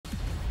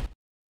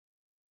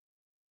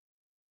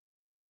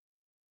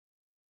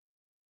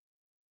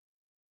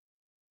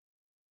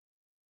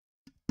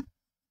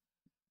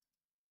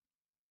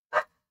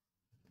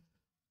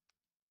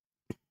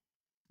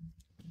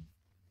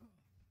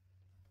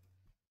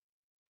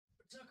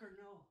Took her,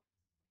 no.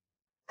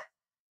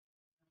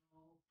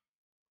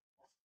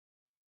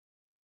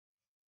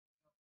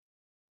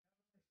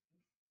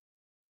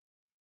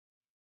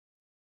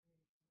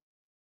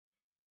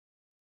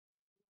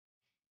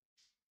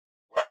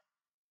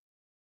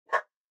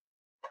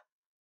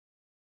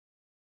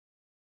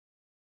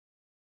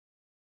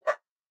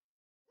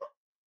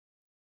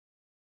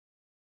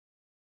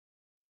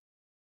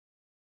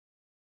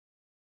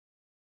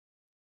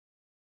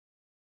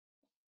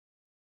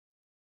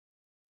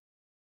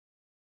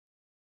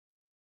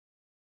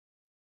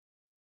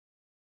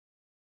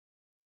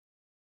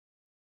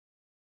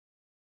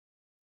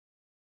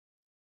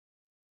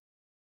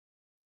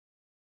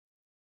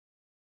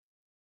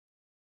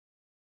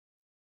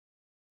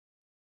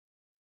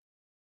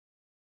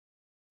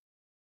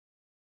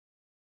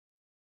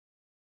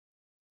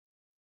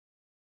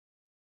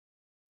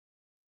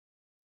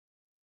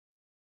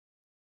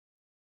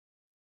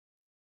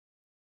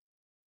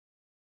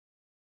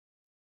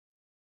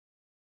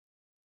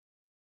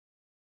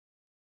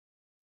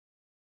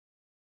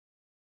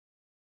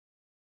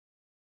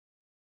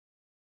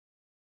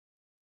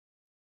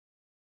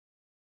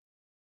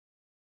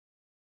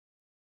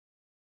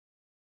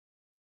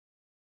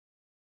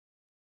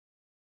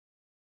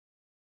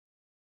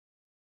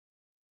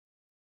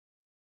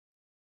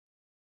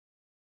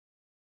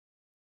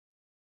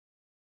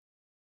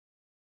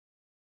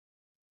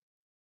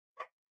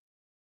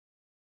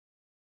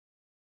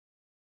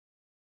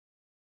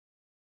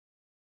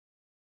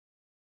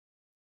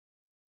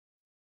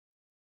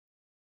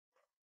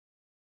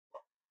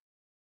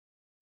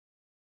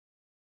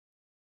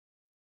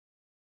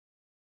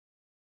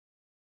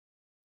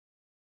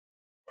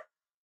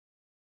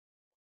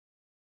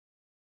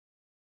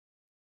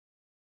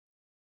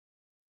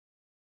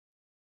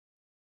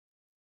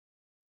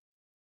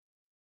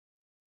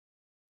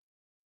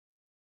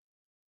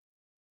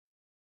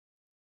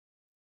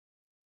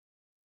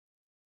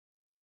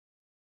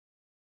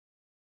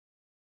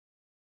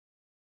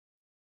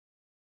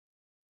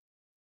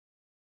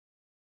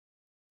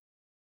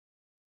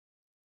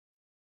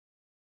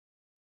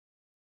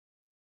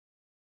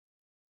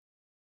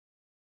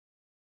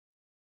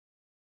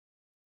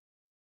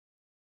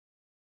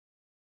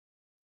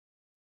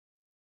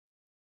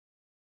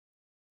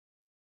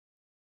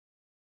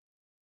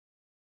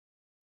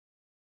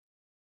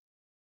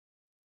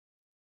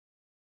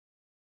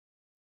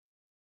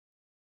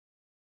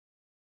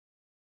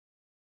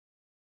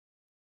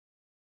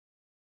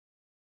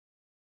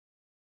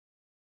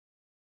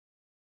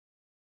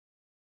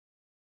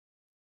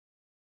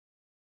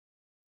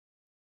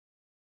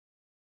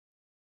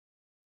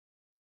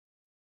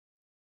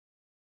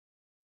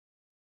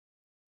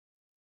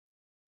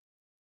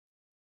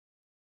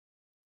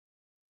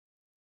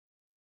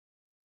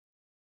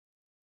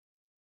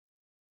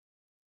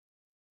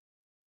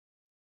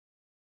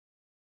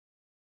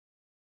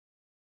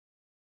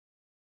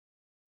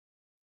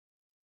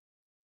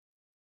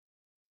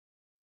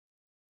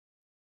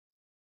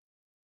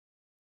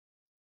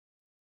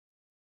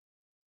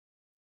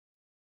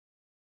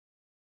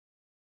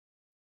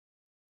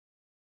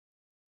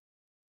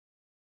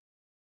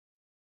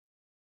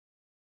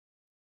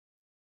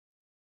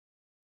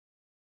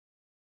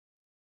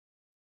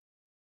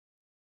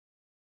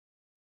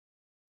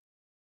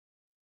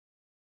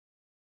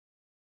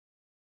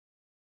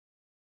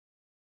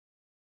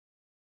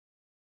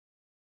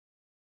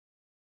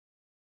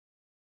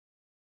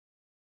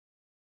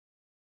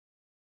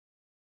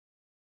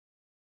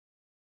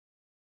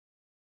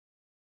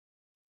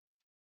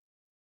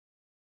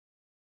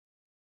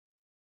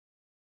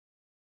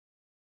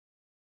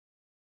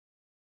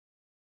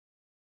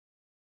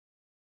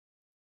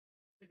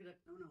 Pick it up.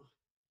 No, no.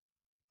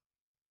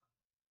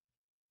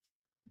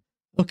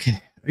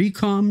 Okay. Are you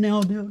calm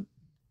now, dude?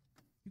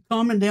 You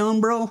calming down,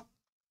 bro? Might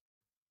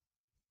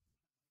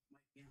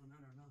be on, I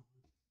don't know.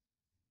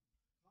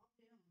 Calm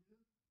down, dude.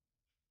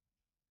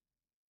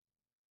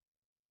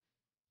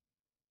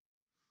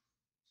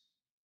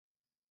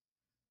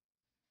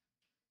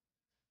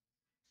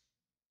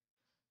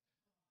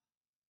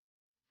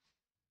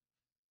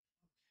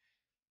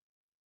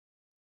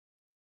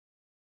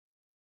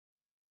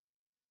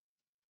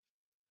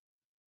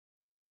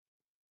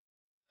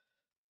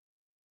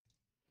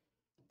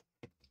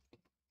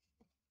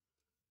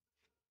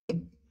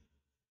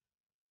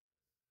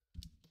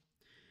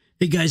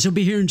 Hey guys, I'll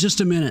be here in just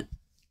a minute.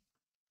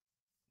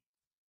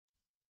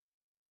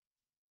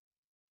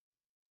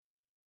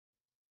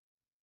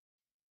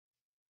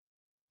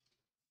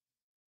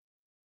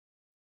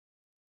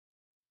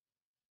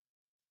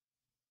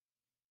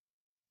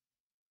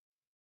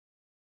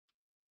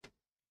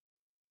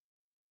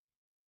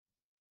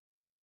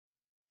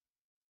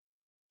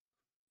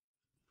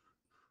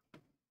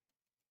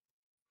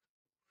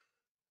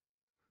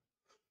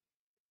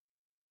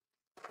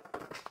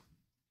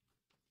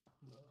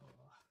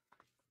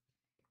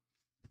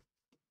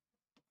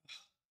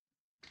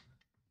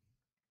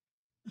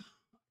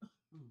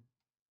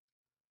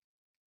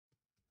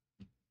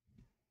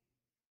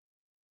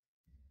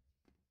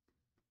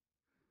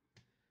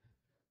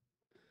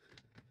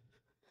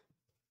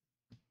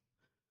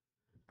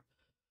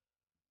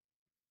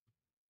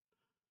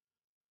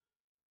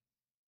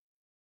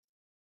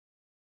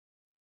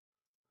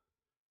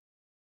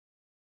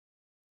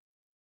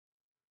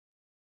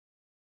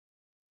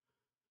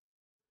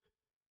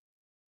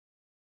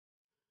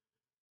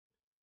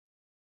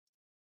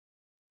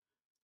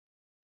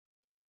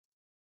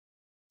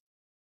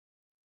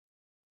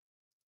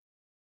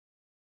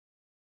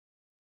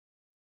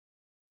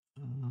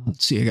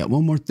 Let's see, I got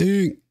one more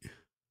thing.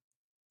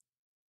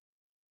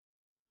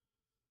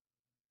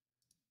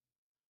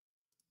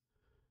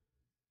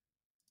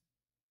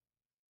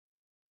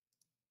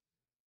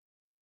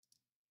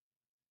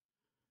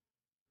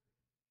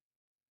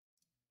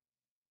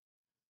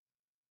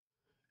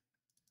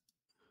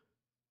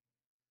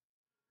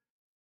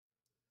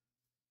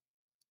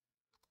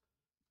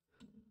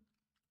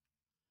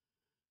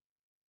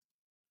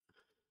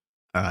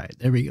 All right,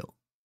 there we go.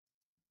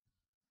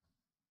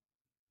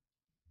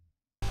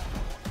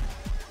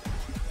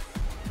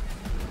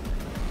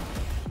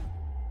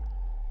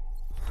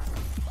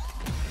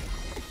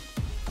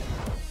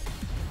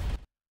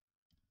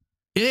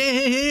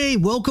 Hey,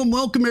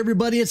 welcome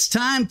everybody. It's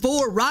time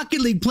for Rocket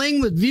League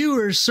playing with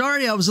viewers.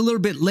 Sorry, I was a little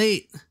bit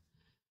late.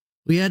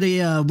 We had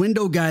a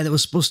window guy that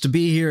was supposed to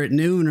be here at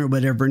noon or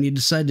whatever, and he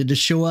decided to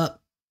show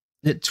up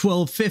at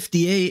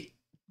 12:58.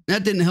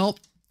 That didn't help.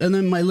 And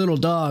then my little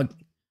dog,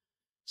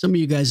 some of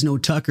you guys know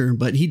Tucker,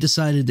 but he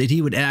decided that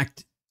he would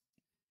act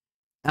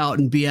out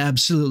and be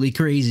absolutely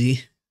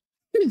crazy.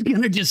 He's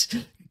gonna just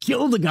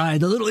kill the guy,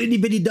 the little itty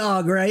bitty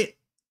dog, right?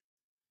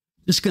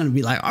 Just gonna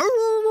be like,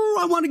 oh,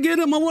 I want to get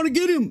him. I want to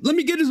get him. Let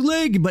me get his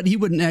leg. But he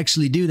wouldn't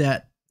actually do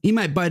that. He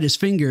might bite his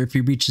finger if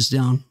he reaches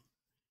down.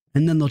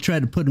 And then they'll try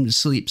to put him to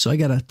sleep. So I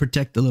got to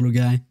protect the little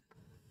guy.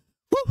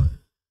 Woo!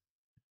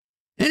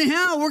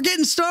 Anyhow, we're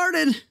getting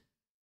started.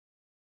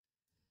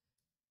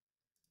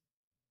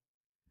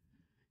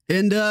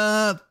 And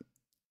how'd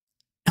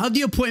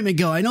the appointment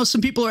go? I know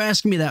some people are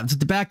asking me that.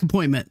 The back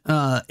appointment.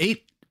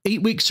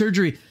 8-week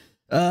surgery.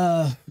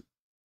 The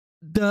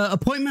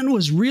appointment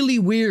was really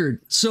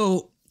weird.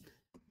 So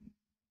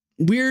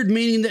weird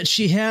meaning that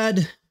she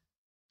had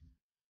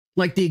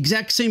like the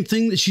exact same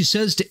thing that she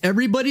says to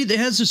everybody that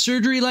has a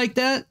surgery like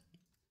that.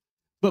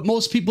 But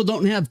most people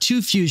don't have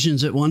two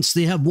fusions at once.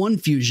 They have one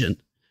fusion.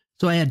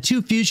 So I had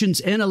two fusions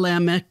and a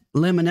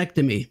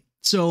laminectomy.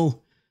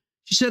 So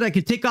she said I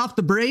could take off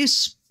the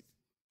brace.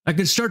 I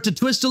could start to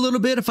twist a little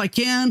bit if I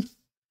can.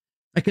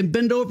 I can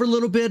bend over a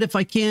little bit if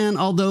I can,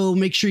 although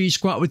make sure you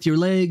squat with your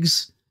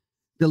legs.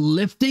 The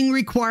lifting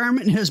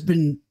requirement has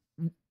been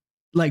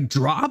like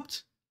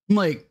dropped. I'm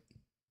like,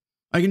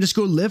 I can just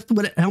go lift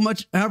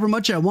however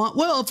much I want.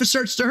 Well, if it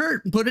starts to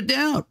hurt, put it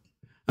down.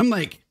 I'm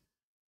like,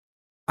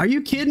 are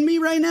you kidding me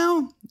right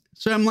now?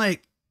 So I'm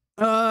like,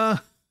 I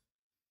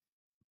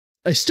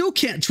still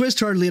can't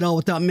twist hardly at all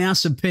without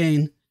massive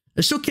pain.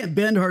 I still can't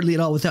bend hardly at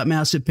all without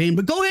massive pain,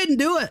 but go ahead and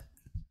do it.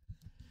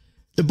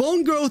 The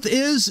bone growth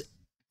is,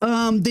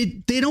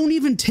 they don't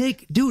even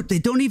take, dude, they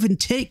don't even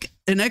take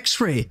an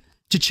x-ray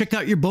to check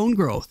out your bone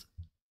growth.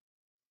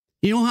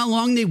 You know how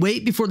long they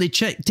wait before they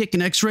take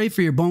an x-ray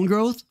for your bone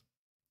growth?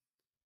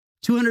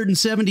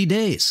 270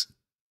 days.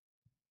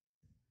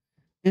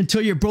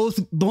 Until your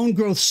bone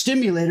growth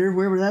stimulator,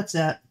 wherever that's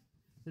at,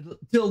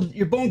 until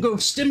your bone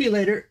growth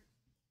stimulator,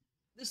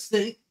 this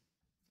thing,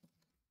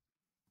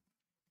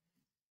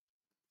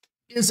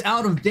 is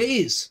out of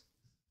days.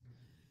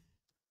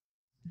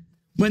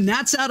 When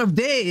that's out of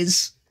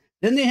days,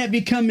 then they have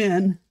you come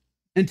in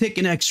and take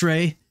an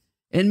x-ray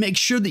and make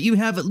sure that you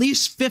have at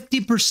least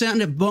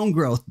 50% of bone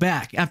growth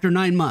back after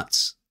 9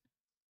 months.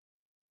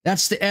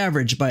 That's the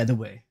average, by the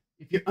way.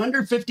 If you're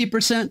under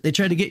 50%, they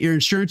try to get your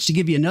insurance to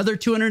give you another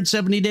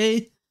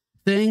 270-day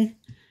thing.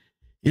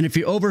 And if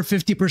you're over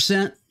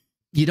 50%,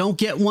 you don't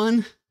get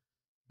one,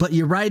 but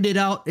you ride it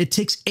out. It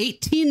takes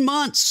 18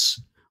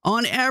 months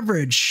on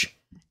average.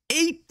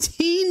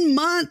 18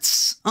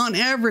 months on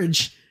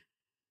average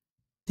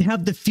to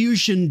have the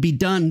fusion be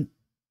done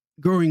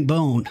growing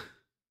bone.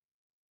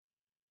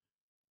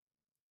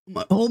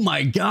 Oh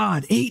my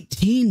God,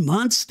 18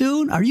 months,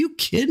 dude? Are you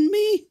kidding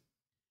me?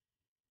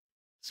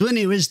 So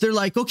anyways, they're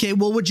like, okay,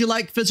 well, would you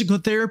like physical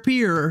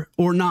therapy or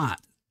not?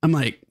 I'm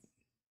like,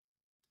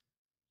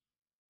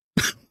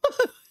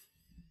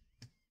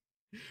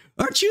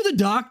 aren't you the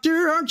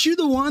doctor? Aren't you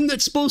the one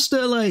that's supposed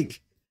to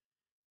like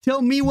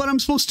tell me what I'm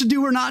supposed to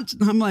do or not?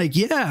 I'm like,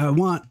 yeah, I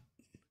want.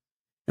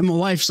 And my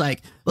wife's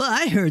like, well,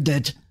 I heard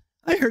that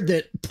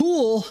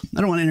pool.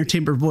 I don't want to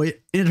entertain her voice.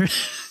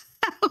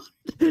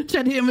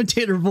 Try to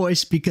imitate her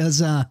voice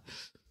because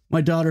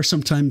my daughter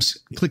sometimes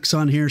clicks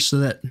on here so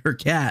that her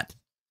cat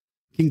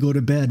can go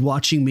to bed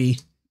watching me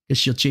because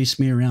she'll chase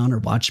me around or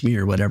watch me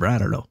or whatever. I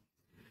don't know.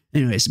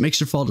 Anyways, it makes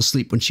her fall to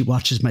sleep when she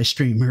watches my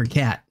stream. Her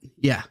cat.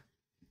 Yeah.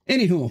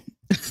 Anywho.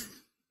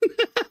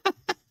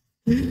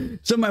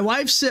 So my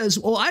wife says,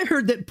 well, I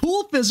heard that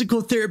pool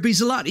physical therapy is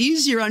a lot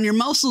easier on your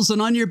muscles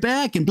and on your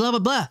back and blah, blah,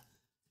 blah.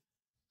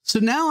 So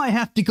now I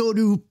have to go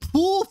to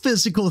pool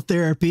physical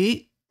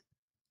therapy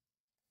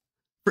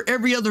for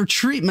every other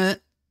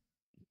treatment.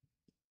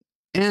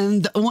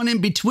 And the one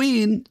in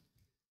between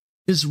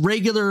is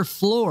regular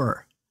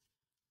floor.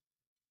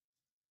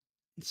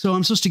 So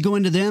I'm supposed to go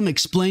into them,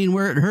 explain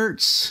where it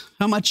hurts,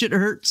 how much it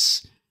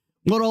hurts,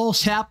 what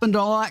all's happened,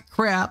 all that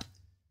crap.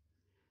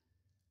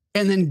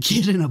 And then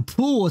get in a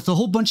pool with a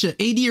whole bunch of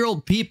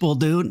 80-year-old people,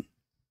 dude.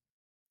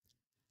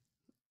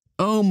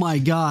 Oh my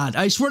God.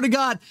 I swear to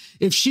God,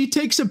 if she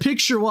takes a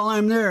picture while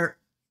I'm there,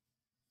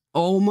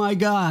 Oh my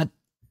God.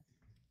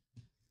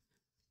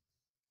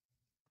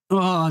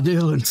 Oh,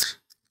 dude.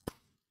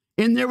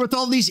 In there with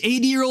all these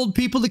 80-year-old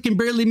people that can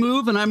barely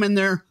move, and I'm in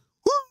there.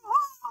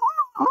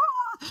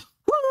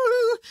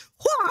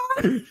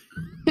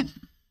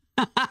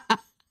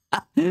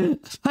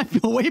 I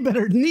feel way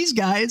better than these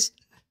guys.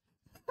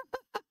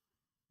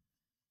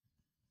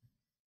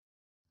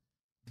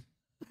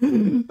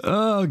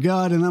 Oh,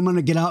 God. And I'm going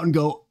to get out and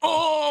go,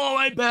 oh,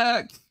 my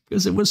back,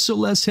 because it was so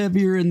less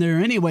heavier in there.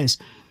 Anyways,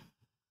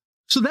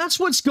 so that's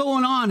what's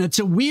going on. It's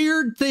a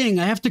weird thing.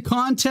 I have to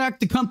contact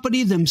the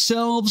company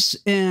themselves.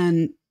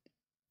 And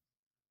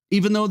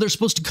even though they're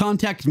supposed to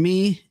contact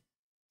me,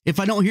 if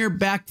I don't hear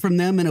back from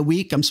them in a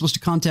week, I'm supposed to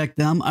contact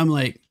them. I'm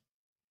like,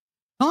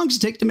 how long does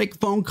it take to make a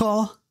phone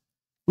call?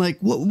 Like,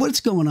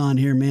 what's going on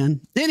here,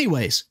 man?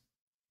 Anyways,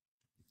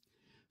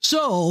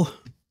 so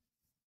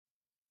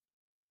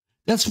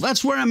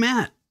that's where I'm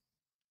at.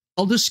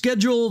 I'll just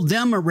schedule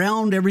them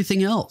around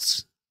everything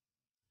else.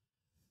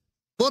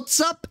 What's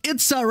up?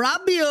 It's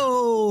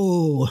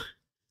Arabio.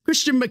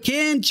 Christian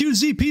McCann,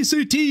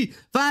 QZPCT.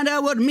 Find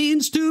out what it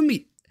means to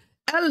me.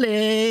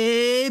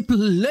 LA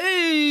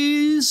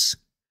plays.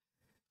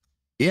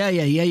 Yeah.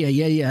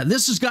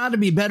 This has got to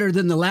be better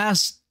than the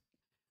last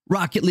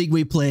Rocket League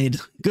we played.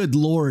 Good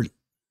Lord.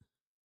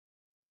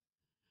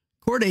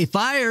 Corday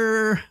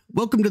Fire,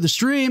 welcome to the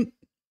stream.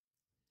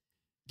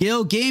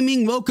 Gale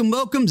Gaming,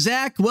 welcome.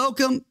 Zach,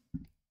 welcome.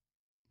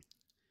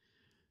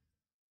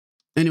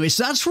 Anyway,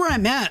 so that's where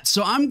I'm at.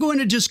 So I'm going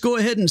to just go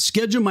ahead and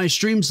schedule my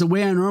streams the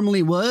way I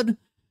normally would.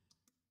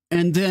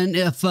 And then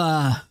if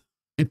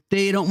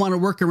they don't want to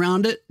work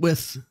around it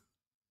with,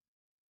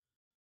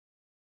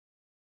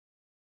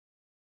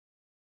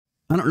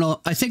 I don't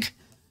know, I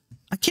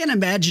can't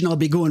imagine I'll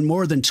be going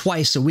more than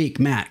twice a week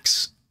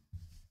max.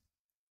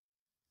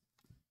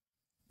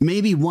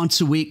 Maybe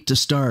once a week to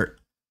start.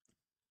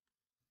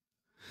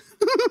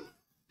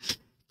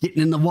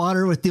 Getting in the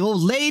water with the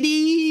old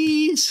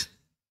ladies.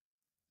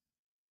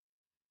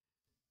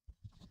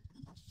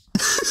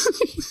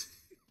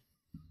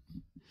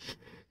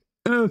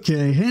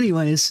 Okay,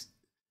 anyways.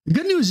 The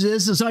good news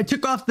is I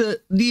took off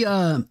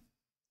I'm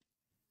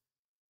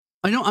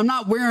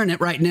not wearing it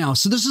right now.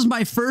 So this is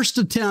my first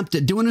attempt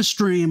at doing a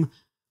stream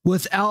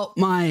without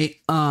my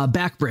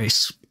back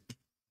brace.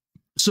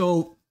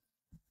 So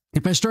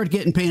if I start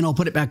getting pain, I'll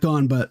put it back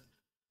on, but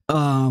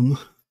I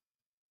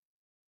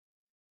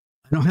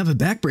don't have a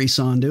back brace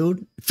on,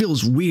 dude. It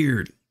feels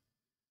weird.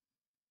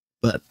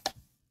 But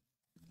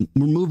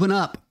we're moving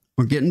up.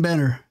 We're getting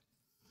better.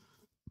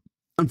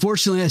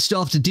 Unfortunately, I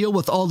still have to deal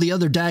with all the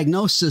other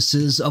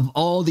diagnoses of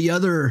all the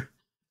other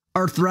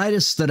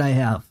arthritis that I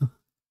have.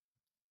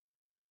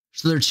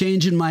 So they're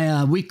changing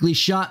my weekly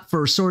shot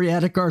for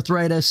psoriatic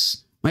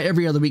arthritis, my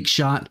every other week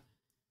shot.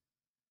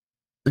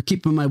 They're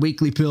keeping my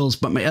weekly pills,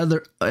 but my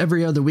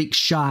every other week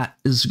shot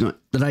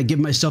that I give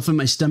myself in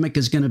my stomach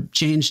is going to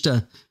change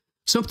to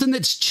something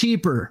that's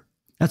cheaper.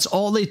 That's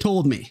all they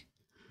told me.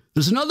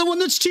 There's another one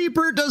that's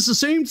cheaper. It does the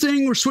same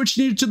thing. We're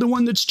switching you to the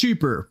one that's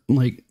cheaper. I'm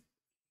like,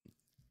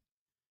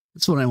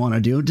 that's what I want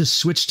to do. Just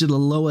switch to the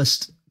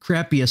lowest,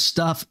 crappiest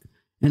stuff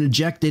and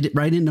inject it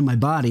right into my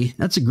body.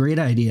 That's a great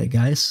idea,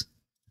 guys.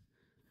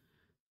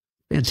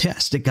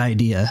 Fantastic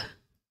idea.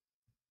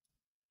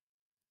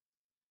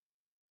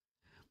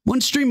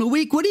 One stream a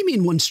week? What do you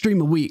mean one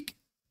stream a week?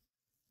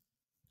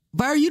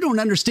 Byron, you don't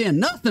understand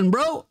nothing,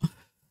 bro.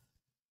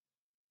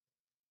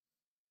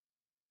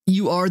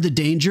 You are the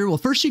danger. Well,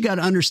 first you got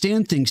to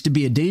understand things to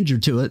be a danger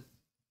to it.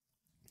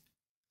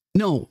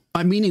 No,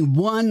 I'm meaning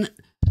one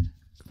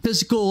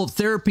physical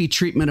therapy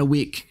treatment a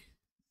week.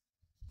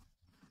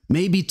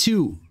 Maybe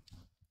two.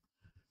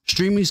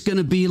 Streaming's going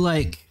to be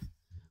like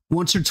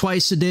once or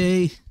twice a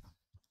day.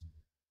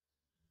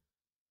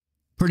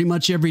 Pretty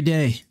much every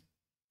day.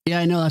 Yeah,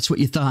 I know that's what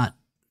you thought.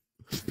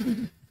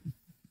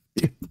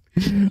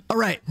 All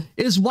right.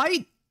 Is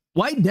White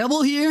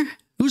Devil here?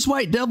 Who's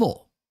White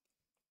Devil?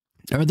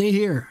 Are they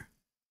here?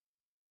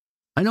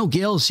 I know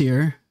Gail's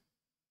here.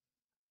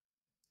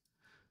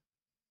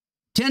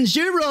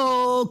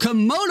 Tanjiro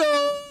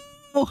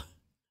Komodo.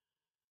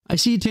 I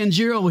see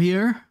Tanjiro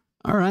here.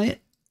 All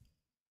right.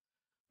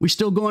 We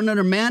still going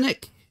under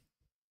Manic?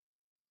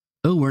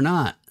 Oh, we're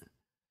not.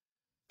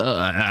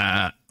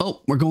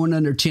 Oh, we're going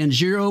under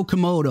Tanjiro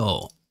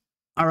Komodo.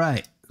 All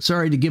right.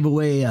 Sorry to give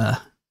away. Yeah,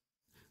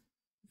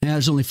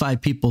 there's only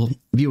 5 people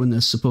viewing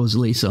this,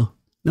 supposedly, so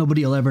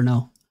nobody will ever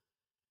know.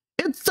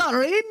 It's a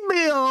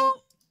rainbow.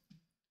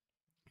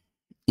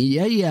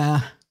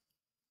 Yeah.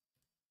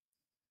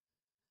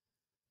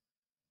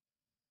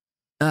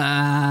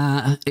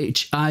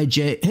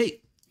 H-I-J.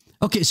 Hey,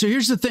 okay, so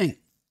here's the thing.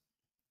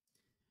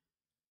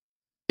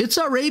 It's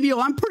Arabio.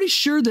 I'm pretty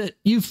sure that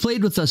you've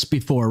played with us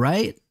before,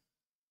 right?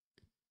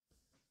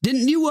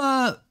 Didn't you,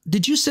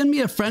 did you send me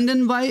a friend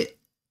invite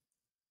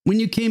when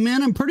you came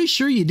in? I'm pretty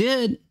sure you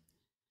did.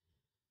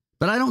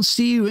 But I don't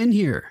see you in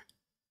here.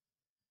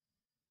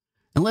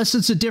 Unless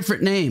it's a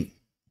different name.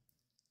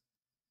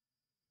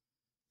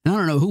 I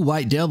don't know who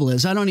White Devil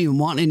is. I don't even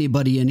want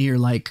anybody in here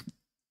like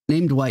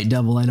named White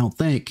Devil, I don't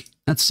think.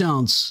 That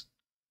sounds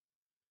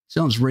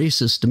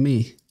racist to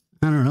me.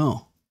 I don't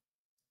know.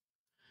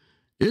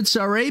 It's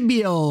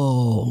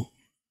Arabio.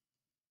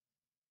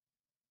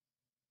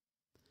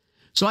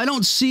 So I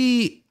don't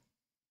see...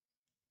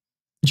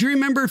 Do you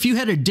remember if you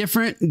had a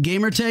different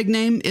gamer tag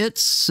name?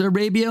 It's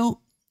Arabio?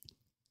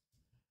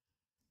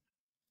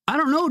 I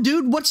don't know,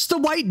 dude. What's the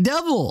White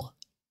Devil?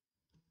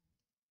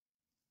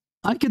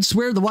 I could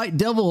swear the White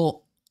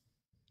Devil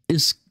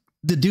is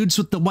the dudes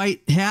with the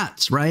white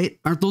hats, right?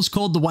 Aren't those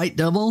called the White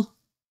Devil?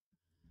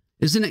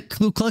 Isn't it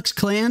Ku Klux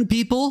Klan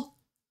people?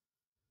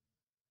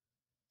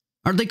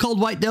 Aren't they called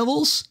White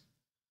Devils?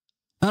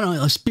 I don't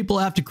know. People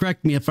have to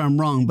correct me if I'm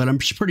wrong, but I'm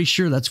pretty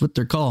sure that's what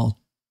they're called.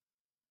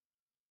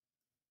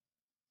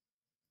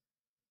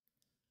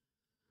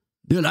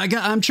 Dude,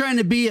 I'm trying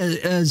to be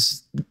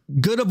as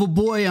good of a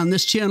boy on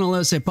this channel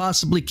as I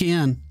possibly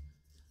can.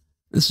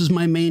 This is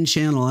my main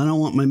channel. I don't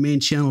want my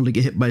main channel to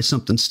get hit by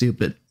something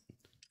stupid.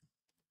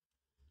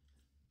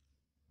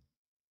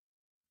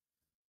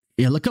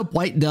 Yeah, look up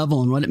White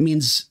Devil and what it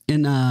means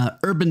in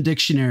Urban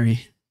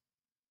Dictionary.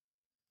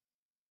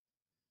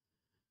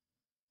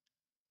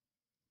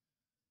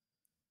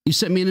 You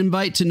sent me an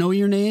invite to know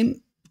your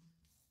name?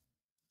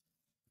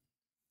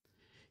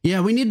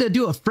 Yeah, we need to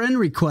do a friend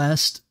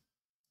request.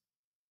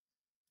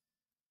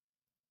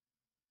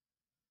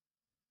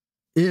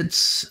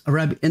 It's a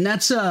rabbit, and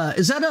that's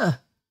is that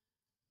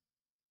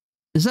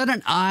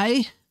an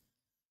I,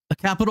 a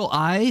capital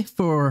I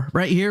for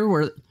right here,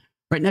 where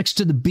right next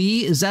to the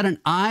B? Is that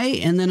an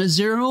I and then a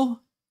 0?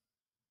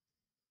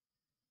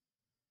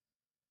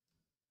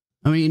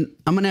 I mean,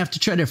 I'm gonna have to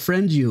try to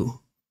friend you.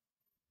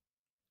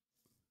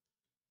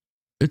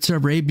 It's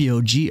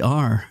Arabio GR.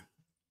 I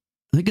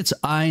think it's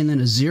I and then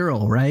a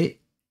 0, right?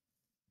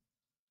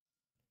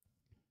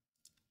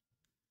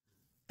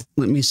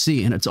 Let me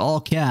see, and it's all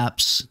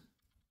caps.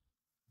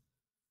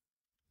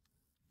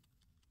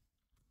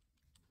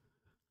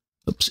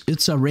 Oops,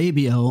 it's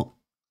Arabio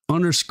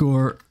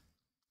 _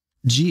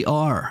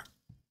 GR.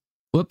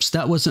 Whoops,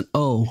 that wasn't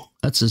O.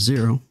 That's a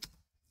 0.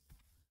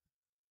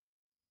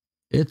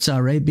 It's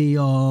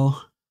Arabio.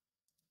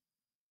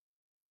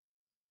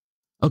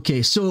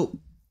 Okay, so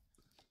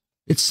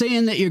it's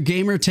saying that your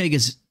gamer tag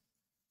is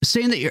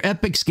saying that your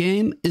Epic's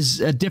game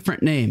is a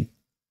different name.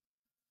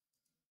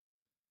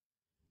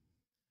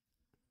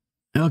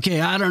 Okay,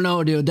 I don't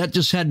know, dude. That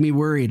just had me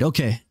worried.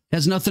 Okay,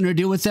 has nothing to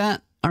do with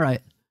that? All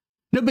right.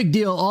 No big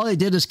deal. All I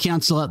did is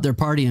cancel out their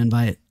party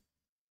invite.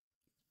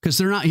 Because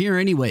they're not here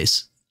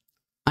anyways.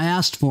 I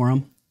asked for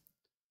them.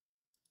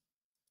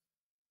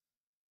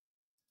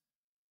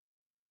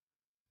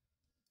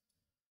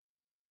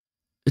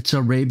 It's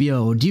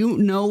Arabio. Do you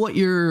know what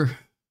your...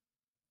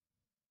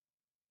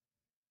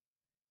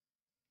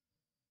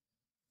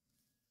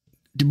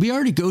 Did we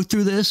already go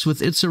through this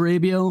with It's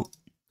Arabio?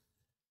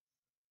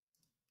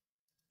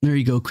 There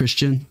you go,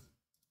 Christian.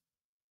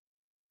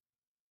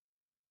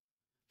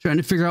 Trying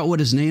to figure out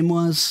what his name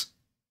was.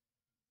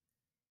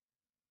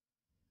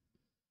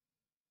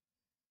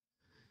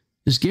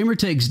 His gamer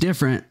tag's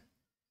different.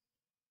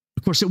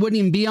 Of course, it wouldn't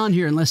even be on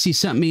here unless he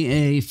sent me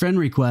a friend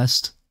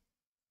request.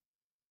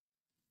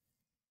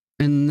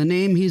 And the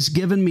name he's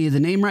given me, the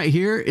name right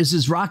here, is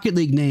his Rocket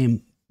League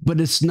name, but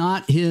it's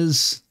not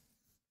his...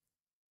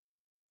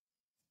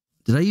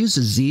 Did I use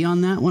a Z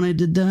on that when I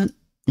did that?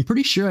 I'm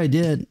pretty sure I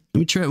did. Let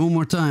me try it one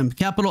more time.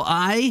 Capital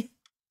I.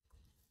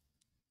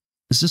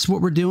 Is this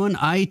what we're doing?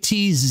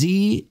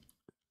 ITZ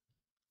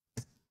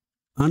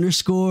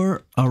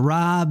 _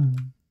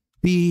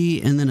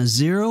 Arabi and then a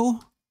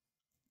 0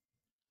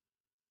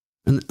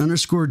 and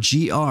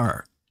 _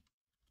 GR.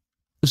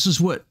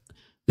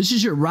 This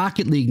is your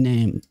Rocket League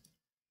name.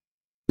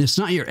 It's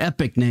not your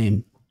Epic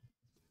name.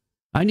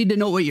 I need to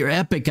know what your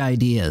Epic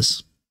ID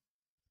is.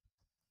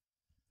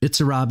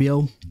 It's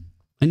Arabio.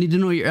 I need to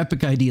know your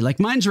Epic ID. Like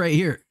mine's right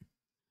here.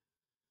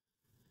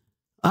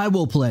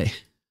 EyeWillPlay.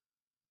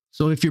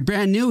 So if you're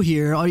brand new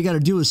here, all you got to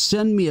do is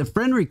send me a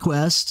friend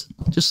request,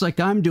 just like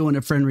I'm doing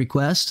a friend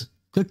request.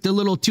 Click the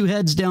little 2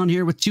 heads down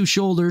here with 2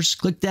 shoulders.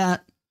 Click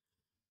that.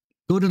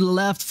 Go to the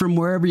left from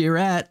wherever you're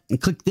at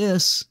and click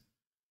this.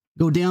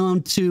 Go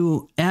down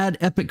to add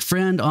Epic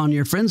friend on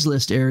your friends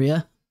list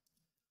area.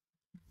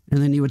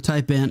 And then you would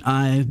type in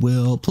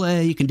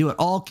EyeWillPlay. You can do it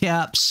all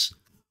caps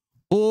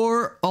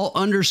or all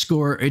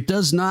underscore. It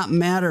does not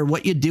matter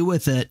what you do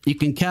with it. You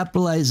can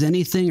capitalize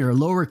anything or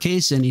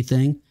lowercase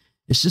anything.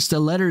 It's just the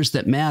letters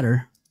that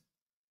matter.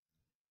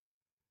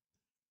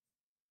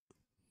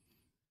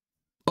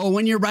 Oh,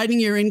 when you're writing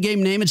your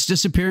in-game name, it's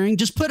disappearing.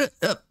 Just put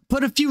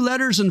a few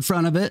letters in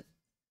front of it.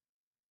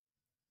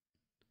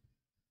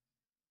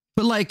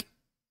 Put like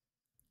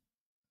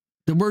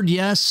the word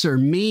yes or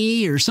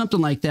me or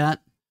something like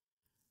that.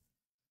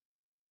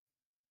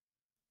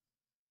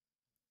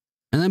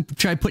 And then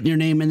try putting your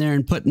name in there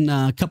and putting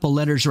a couple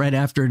letters right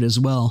after it as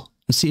well.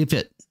 And see if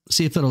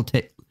it'll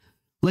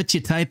let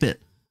you type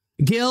it.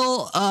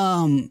 Gil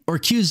or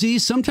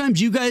QZ,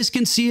 sometimes you guys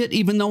can see it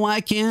even though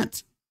I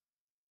can't.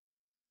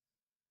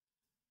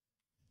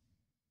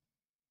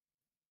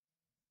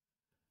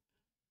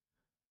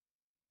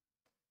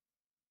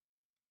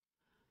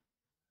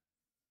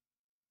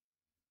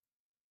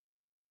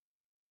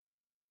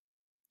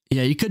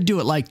 Yeah, you could do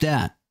it like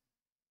that.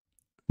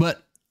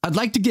 But I'd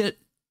like to get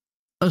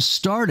us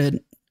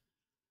started.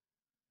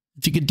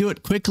 If you could do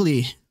it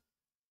quickly.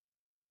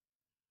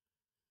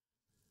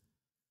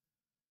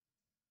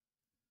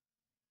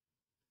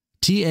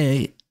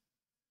 TA.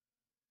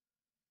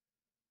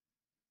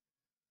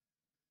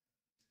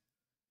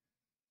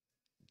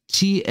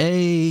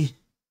 TA.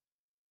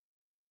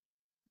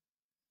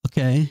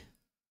 Okay.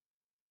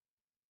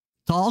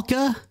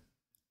 Talca.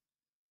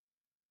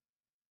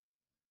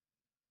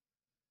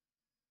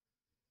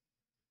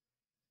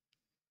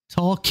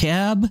 Tall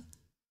cab.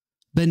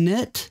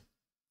 Benet.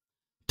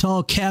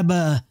 Tall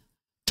cabin.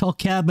 Tall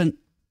cabin.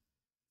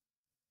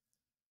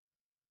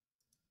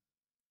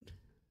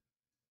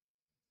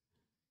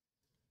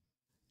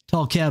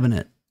 Tall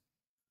cabinet.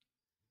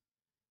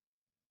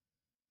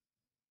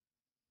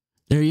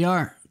 There you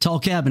are. Tall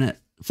cabinet.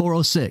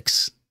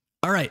 406.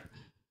 All right.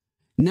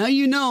 Now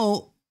you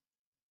know.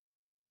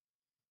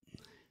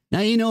 Now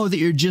you know that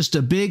you're just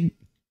a big,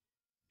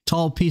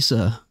 tall piece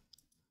of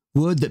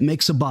wood that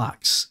makes a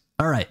box.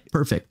 All right.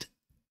 Perfect.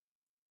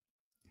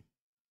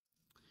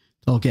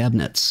 Tall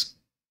cabinets.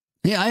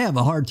 Yeah, I have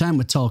a hard time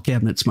with tall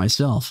cabinets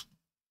myself.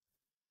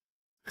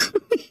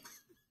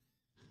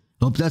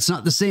 Hope that's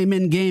not the same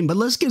in game, but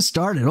let's get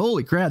started.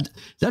 Holy crap.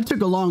 That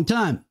took a long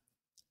time.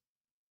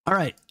 All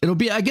right. It'll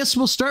be, I guess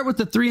we'll start with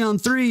the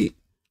 3-on-3.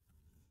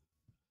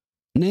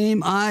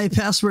 Name, I,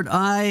 password,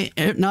 I.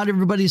 Not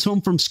everybody's home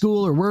from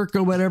school or work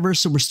or whatever,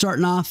 so we're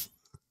starting off.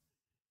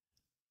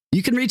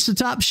 You can reach the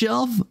top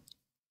shelf.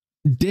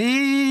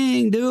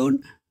 Dang,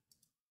 dude.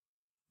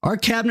 Our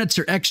cabinets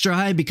are extra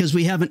high because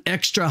we have an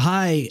extra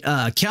high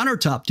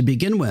countertop to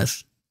begin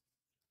with.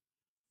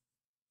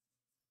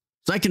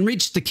 So I can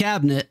reach the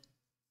cabinet.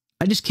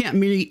 I just can't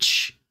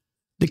reach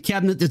the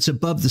cabinet that's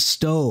above the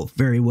stove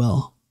very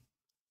well.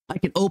 I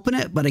can open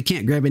it, but I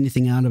can't grab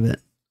anything out of it.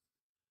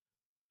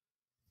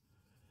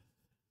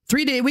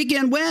 3-day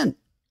weekend when?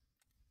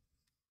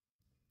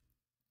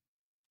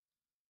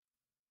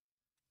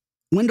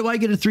 When do I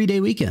get a 3-day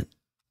weekend?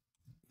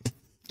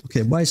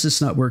 Okay, why is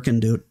this not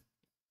working, dude?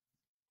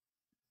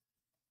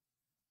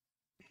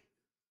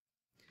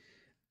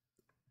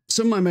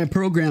 Some of my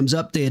programs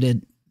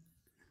updated,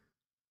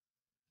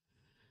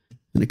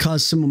 and it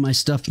caused some of my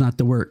stuff not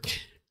to work.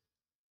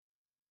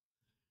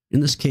 In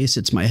this case,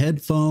 it's my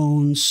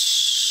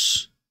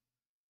headphones.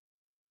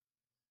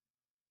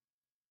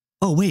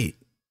 Oh, wait.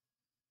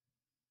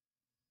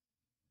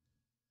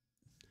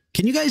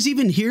 Can you guys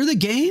even hear the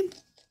game?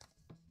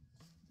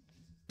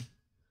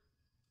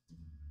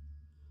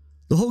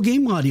 The whole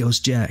game audio is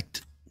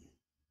jacked.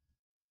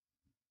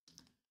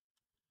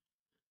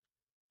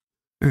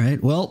 All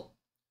right, well,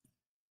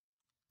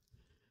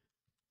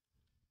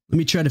 let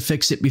me try to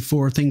fix it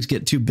before things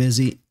get too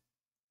busy.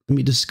 Let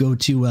me just go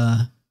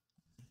to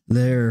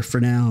there for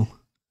now.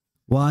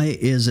 Why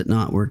is it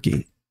not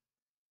working?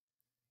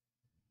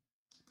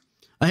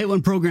 I hate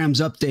when programs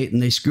update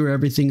and they screw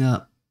everything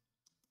up.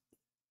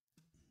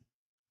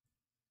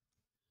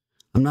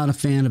 I'm not a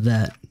fan of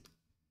that.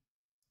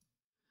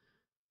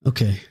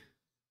 Okay.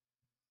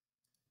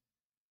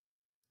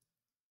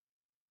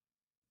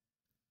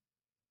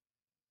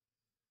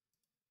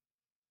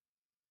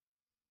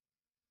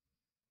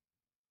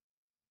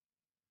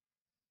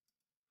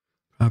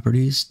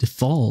 Properties,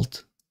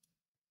 default.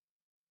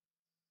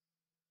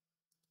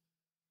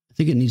 I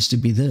think it needs to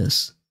be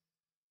this.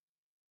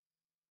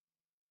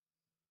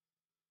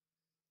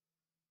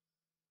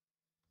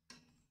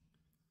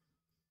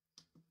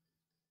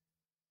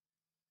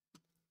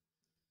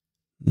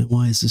 Now,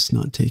 why is this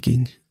not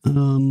taking?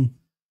 That's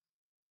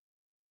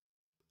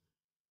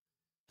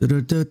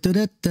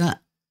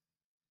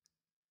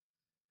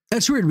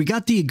weird. We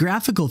got the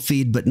graphical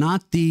feed, but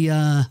not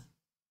the...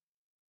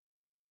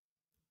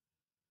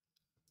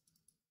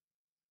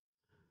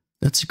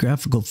 That's a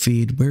graphical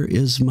feed. Where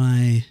is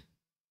my...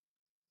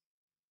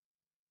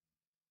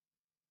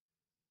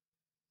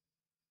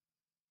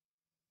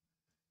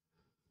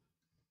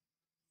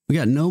 We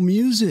got no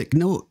music,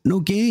 no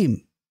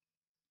game.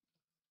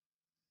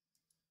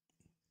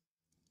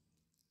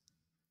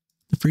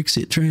 The freak's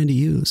it trying to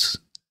use.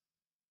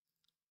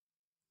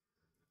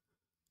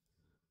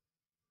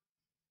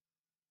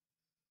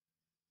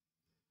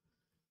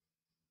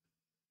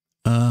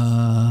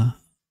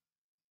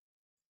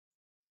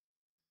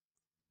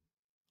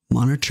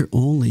 Monitor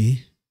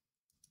only.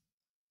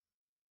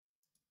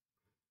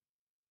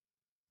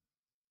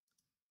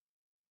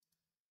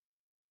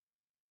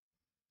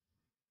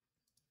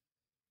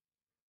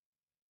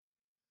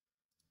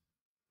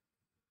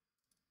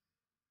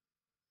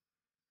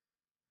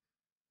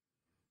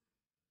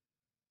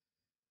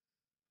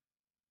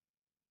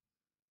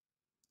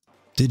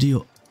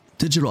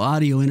 Digital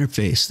audio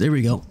interface. There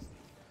we go.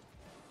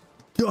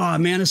 Oh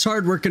man, it's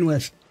hard working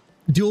with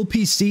dual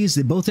PCs.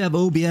 They both have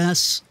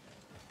OBS.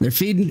 They're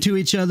feeding to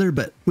each other,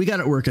 but we got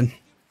it working.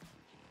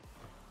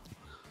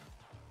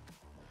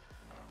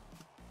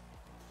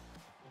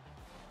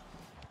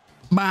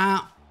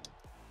 Bah.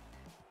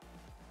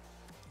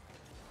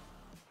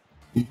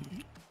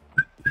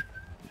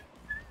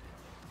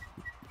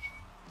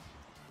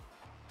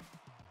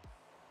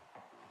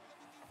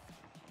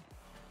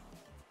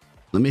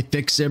 Let me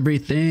fix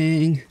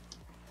everything.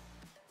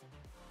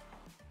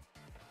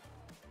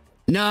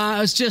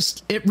 No, it's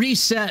just, it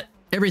reset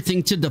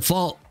everything to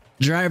default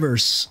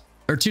drivers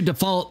or to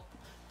default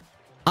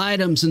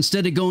items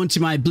instead of going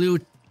to my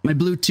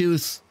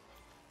Bluetooth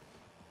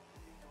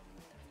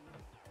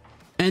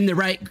and the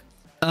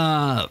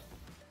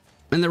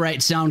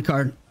right sound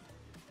card.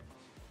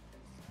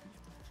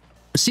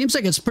 It seems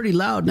like it's pretty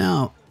loud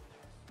now.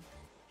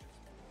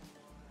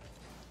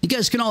 You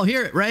guys can all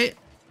hear it, right?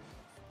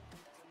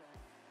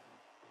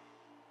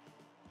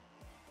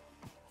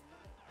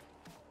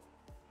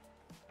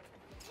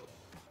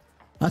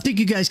 I think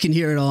you guys can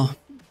hear it all.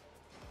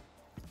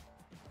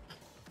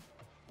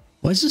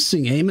 Why is this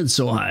thing aiming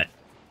so high?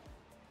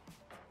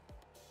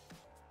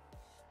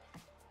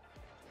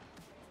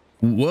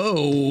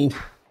 Whoa.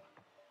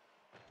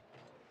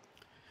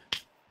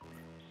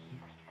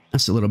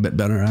 That's a little bit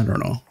better. I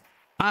don't know.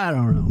 I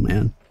don't know,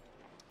 man.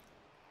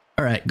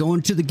 All right,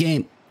 going to the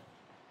game.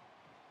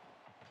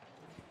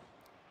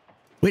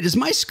 Wait, is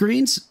my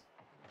screens?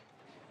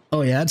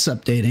 Oh, yeah, it's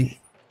updating.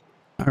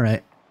 All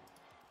right.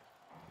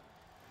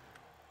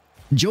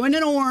 Join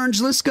in orange.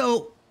 Let's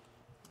go.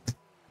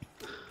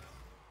 Let's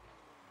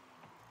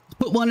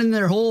put one in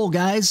their hole,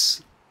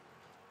 guys.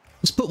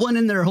 Let's put one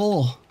in their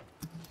hole.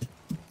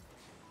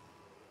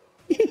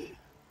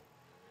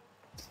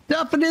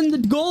 Stuff it in the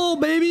goal,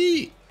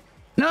 baby.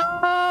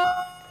 No.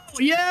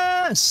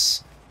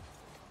 Yes.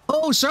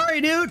 Oh, sorry,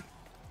 dude.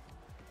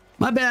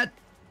 My bad.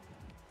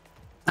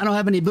 I don't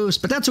have any boost,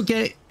 but that's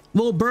okay.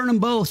 We'll burn them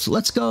both.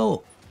 Let's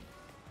go.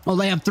 Oh,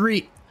 they have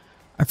 3.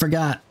 I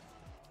forgot.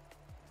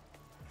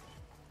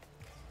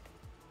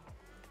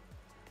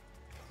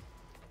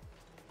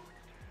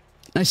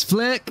 Nice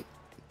flick.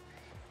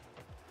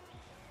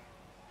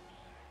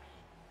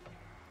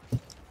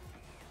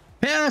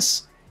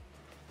 Pass.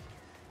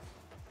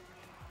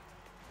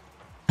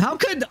 How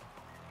could...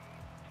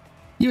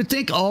 You would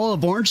think all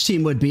of Orange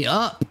Team would be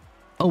up.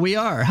 Oh, we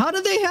are. How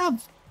do they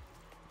have...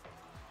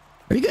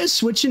 Are you guys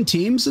switching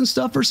teams and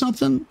stuff or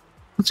something?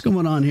 What's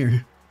going on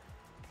here?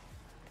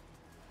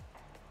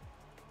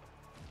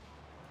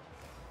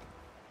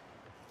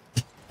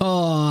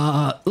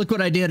 Oh, look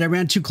what I did. I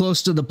ran too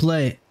close to the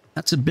play.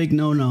 That's a big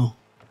no-no.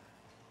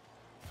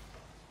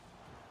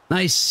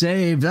 Nice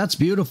save. That's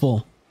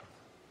beautiful.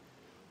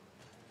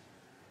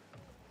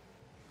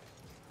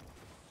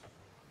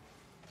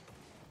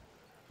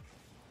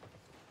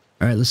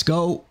 All right, let's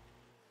go.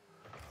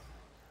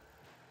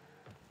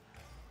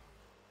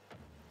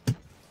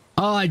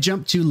 Oh, I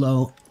jumped too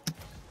low.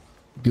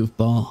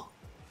 Goofball.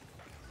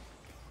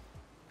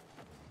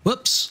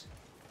 Whoops.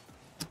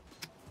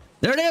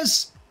 There it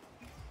is.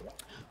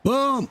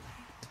 Boom.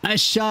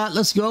 Nice shot.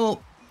 Let's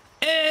go.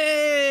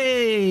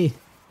 Hey.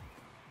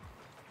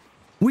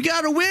 We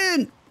got to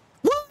win.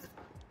 What?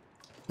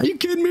 Are you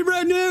kidding me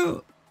right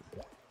now?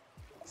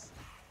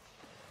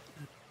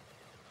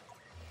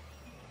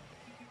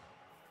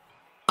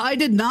 I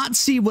did not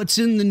see what's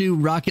in the new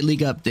Rocket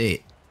League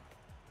update.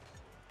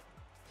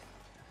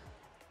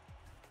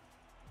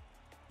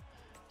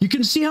 You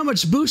can see how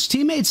much boost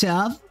teammates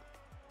have.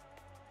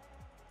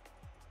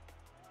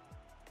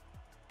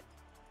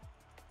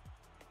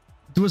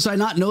 Was I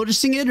not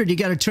noticing it, or do you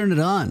got to turn it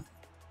on?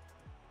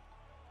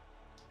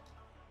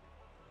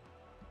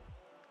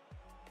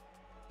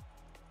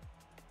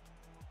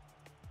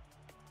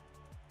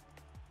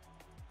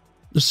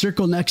 The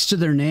circle next to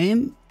their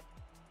name.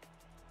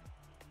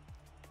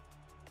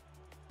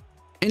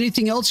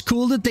 Anything else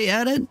cool that they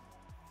added?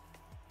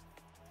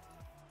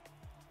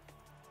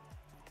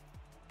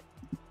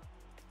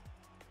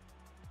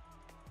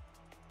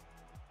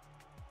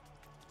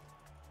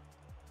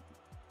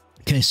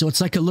 Okay, so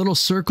it's like a little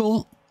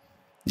circle.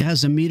 It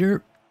has a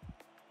meter.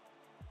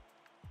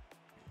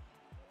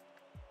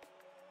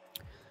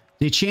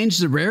 They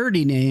changed the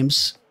rarity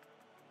names.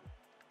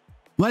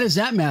 Why does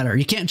that matter?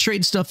 You can't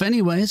trade stuff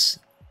anyways.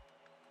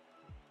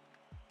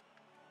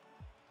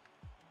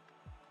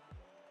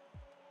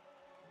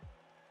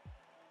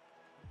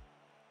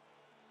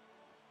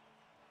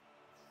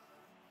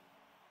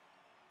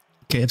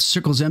 Okay, if the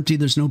circle's empty,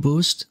 there's no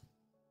boost.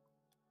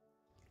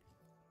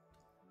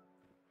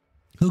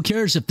 Who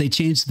cares if they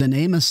change the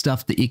name of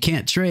stuff that you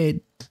can't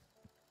trade?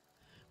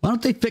 Why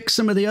don't they fix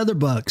some of the other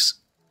bugs?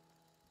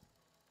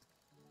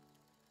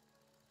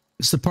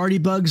 Is the party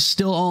bugs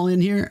still all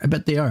in here? I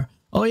bet they are.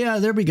 Oh yeah,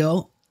 there we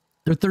go.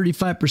 They're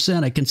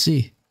 35%, I can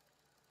see.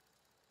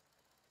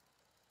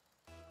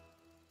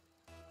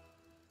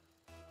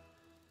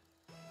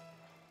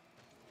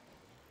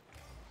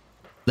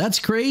 That's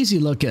crazy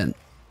looking.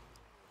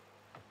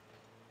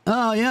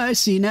 Oh yeah, I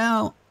see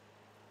now.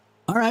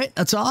 All right,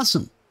 that's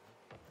awesome.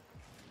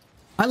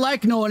 I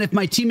like knowing if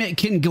my teammate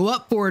can go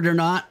up for it or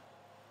not.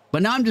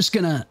 But now I'm just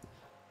going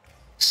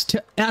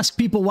to ask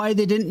people why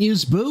they didn't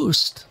use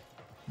boost.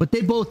 But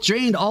they both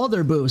drained all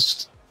their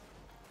boost.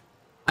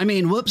 I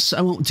mean, whoops,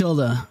 I won't tell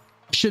the...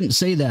 Shouldn't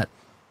say that.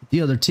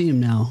 The other team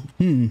now.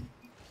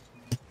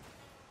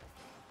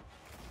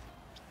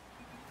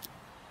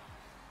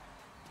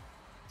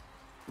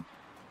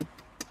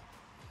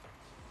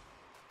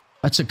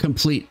 That's a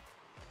complete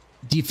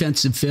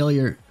defensive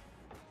failure.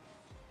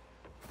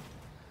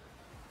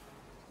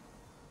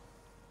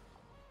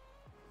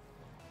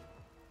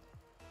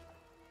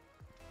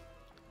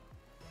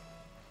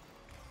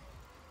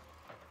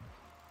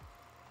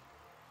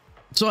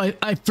 So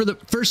I, for the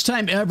first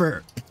time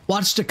ever,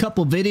 watched a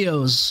couple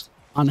videos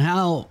on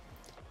how,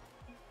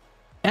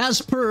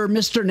 as per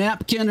Mr.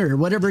 Napkin or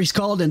whatever he's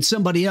called and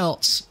somebody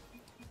else,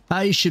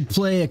 how you should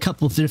play a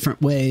couple of different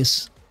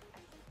ways.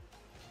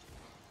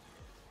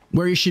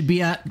 Where you should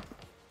be at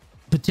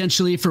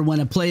potentially for when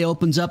a play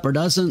opens up or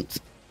doesn't.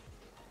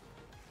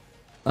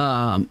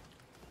 Where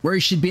you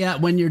should be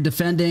at when you're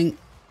defending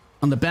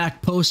on the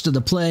back post of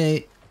the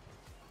play.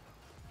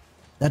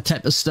 That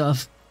type of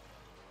stuff.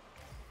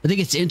 I think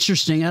it's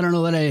interesting. I don't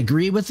know that I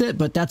agree with it,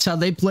 but that's how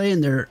they play,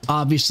 and they're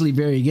obviously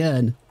very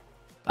good.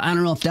 I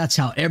don't know if that's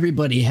how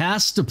everybody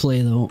has to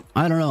play, though.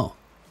 I don't know.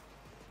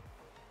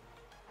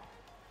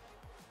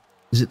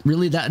 Is it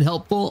really that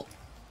helpful?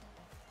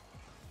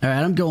 All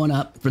right, I'm going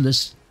up for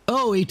this.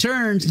 Oh, he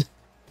turned.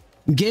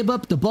 Gave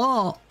up the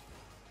ball.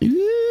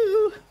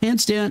 Ooh,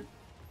 handstand.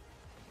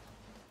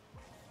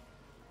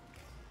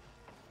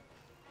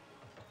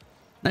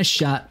 Nice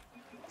shot.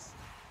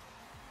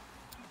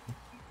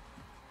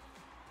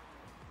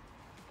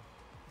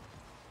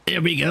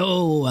 There we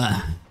go.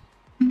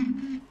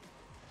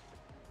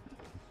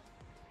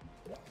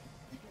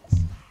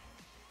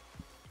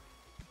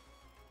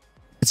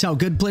 That's how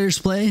good players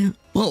play.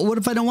 Well, what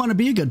if I don't want to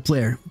be a good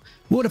player?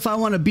 What if I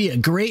want to be a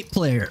great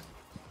player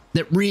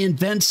that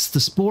reinvents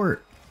the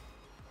sport?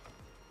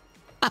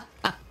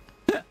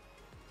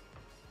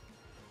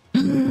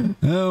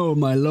 Oh,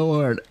 my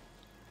Lord.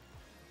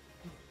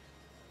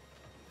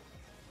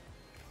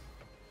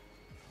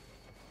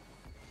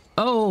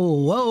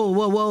 Oh, whoa,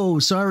 whoa, whoa.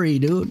 Sorry,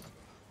 dude.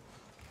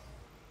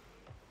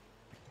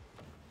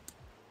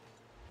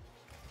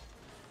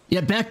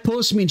 Yeah, back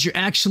post means you're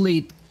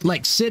actually,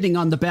 like, sitting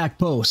on the back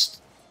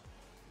post.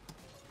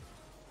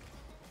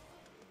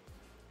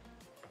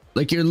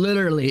 Like, you're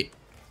literally,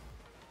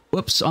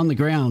 whoops, on the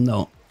ground,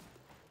 though.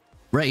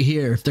 Right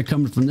here, if they're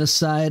coming from this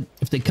side.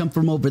 If they come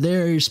from over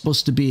there, you're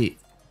supposed to be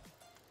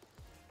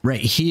right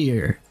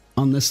here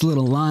on this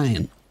little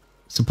line,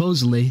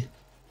 supposedly.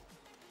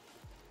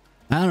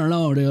 I don't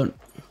know, dude.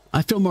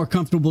 I feel more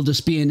comfortable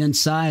just being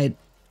inside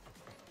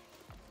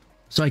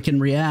so I can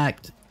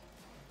react.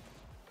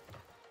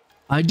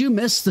 I do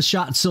miss the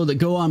shots though that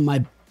go on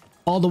my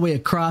all the way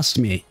across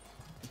me.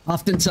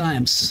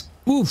 Oftentimes.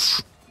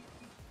 Oof.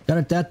 Got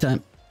it that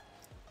time.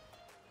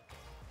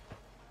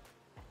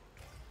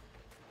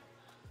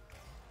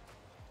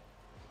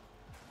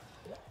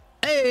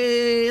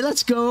 Hey,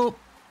 let's go.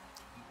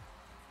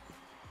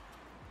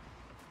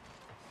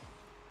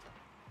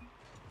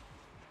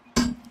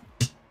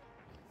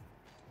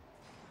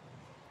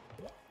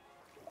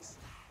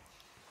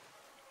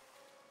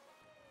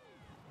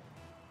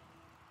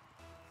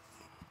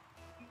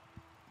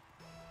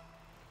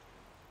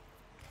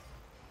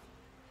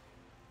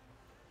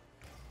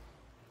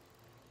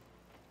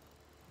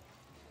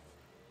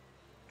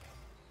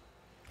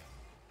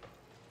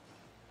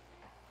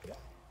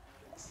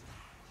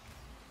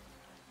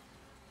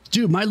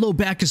 Dude, my low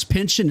back is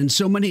pinching in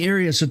so many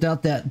areas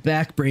without that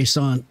back brace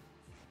on.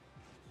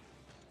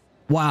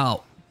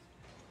 Wow.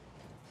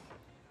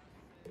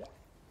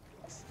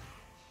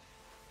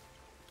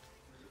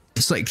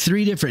 It's like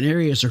 3 different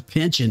areas are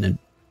pinching and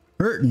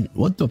hurting.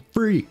 What the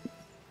freak?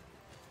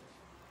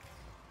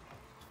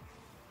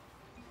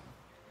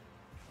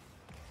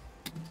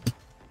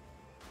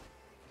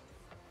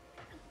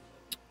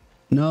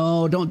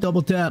 No, don't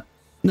double tap.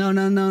 No,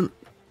 no, no.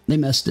 They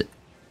messed it.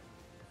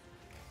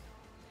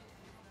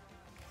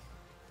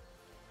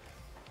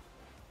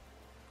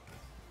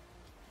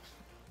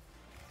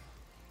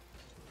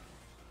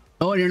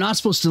 Oh, and you're not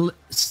supposed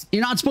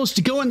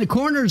to go in the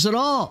corners at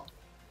all.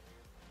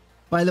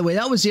 By the way,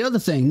 that was the other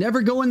thing.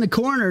 Never go in the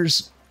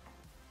corners.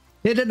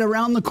 Hit it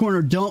around the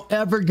corner. Don't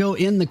ever go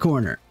in the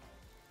corner.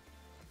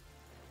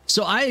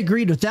 So I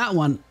agreed with that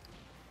one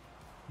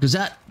because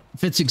that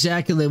fits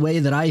exactly the way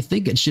that I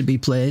think it should be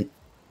played.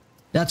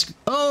 That's,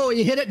 oh,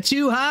 you hit it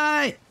too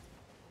high.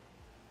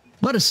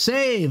 What a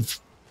save.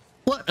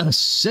 What a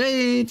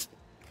save.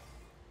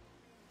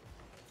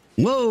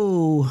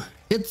 Whoa.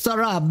 It's a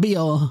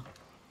rabio.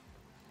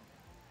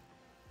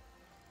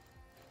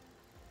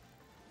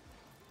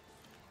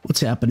 What's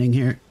happening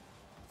here?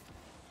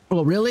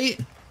 Oh, really?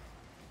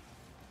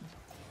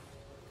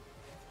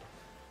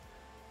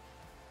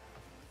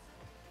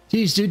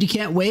 Jeez, dude, you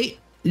can't wait?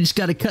 You just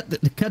got to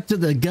cut to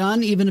the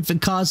gun, even if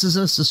it causes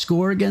us to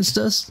score against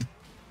us?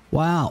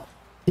 Wow.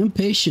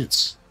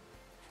 Impatience.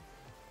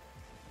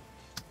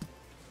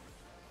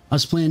 I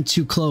was playing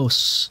too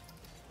close.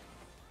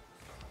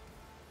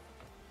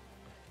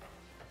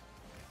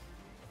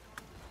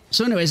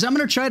 So anyways, I'm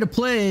going to try to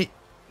play...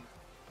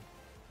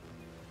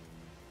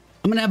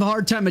 I'm going to have a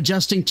hard time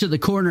adjusting to the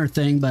corner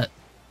thing, but...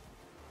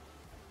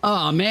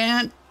 Oh,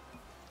 man.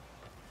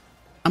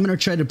 I'm going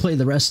to try to play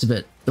the rest of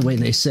it the way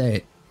they say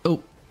it.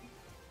 Oh.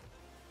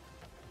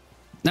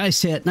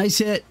 Nice hit. Nice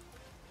hit.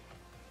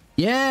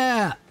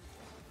 Yeah.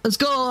 Let's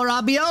go,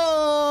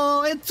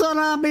 Rabio. It's a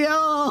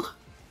Rabio.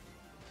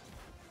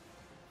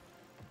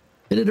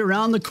 Hit it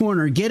around the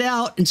corner. Get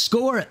out and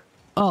score it.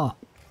 Oh.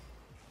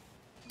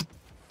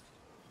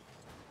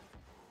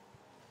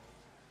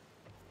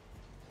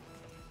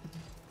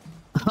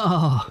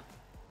 Oh.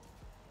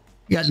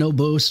 You got no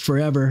boost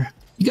forever.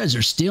 You guys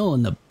are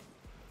stealing the...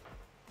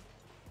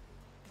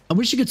 I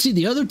wish you could see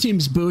the other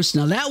team's boost.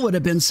 Now that would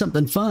have been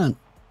something fun.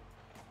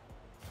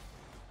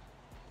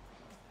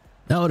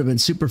 That would have been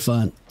super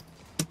fun.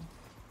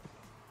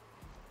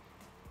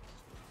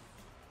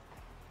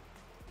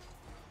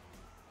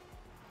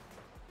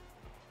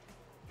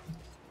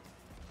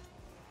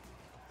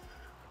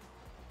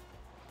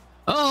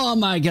 Oh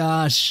my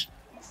gosh.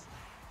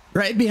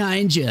 Right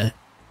behind you.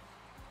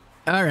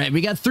 All right,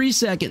 we got 3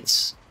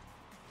 seconds.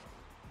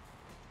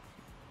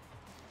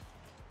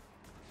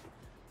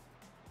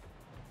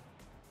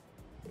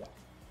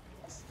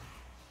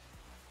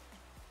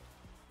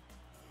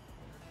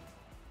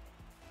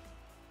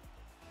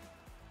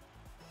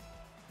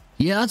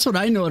 Yeah, that's what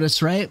I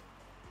noticed, right?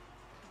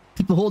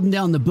 People holding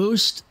down the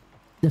boost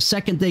the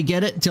second they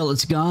get it until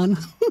it's gone.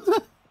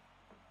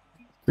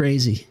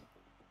 Crazy.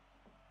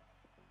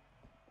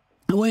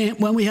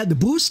 When we had the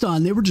boost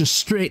on, they were just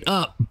straight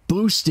up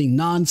boosting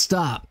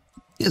nonstop.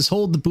 Just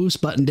hold the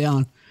boost button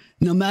down.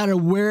 No matter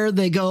where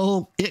they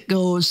go, it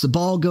goes, the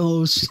ball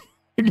goes.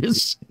 You're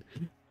just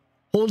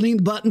holding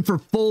the button for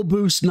full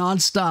boost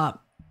nonstop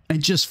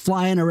and just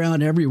flying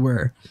around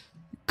everywhere.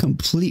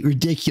 Complete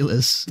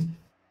ridiculous.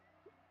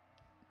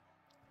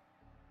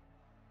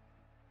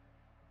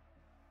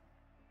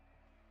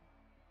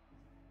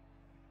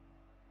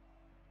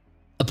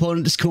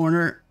 Opponent's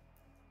corner.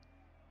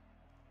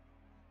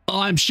 Oh,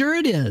 I'm sure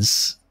it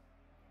is.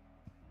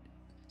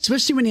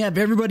 Especially when you have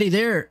everybody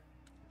there.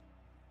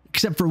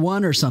 Except for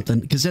one or something.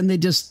 Because then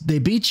they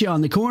beat you on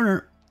the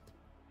corner.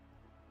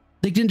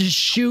 They can just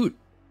shoot.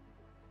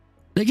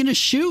 They can just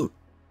shoot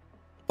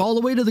all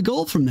the way to the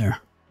goal from there.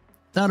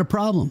 Without a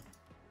problem.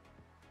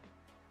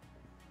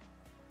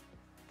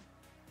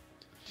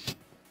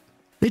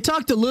 They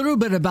talked a little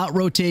bit about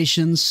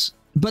rotations.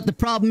 But the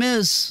problem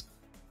is...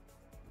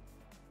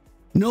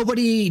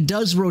 nobody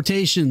does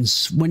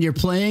rotations when you're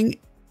playing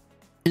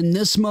in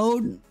this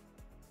mode.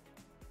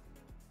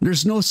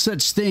 There's no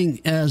such thing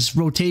as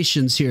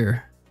rotations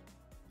here.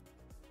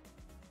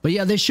 But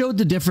yeah, they showed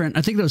the different,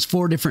 I think there was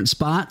 4 different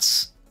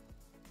spots.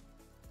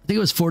 I think it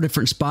was 4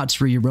 different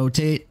spots where you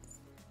rotate.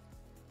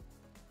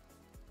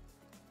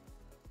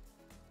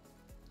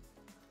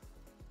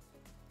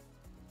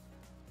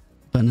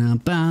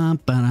 Ba-na-ba,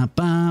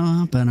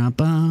 ba-na-ba,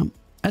 ba-na-ba.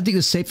 I think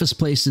the safest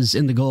place is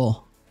in the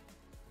goal.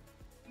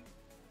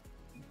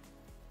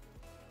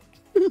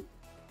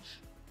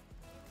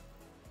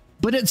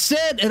 But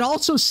it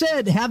also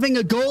said having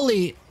a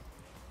goalie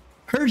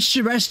hurts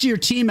the rest of your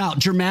team out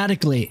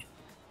dramatically.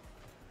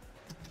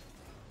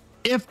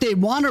 If they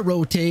want to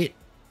rotate,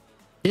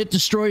 it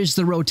destroys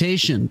the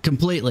rotation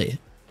completely.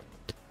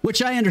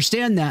 Which I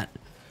understand that.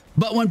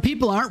 But when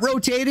people aren't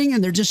rotating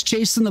and they're just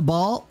chasing the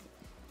ball,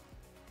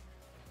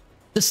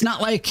 it's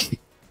not like...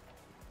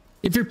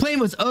 if you're playing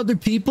with other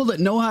people that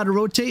know how to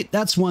rotate,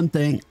 that's one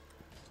thing.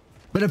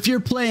 But if you're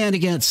playing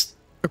against...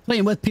 or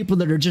playing with people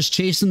that are just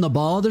chasing the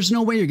ball, there's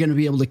no way you're going to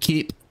be able to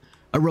keep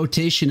a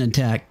rotation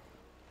intact.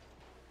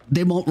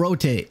 They won't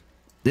rotate.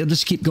 They'll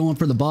just keep going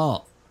for the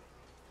ball.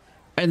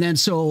 And then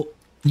so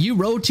you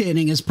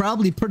rotating is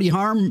probably pretty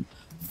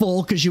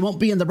harmful because you won't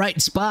be in the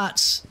right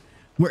spots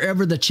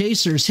wherever the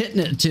chaser's hitting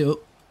it to.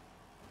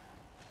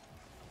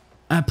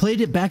 I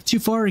played it back too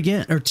far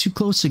again, or too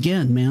close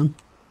again, man.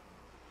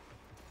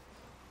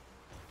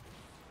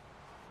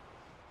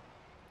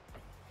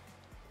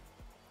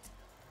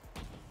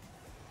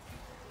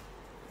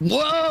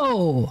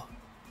 Whoa!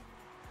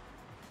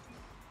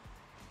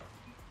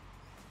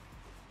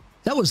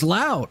 That was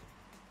loud.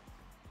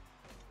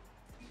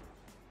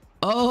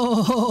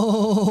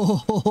 Oh!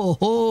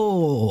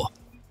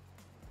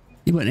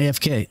 He went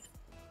AFK.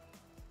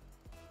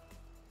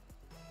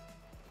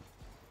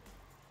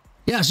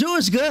 Yeah, so it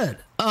was good.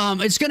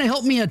 It's going to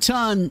help me a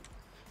ton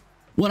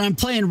when I'm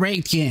playing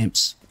ranked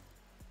games.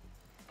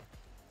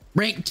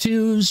 Ranked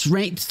 2s,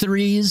 ranked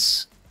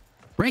 3s.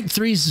 Ranked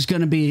 3s is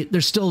going to be...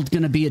 there's still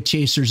going to be a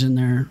chasers in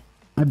there.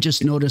 I've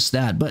just noticed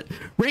that. But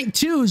ranked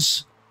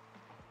 2s...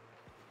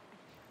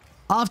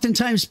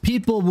 oftentimes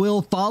people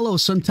will follow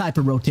some type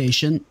of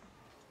rotation.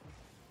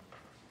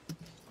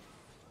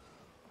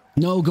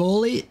 No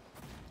goalie.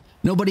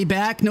 Nobody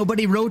back.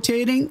 Nobody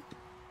rotating.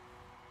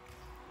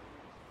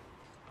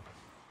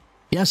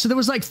 Yeah, so there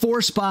was like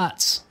 4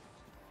 spots.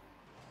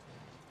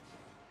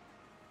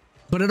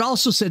 But it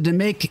also said to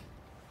make...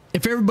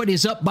 if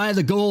everybody's up by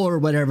the goal or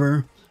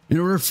whatever... in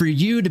order for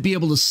you to be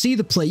able to see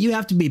the play, you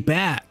have to be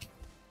back.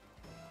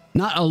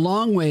 Not a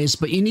long ways,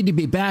 but you need to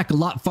be back a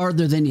lot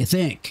farther than you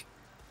think.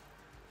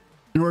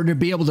 In order to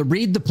be able to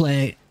read the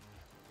play.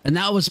 And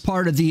that was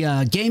part of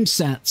the game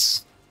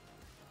sense.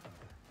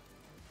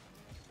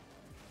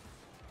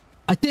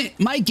 I think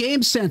my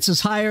game sense is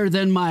higher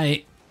than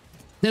my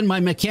than my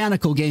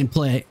mechanical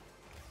gameplay.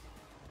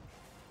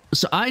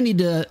 So I need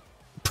to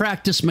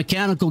practice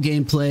mechanical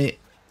gameplay,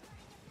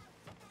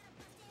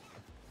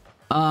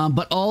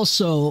 but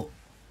also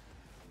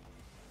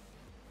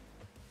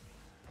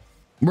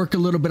work a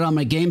little bit on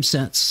my game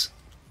sense.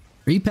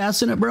 Are you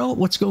passing it, bro?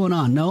 What's going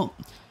on? No.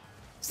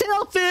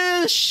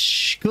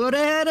 Selfish! Could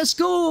have had a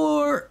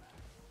score!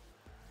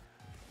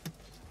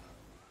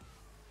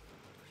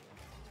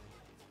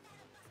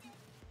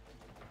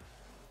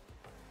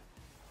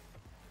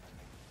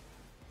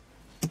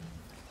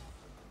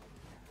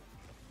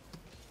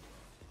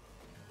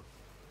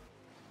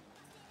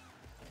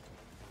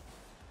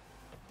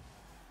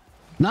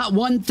 Not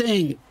one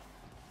thing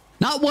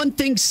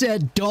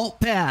said don't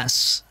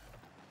pass.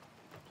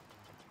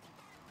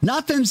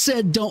 Nothing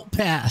said don't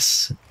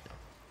pass. It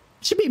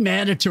should be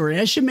mandatory.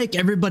 I should make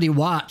everybody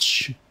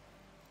watch.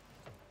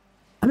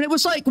 I mean, it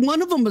was like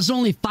one of them was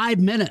only 5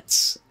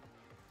 minutes.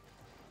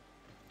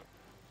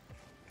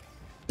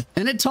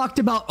 And it talked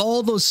about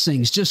all those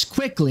things just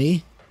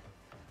quickly,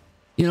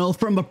 you know,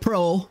 from a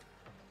pro.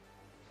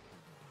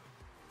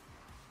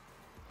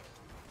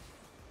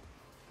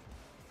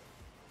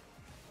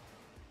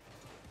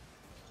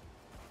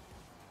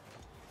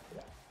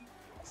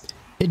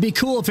 It'd be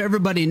cool if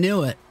everybody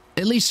knew it,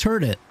 at least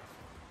heard it.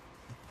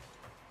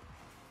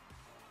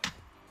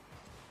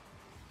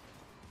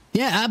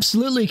 Yeah,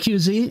 absolutely,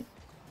 QZ.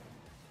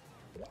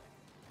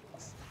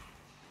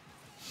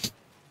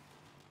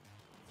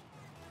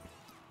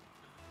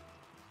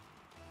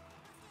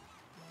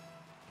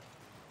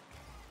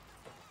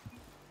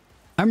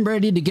 I'm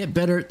ready to get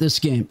better at this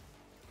game.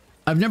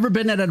 I've never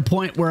been at a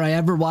point where I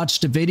ever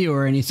watched a video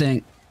or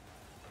anything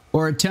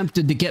or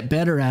attempted to get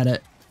better at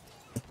it.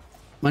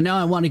 But now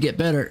I want to get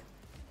better.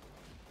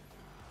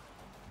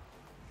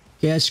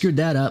 Okay, I screwed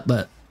that up,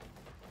 but...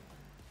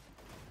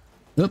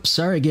 Oops,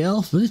 sorry,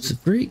 Gail. It's a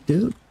freak,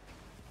 dude.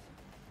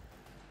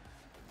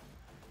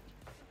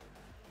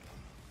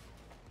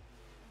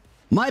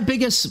 My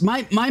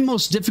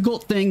most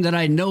difficult thing that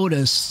I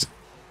noticed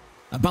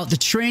about the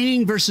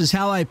training versus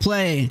how I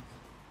play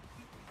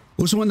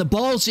was when the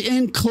ball's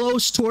in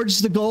close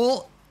towards the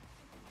goal,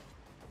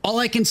 all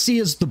I can see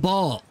is the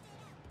ball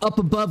up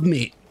above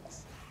me.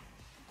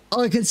 All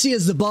I can see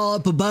is the ball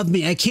up above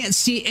me. I can't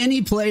see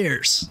any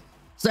players.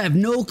 So I have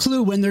no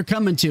clue when they're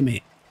coming to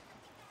me.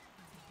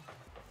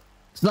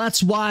 So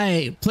that's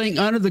why playing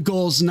under the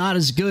goal is not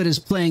as good as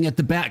playing at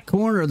the back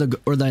corner or the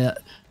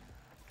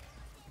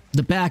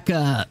back,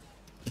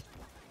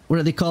 what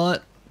do they call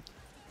it?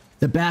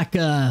 The back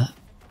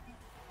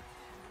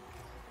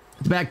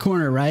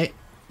corner, right?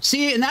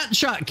 See, and that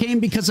shot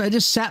came because I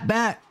just sat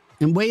back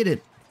and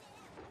waited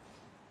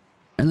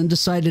and then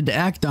decided to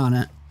act on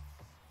it.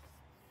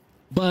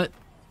 But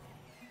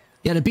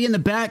yeah, to be in the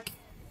back,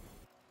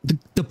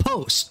 the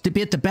post, to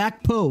be at the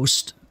back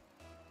post,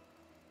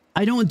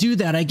 I don't do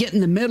that. I get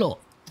in the middle.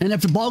 And if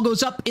the ball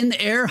goes up in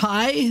the air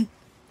high,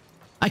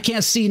 I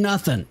can't see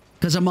nothing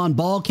because I'm on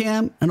ball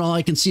cam and all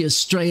I can see is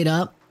straight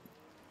up.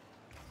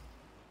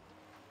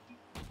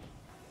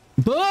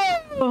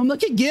 Boom!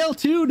 Look at Gale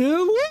too,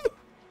 dude. Woo!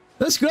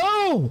 Let's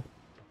go!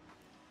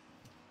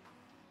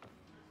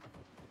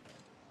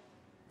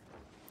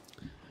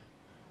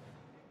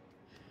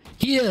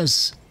 He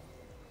is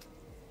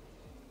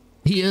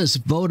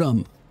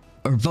Votum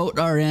or Vote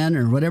RN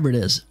or whatever it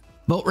is.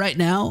 Vote right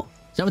now.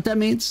 Is that what that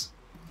means?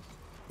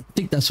 I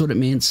think that's what it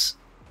means.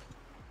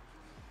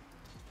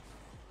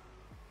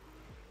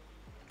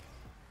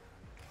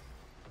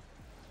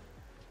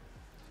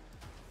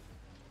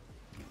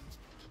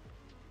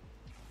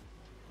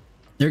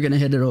 They're going to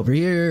hit it over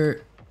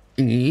here.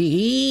 Oh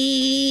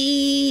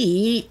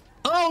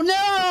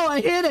no,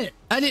 I hit it.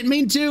 I didn't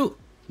mean to.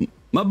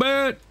 My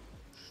bad.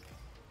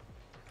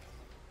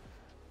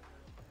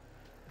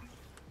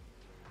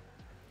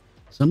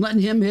 So I'm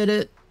letting him hit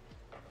it.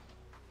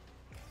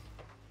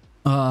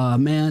 Oh,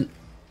 man.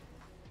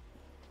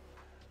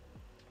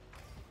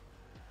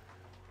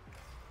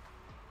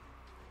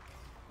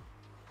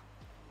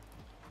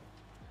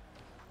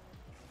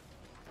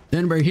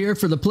 Then we're here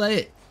for the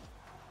play.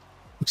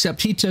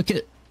 Except he took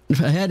it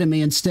ahead of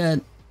me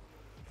instead.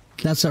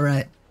 That's all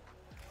right.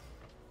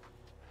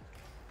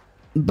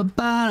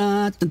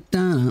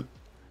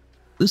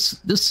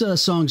 This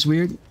song's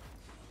weird.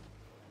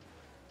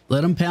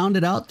 Let him pound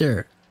it out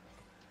there.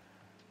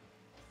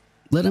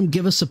 Let him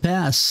give us a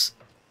pass.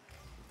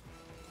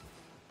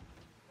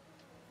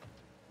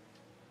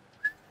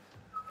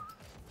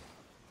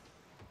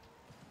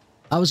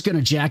 I was going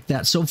to jack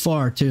that so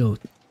far too.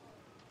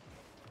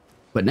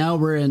 But now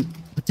we're in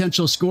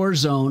potential score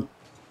zone.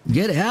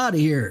 Get out of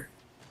here.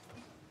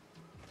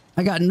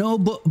 I got no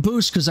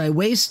boost because I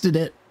wasted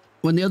it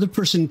when the other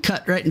person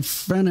cut right in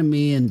front of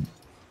me. And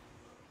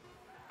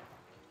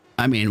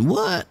I mean,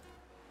 what?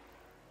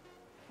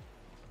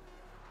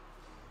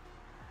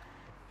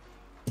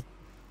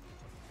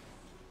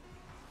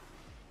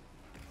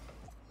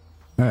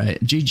 All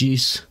right,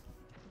 GG's.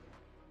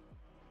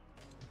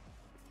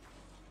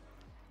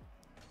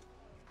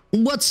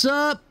 What's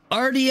up,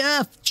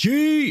 RDF?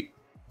 G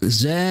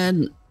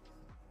Zen.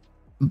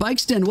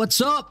 Bikeston,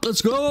 what's up?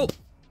 Let's go.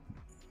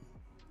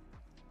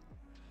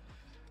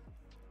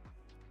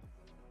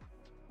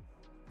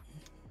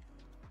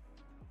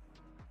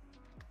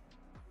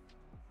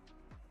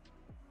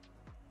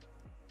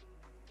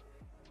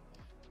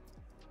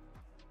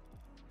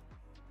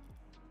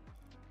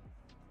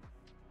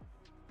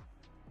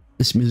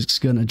 This music's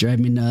gonna drive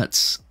me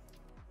nuts.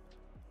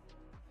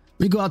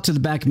 Let me go out to the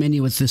back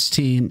menu with this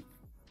team.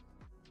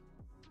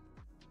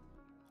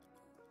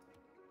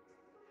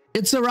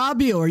 It's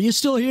Arabio. Are you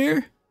still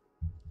here?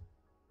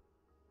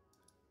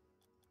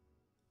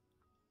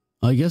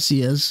 I guess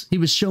he is. He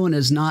was showing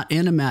as not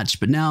in a match,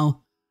 but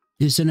now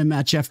he's in a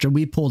match after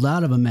we pulled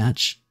out of a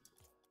match.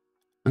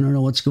 I don't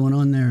know what's going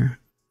on there.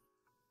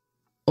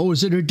 Oh,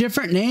 is it a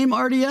different name,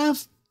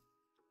 RDF?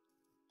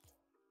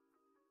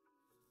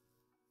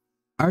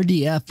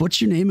 RDF,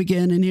 what's your name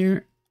again in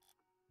here?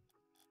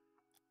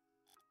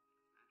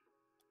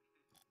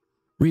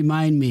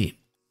 Remind me.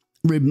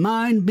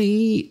 Remind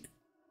me.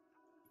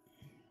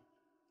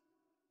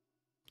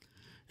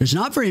 There's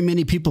not very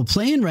many people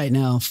playing right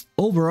now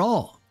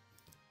overall.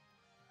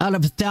 Out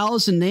of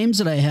 1,000 names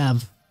that I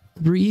have,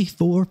 3,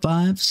 4,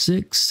 5,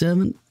 6,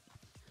 7,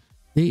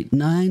 8,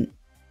 9.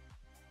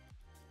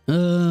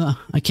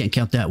 I can't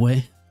count that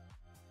way.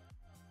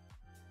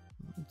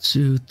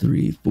 2,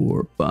 3,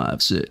 4,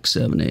 5, 6,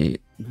 7,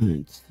 8,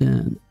 9,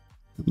 10,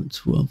 11,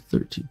 12,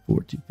 13,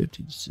 14,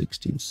 15,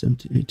 16,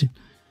 17, 18,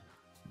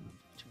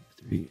 2,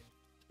 3,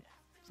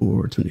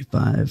 4,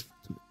 25,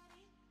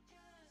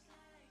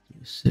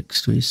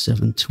 26,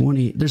 27,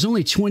 20. There's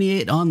only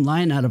 28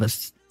 online out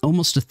of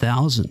almost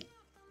 1,000.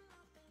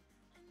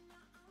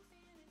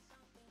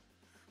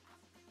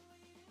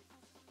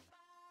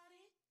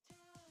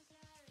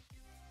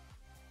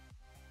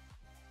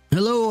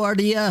 Hello,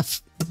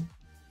 RDF.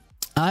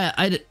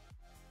 I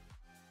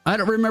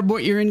don't remember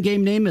what your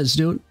in-game name is,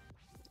 dude.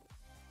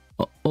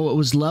 Oh, it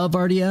was Love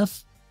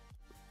RDF?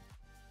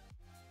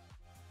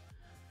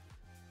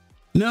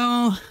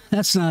 No,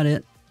 that's not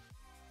it.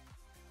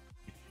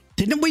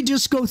 Didn't we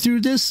just go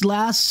through this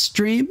last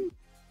stream?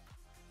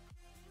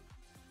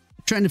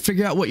 Trying to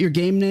figure out what your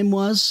game name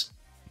was?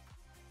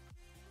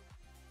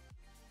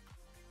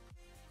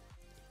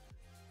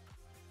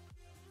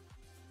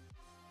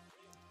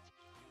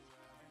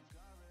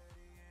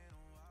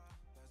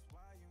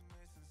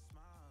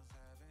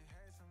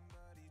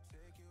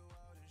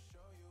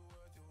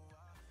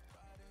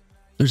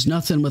 There's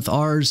nothing with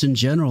R's in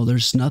general.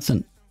 There's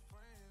nothing.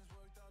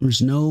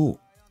 There's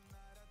no...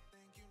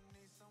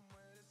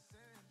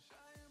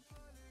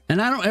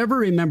 And I don't ever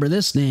remember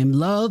this name.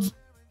 Love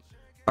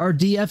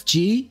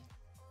RDFG.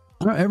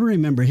 I don't ever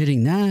remember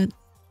hitting that.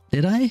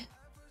 Did I?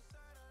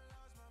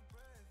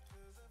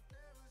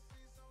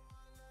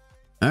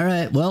 All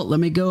right. Well,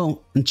 let me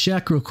go and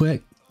check real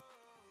quick.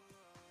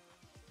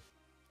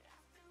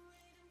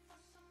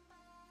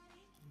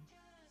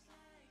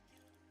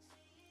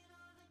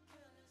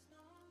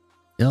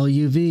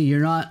 LUV, you're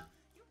not...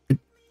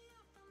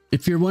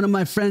 If you're one of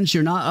my friends,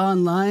 you're not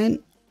online,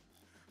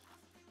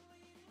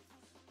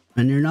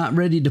 and you're not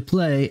ready to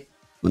play,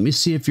 let me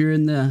see if you're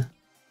in the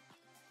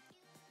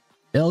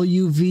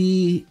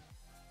LUV.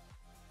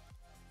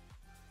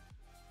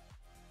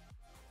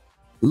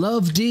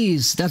 Love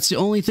D's. That's the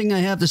only thing I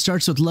have that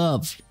starts with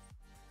love.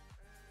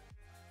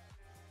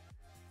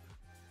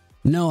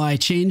 No, I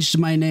changed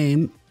my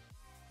name.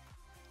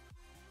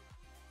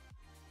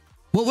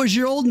 What was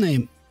your old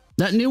name?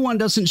 That new one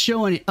doesn't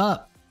show any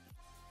up.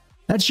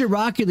 That's your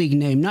Rocket League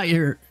name, not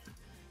your...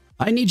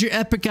 I need your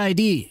Epic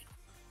ID.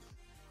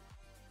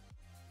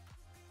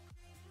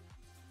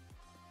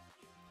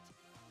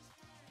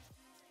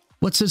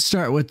 What's it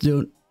start with,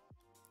 dude?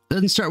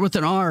 Doesn't start with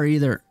an R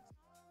either.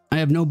 I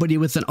have nobody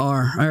with an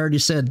R. I already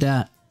said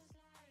that.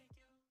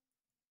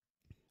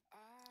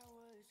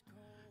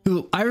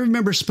 Ooh, I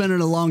remember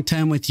spending a long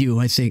time with you,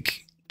 I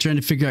think, trying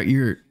to figure out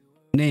your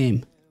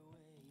name.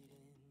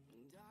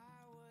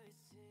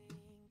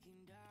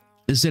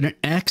 Is it an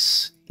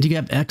X? Do you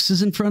have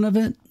X's in front of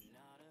it?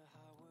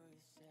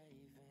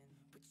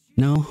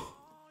 No?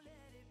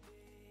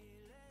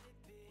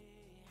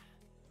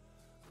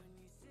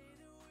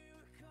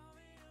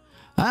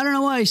 I don't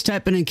know why he's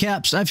typing in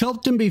caps. I've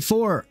helped him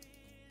before.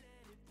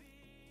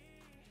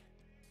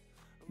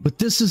 But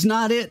this is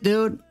not it,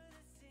 dude.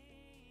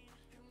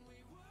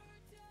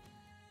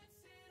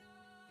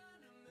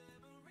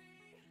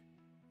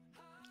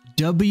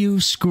 W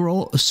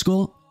scroll.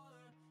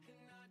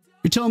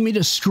 You're telling me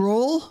to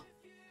scroll?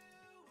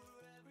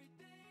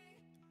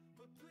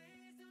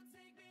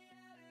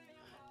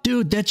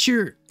 Dude, that's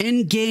your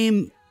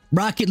in-game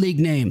Rocket League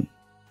name.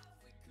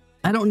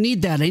 I don't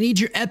need that. I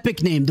need your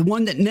Epic name, the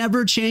one that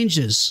never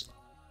changes.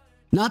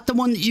 Not the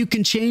one that you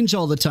can change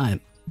all the time.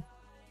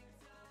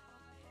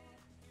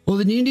 Well,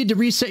 then you need to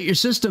reset your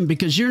system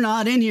because you're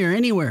not in here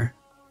anywhere.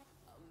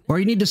 Or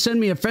you need to send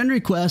me a friend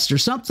request or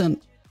something.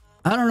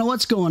 I don't know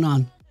what's going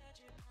on.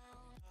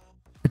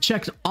 I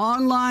checked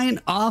online,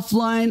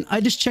 offline.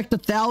 I just checked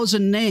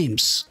 1,000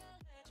 names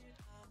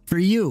for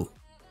you.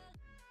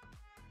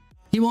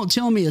 He won't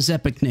tell me his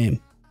Epic name.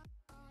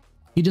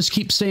 He just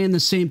keeps saying the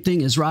same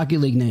thing as Rocket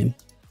League name.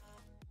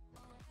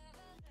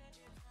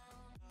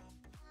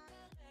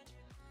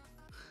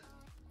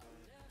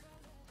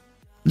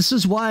 This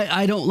is why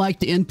I don't like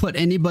to input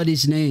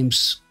anybody's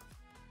names,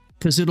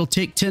 because it'll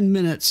take 10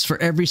 minutes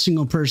for every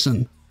single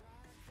person.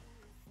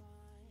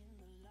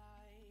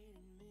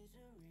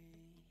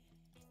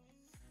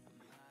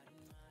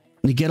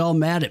 They get all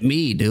mad at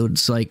me, dude.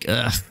 It's like,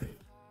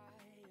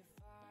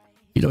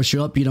 you don't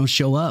show up, you don't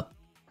show up.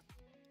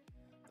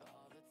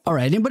 All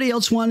right, anybody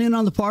else want in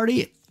on the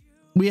party?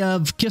 We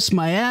have Kiss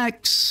My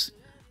Ex,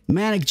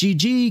 Manic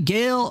GG,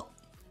 Gail,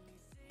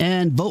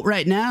 and Vote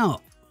Right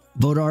Now.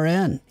 Vote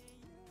RN.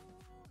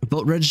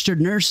 Vote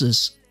Registered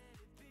Nurses.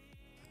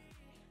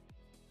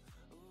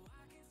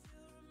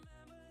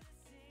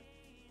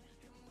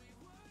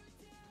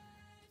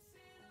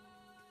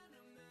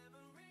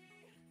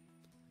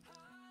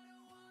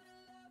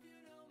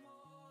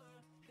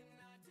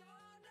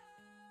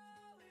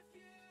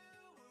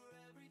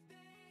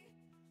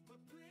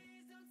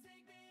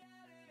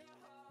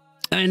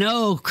 I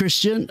know,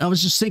 Christian. I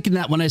was just thinking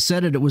that when I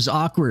said it, it was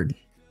awkward.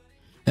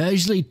 I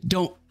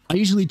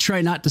usually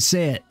try not to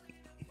say it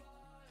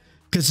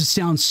because it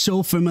sounds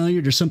so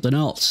familiar to something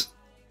else.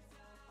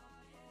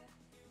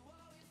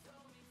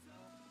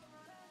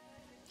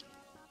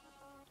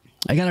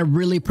 I gotta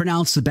really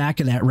pronounce the back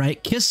of that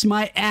right. Kiss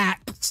my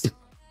axe.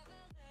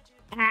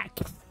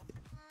 Axe.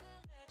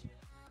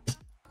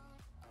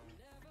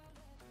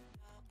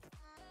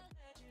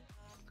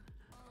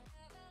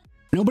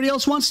 Nobody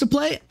else wants to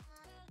play?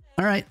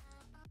 All right.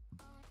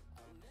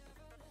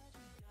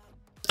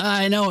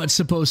 I know it's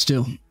supposed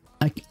to.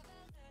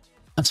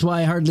 That's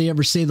why I hardly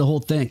ever say the whole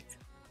thing.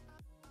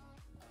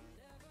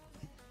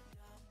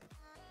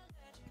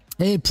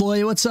 Hey,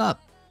 Ploy, what's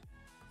up?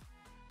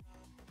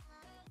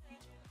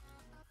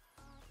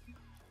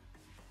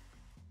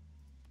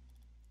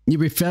 You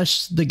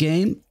refresh the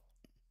game?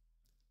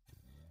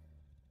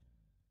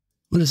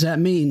 What does that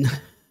mean?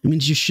 It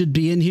means you should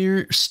be in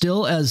here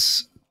still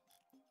as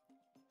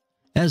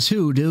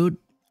who, dude?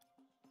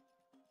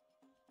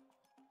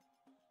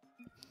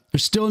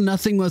 There's still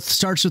nothing with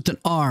starts with an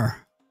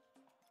R.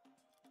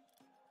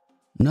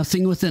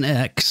 Nothing with an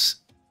X.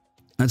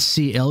 Let's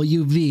see.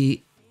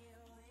 LUV.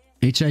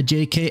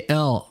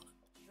 HIJKL.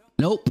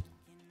 Nope.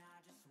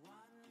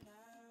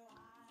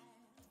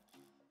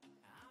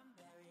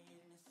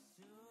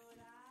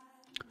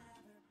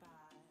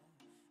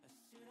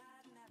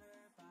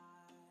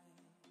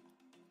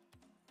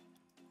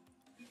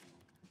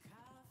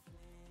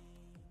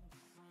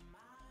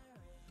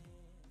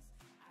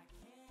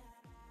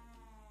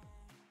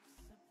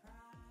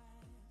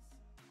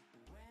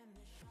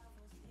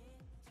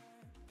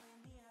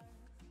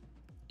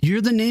 You're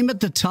the name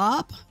at the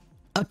top?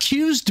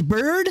 Accused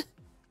Bird?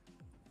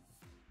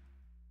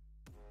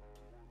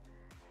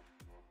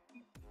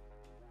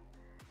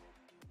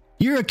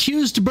 You're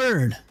Accused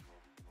Bird.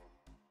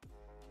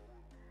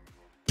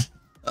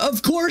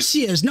 Of course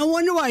he is. No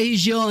wonder why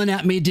he's yelling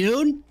at me,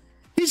 dude.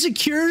 He's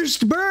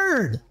Accused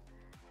Bird.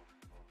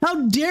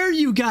 How dare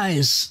you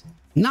guys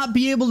not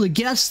be able to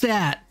guess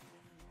that?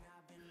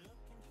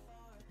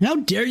 How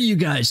dare you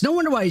guys? No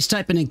wonder why he's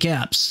typing in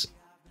caps.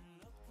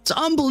 It's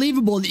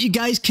unbelievable that you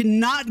guys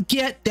cannot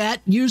get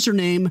that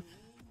username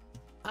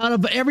out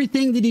of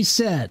everything that he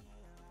said.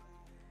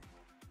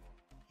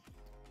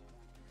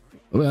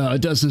 Well,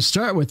 it doesn't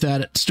start with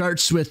that. It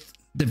starts with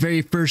the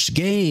very first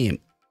game.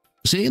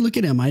 See, look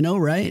at him. I know,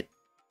 right?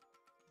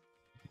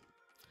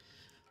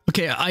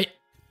 Okay, I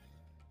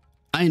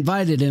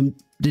invited him.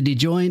 Did he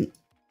join?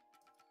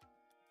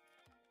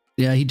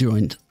 Yeah, he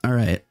joined. All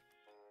right.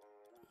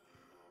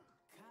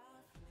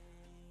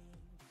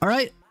 All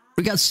right.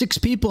 We got 6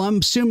 people. I'm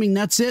assuming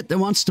that's it that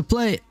wants to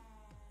play.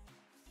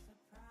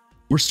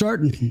 We're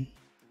starting.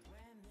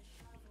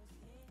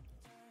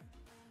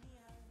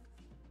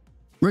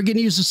 We're going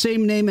to use the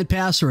same name and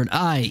password.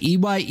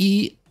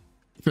 EYE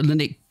for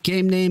the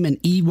game name and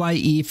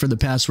EYE for the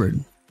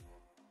password.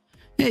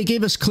 Yeah, he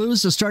gave us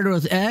clues that started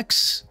with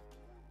X,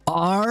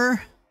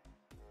 R,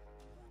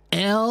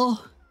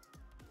 L.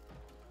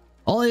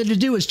 All I had to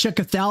do was check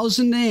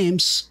 1,000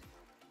 names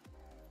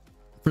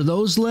for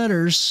those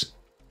letters.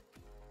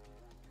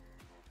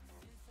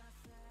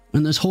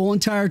 And this whole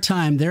entire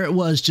time, there it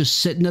was, just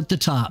sitting at the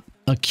top.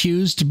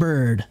 Accused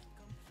Bird.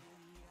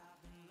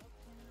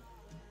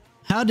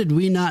 How did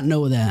we not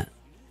know that?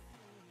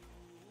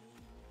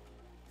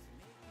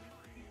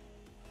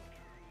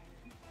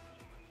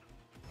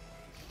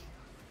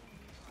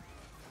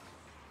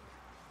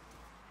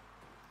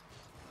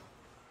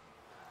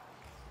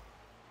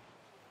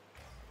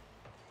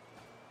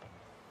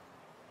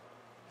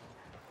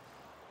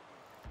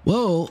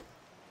 Whoa.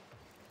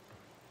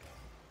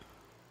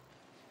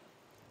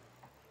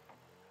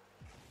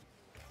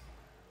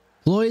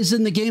 Floyd's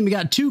in the game. We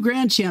got 2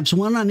 grand champs,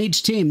 1 on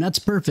each team. That's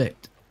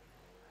perfect.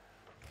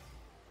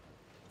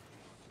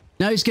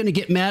 Now he's going to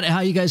get mad at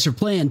how you guys are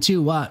playing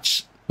too.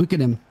 Watch. Look at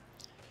him.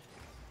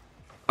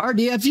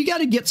 RDF, you got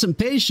to get some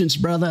patience,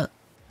 brother,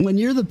 when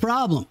you're the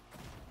problem.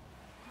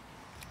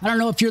 I don't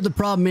know if you're the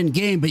problem in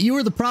game, but you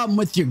were the problem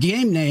with your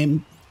game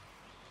name.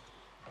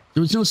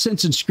 There was no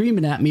sense in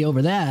screaming at me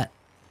over that.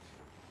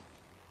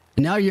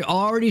 And now you're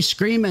already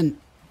screaming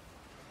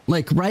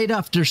like right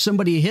after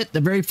somebody hit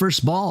the very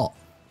first ball.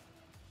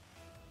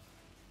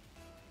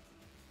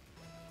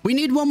 We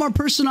need one more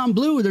person on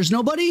blue. There's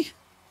nobody?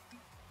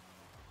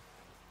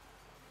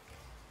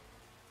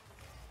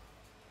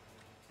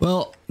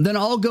 Well, then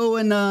I'll go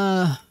and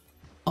I'll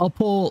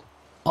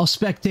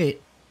spectate.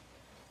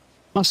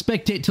 I'll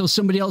spectate till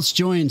somebody else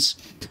joins.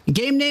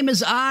 Game name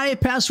is I,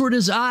 password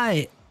is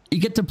I. You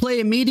get to play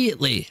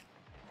immediately.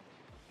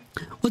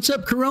 What's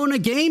up, Corona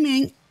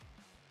Gaming?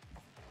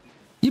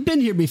 You've been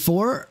here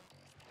before.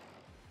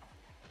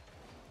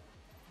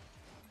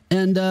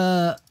 And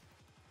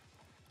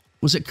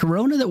was it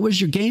Corona that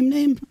was your game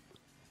name?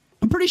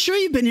 I'm pretty sure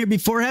you've been here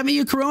before, haven't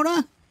you,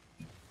 Corona?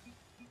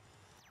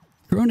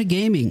 Corona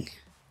Gaming.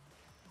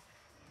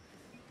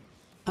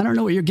 I don't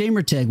know what your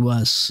gamer tag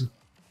was.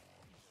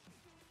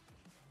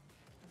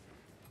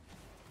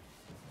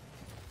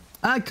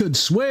 I could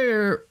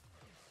swear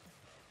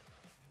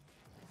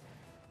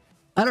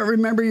I don't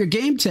remember your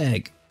game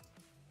tag.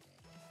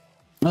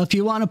 Well, if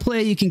you want to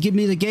play, you can give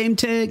me the game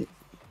tag.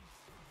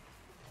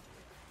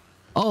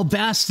 Oh,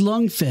 bass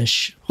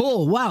lungfish.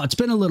 Oh, wow. It's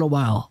been a little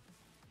while.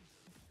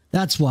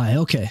 That's why.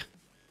 Okay.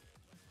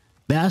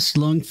 Bass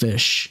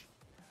lungfish.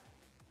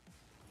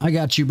 I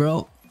got you,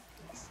 bro.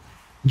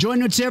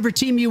 Join whichever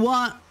team you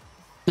want,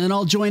 and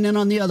I'll join in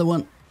on the other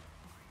one.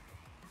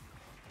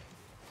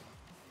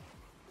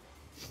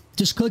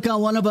 Just click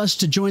on one of us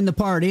to join the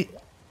party.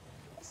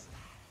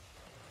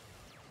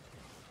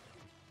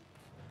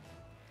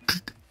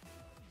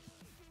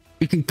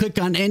 You can click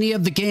on any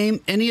of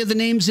the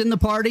names in the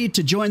party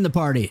to join the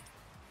party.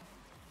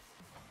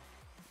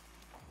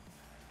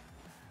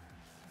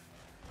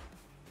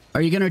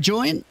 Are you going to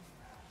join?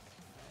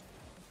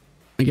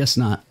 I guess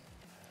not.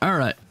 All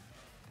right.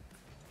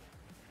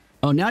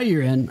 Oh, now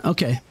you're in.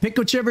 Okay. Pick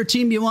whichever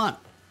team you want.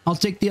 I'll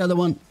take the other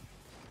one.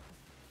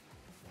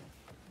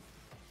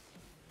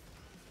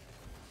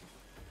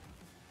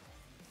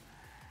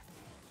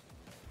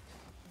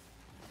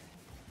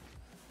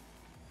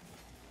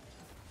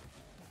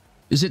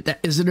 Is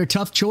it a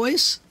tough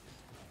choice?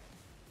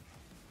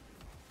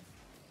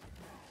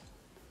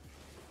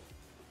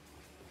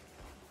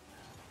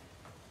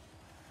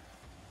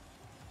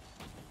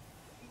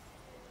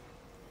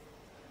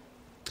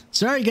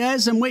 Sorry,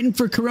 guys. I'm waiting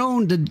for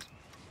Corone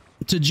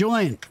to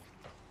join.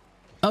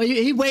 Oh,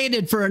 he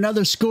waited for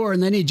another score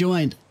and then he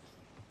joined.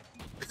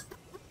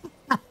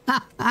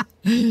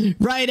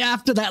 Right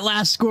after that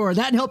last score.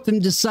 That helped him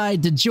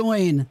decide to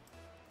join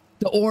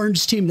the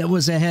orange team that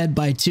was ahead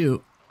by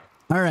 2.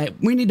 All right,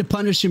 we need to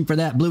punish him for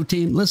that, blue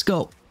team. Let's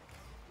go.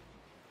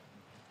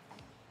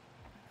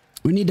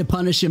 We need to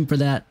punish him for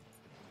that.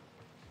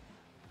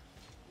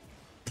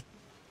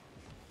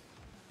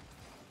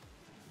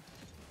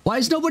 Why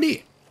is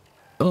nobody...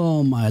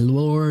 Oh, my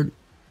Lord.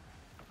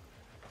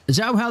 Is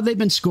that how they've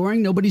been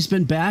scoring? Nobody's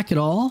been back at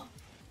all?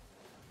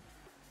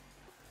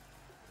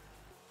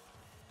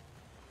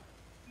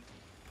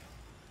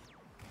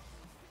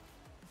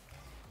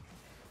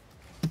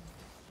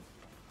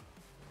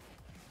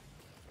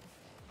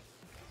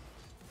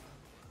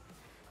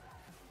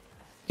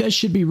 You guys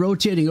should be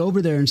rotating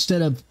over there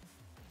instead of...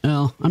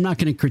 Oh, I'm not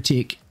going to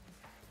critique.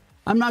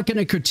 I'm not going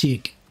to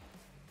critique.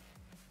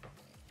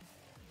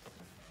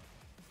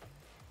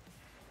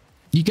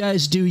 You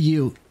guys do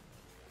you.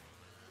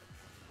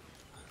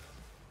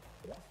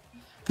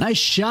 Nice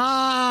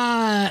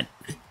shot!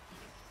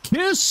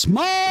 Kiss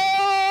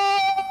my...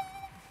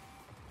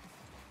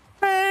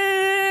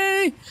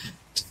 Hey!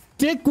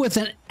 Stick with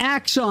an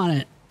axe on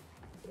it.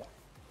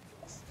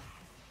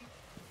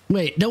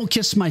 Wait, don't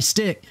kiss my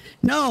stick.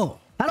 No!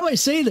 How do I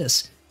say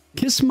this?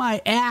 Kiss my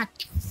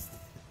axe.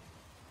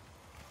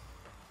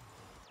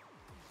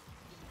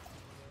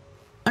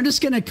 I'm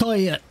just going to call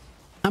you...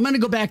 I'm going to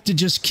go back to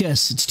just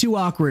kiss. It's too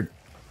awkward.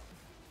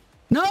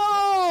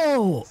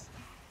 No!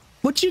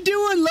 What you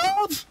doing,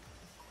 love?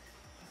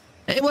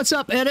 Hey, what's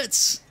up,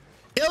 edits?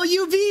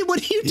 LUV,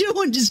 what are you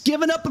doing? Just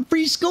giving up a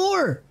free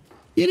score.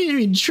 You didn't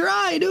even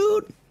try,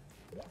 dude.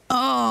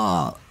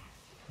 Oh.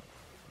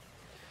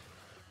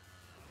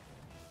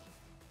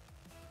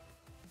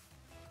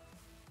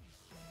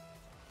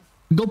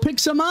 Go pick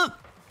some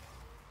up.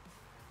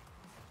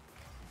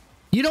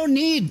 You don't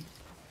need...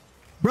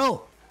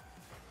 Bro,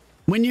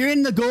 when you're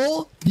in the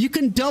goal, you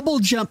can double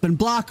jump and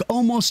block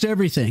almost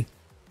everything.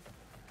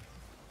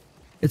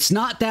 It's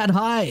not that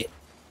high.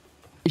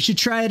 You should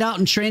try it out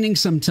in training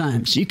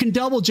sometimes. You can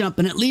double jump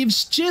and it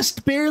leaves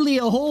just barely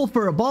a hole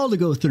for a ball to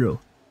go through.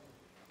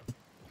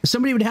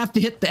 Somebody would have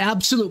to hit the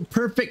absolute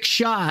perfect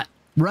shot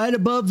right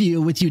above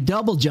you with you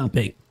double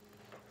jumping.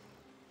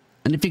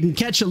 And if you can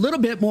catch a little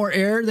bit more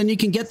air, then you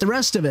can get the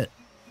rest of it.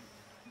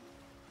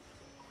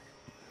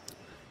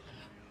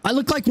 I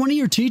look like one of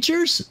your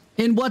teachers?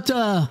 In what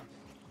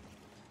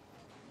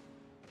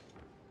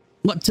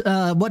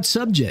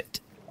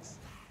subject?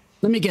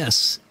 Let me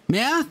guess.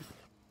 Math?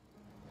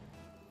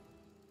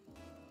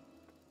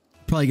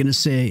 probably going to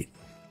say...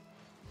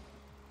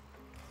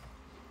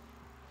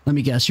 Let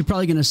me guess. You're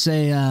probably going to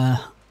say,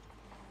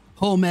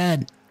 home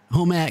ec.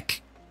 Home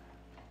ec.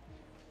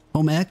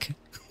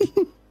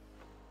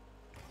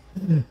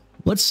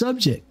 What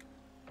subject?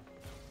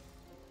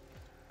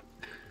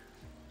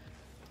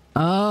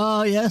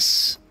 Oh,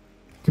 yes.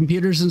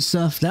 Computers and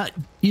stuff. That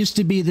used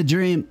to be the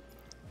dream.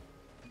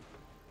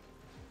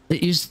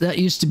 That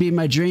used to be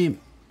my dream.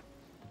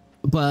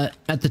 But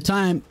at the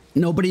time,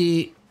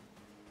 nobody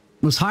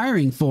was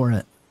hiring for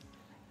it.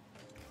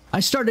 I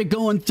started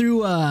going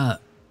through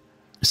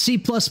C++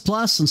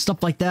 and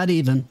stuff like that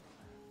even.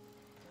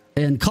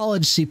 And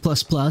college C++.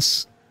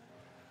 But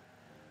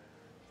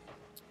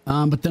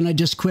then I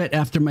just quit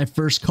after my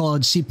first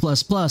college C++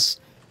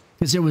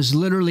 because there was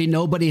literally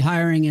nobody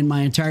hiring in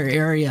my entire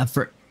area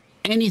for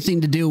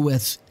anything to do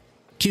with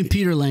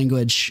computer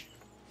language.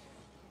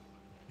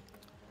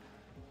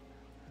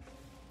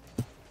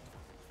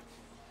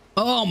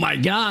 Oh my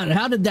God,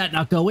 how did that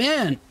not go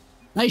in?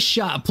 Nice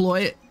shot,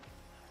 Ploy.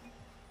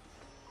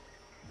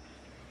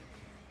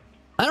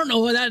 I don't know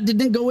why that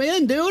didn't go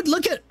in, dude.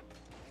 Look at...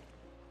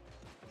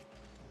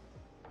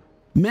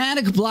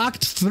 Manic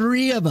blocked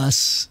 3 of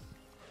us.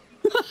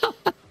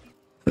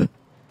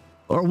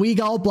 Or we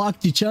all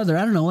blocked each other.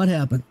 I don't know what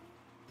happened.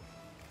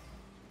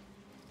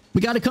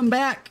 We got to come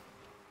back.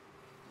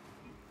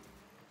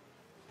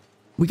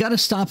 We got to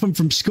stop him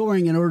from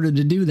scoring in order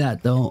to do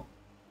that, though.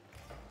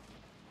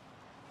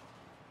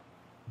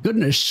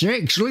 Goodness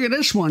sakes, look at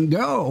this one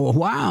go.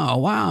 Wow,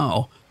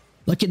 wow.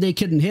 Lucky they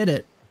couldn't hit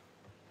it.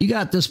 You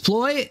got this,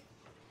 Ploy.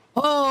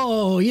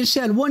 Oh, you just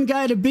had one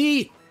guy to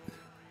beat.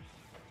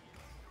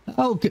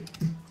 Oh, get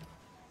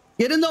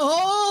in the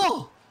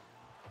hole.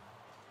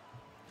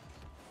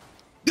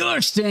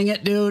 Gosh dang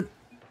it, dude.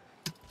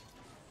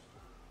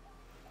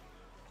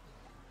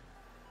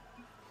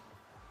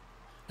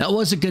 That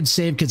was a good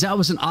save because that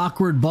was an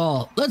awkward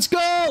ball. Let's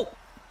go.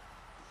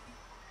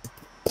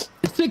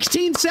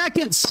 16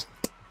 seconds.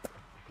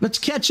 Let's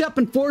catch up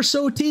and force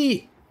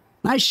OT.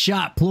 Nice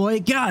shot, Ploy.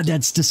 God,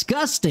 that's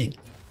disgusting.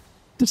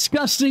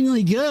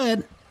 Disgustingly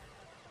good.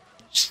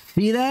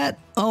 See that?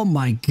 Oh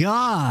my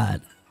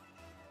God.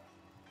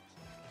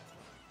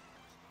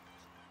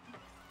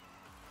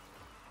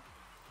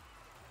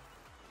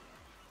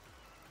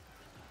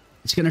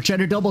 He's going to try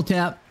to double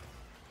tap.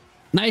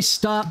 Nice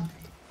stop.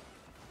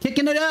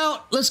 Kicking it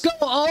out. Let's go.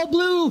 All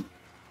blue.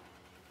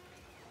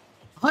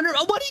 100.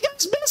 Oh, what are you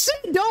guys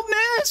missing? Don't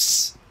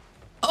miss.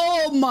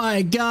 Oh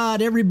my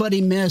God. Everybody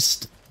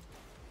missed.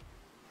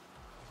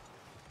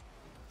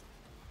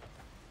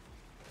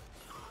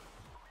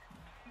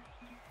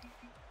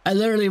 I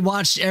literally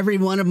watched every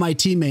one of my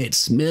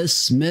teammates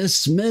miss,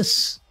 miss,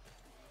 miss.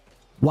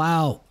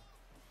 Wow.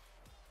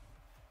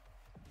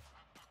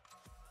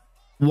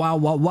 Wow,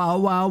 wow, wow,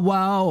 wow,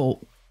 wow.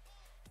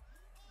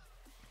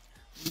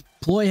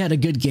 Ploy had a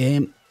good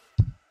game.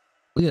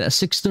 Look at that,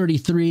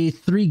 633,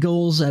 3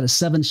 goals out of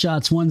 7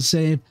 shots, 1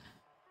 save.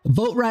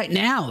 Vote right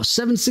now,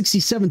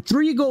 767,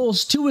 3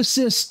 goals, 2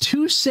 assists,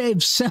 2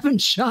 saves, 7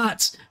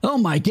 shots. Oh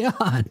my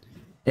God.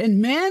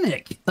 And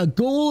Manic, a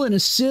goal, an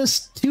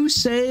assist, 2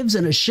 saves,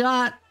 and a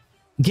shot.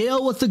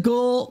 Gale with the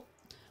goal.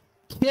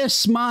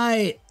 Kiss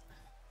my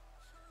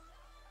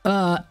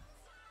item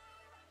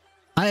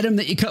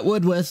that you cut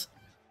wood with.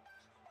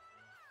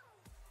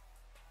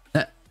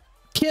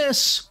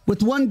 Kiss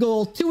with 1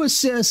 goal, 2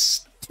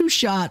 assists, 2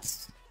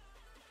 shots.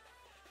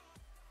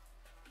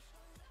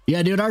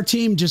 Yeah, dude, our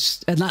team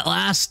just at that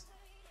last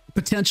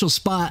potential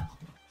spot.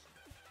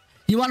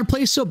 You want to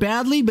play so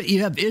badly, but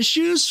you have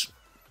issues?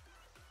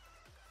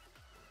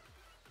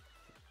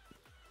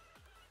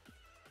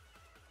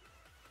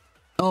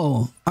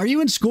 Oh, are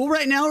you in school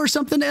right now or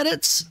something,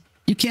 Edits?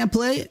 You can't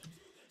play?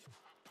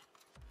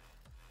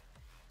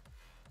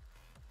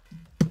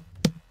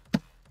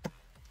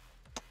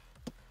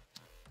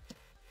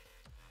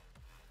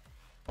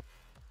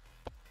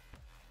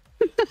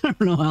 I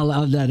don't know how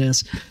loud that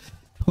is.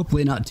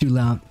 Hopefully not too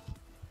loud.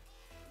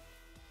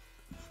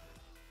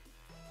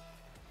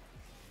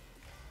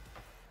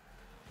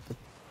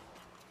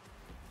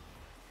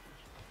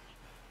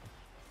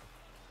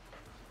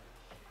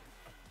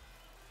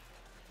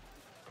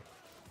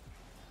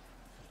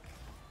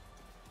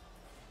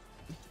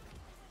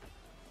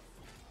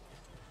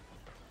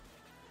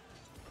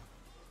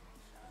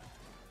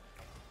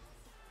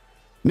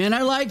 Man,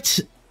 I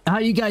liked how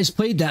you guys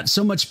played that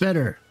so much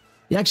better.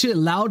 You actually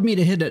allowed me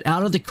to hit it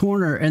out of the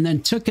corner and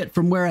then took it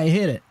from where I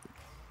hit it,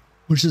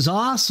 which is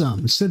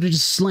awesome. Instead of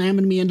just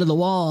slamming me into the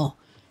wall,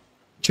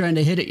 trying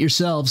to hit it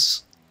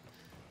yourselves.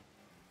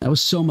 That was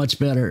so much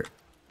better.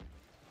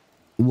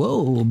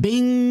 Whoa,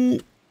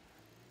 bing.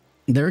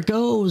 There it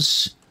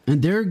goes.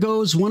 And there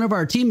goes one of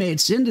our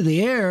teammates into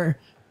the air,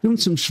 doing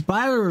some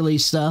spirally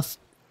stuff.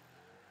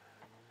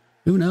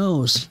 Who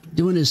knows?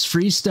 Doing his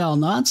freestyle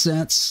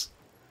nonsense.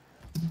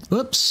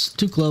 Whoops,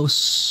 too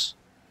close.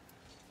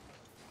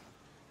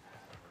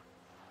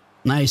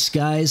 Nice,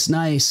 guys,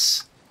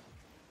 nice.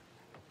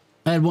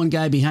 I had one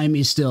guy behind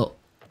me still.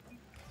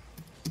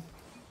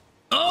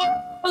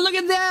 Oh! Oh, look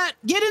at that.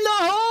 Get in the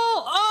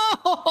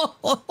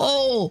hole.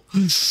 Oh,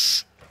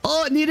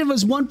 all it needed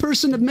was one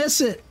person to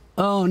miss it.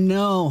 Oh,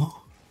 no.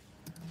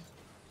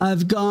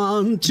 I've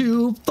gone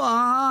too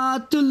far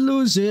to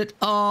lose it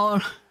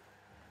all.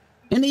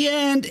 In the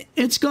end,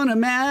 it's gonna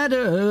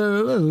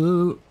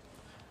matter.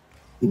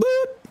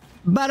 Boop.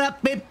 Ba-da,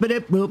 bip,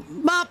 ba-dip, boop,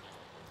 bop.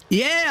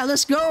 Yeah,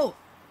 let's go.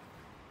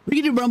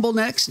 We can do Rumble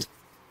next.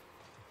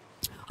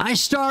 I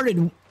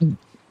started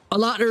a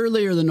lot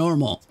earlier than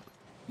normal.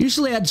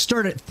 Usually I'd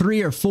start at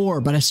 3 or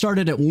 4, but I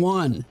started at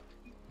 1.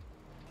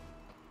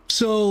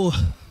 So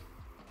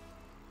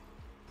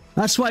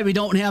that's why we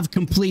don't have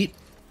complete.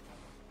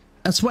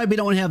 That's why we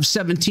don't have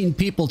 17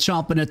 people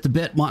chomping at the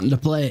bit wanting to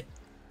play.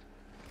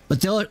 But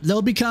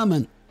they'll be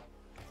coming.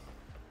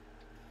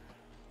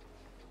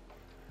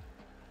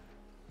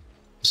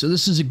 So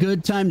this is a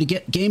good time to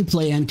get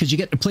gameplay in because you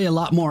get to play a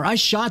lot more. I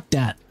shot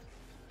that.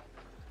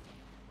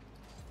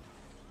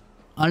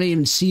 I didn't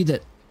even see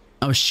that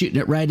I was shooting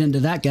it right into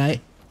that guy.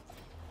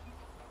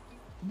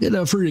 Get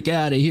the freak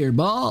out of here,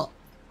 ball.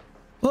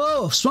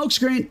 Oh, smoke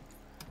screen.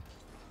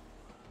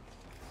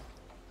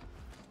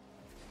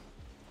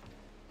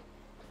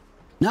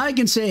 Now I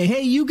can say,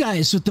 hey, you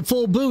guys with the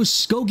full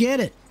boost, go get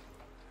it.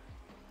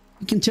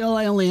 You can tell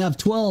I only have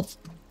 12.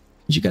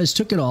 You guys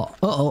took it all.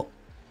 Uh-oh.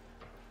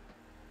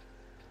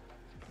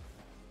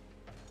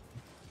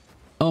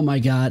 Oh my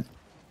God.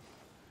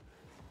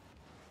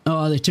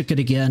 Oh, they took it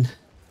again.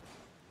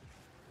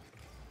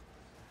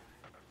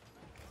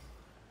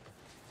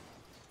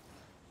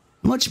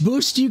 How much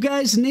boost do you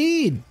guys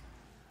need?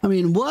 I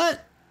mean,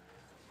 what?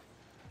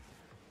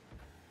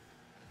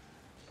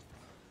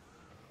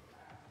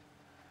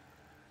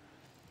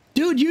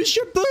 Dude, use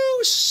your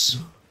boost.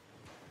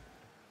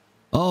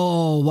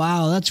 Oh,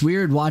 wow. That's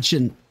weird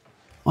watching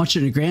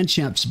a Grand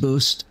Champs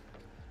boost.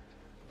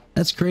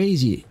 That's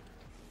crazy.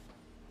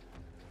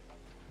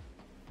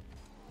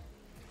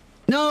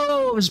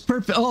 No, it was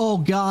perfect. Oh,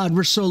 God,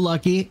 we're so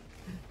lucky.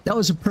 That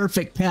was a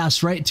perfect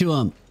pass right to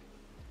him.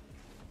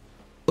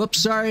 Whoops,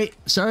 sorry.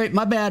 Sorry,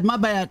 my bad, my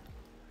bad.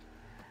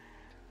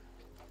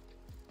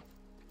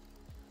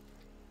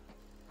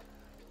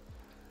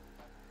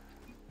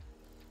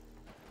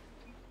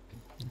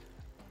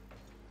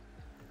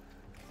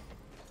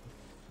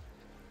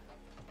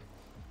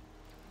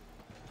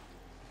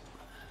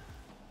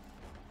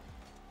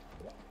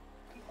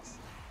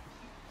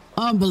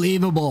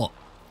 Unbelievable.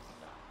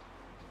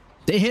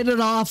 They hit it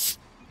off.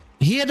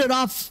 He hit it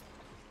off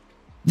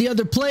the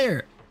other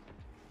player.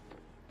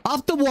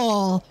 Off the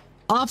wall,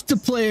 off the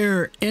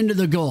player, into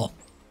the goal.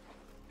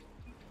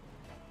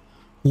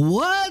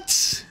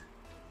 What?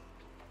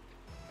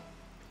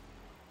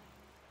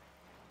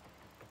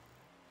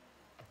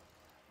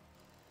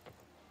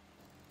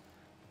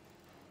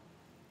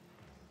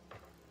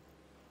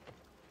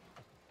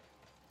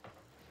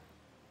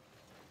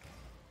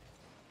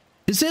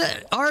 Is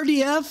it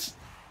RDF?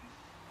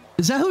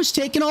 Is that who's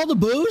taking all the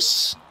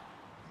boosts?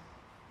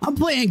 I'm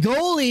playing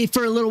goalie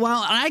for a little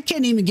while and I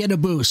can't even get a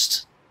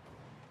boost.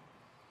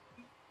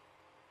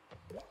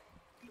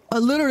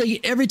 Literally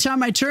every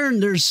time I turn,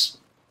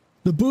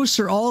 the boosts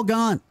are all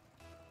gone.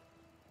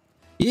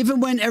 Even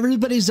when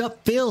everybody's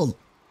upfield,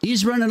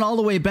 he's running all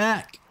the way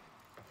back.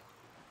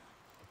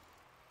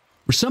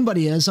 Or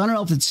somebody is. I don't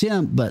know if it's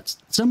him, but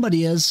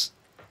somebody is.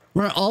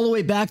 Running all the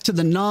way back to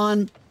the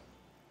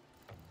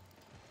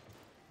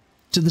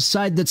to the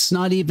side that's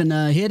not even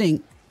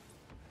hitting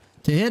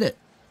to hit it.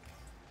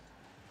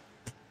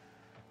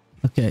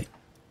 Okay.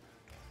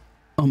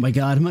 Oh my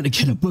God, I'm going to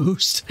get a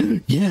boost.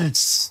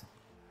 Yes.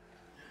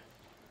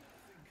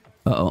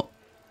 Uh-oh.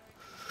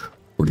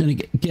 We're going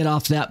to get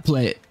off that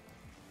play.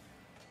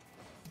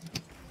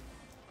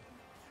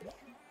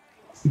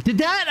 Did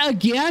that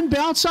again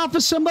bounce off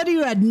of somebody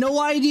who had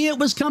no idea it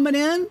was coming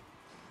in?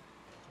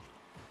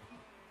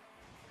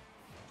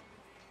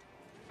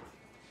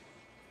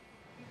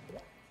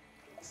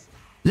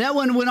 That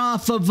one went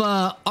off of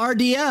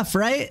RDF,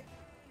 right?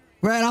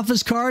 Right off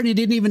his car and he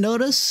didn't even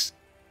notice?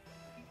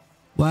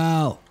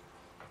 Wow.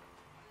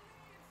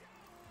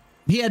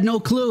 He had no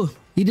clue.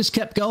 He just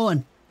kept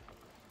going.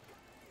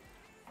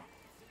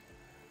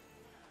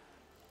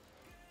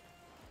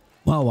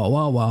 Wow, wow,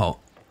 wow, wow.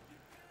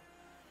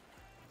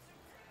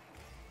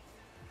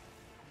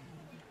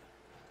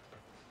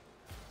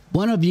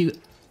 One of you...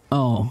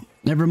 Oh,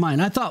 never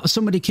mind. I thought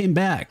somebody came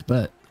back,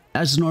 but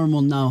that's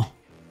normal now.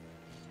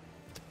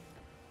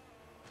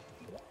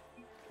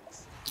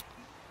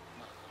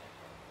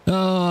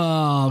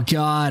 Oh,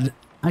 God.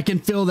 I can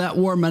feel that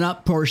warming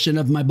up portion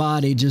of my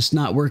body just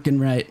not working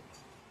right.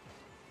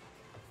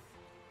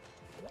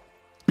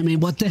 I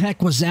mean, what the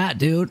heck was that,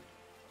 dude?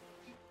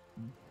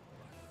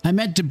 I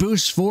meant to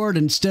boost forward.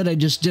 Instead, I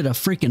just did a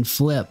freaking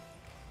flip.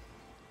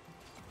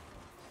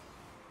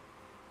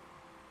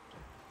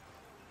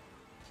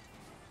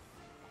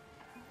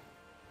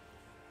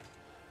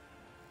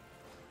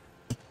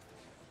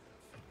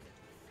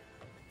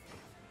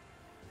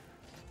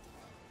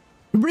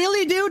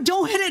 Really, dude?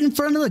 Don't hit it in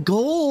front of the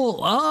goal.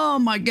 Oh,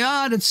 my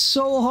God. It's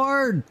so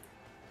hard.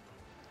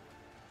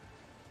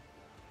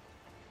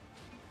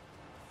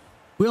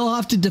 We'll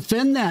have to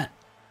defend that.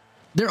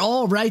 They're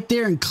all right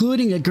there,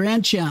 including a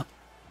Grand Champ.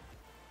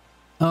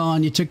 Oh,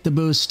 and you took the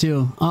boost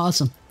too.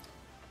 Awesome.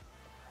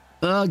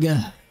 Oh,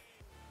 God.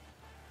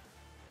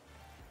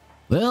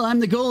 Well,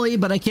 I'm the goalie,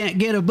 but I can't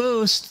get a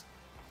boost.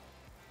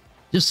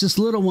 Just this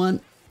little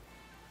one.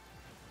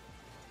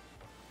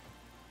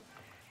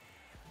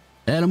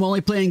 And I'm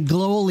only playing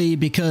goalie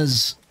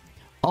because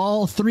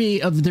all three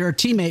of their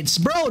teammates...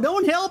 Bro,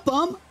 don't help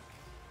them!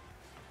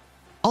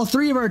 All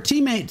three of our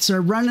teammates are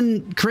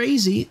running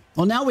crazy.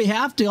 Well, now we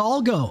have to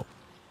all go.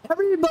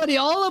 Everybody,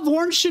 all of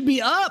Orange should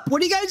be up.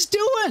 What are you guys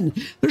doing?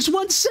 There's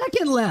 1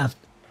 second left.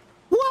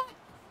 What?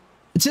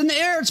 It's in the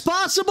air. It's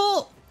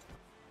possible.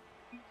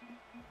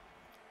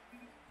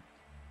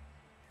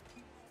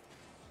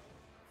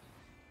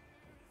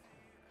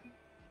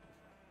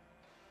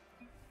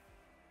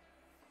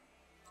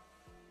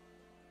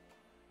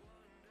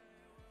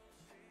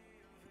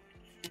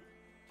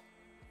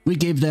 We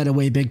gave that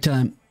away big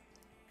time.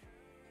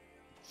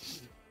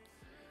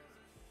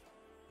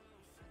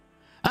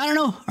 I don't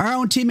know. Our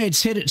own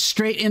teammates hit it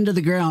straight into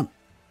the ground.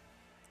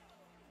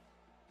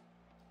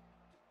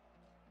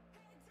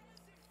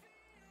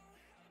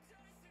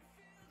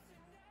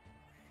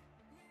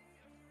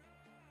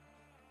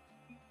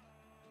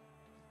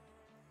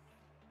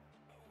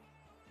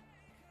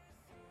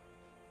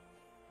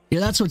 Yeah,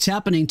 that's what's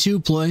happening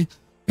too, Ploy.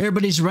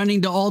 Everybody's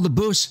running to all the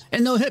boosts,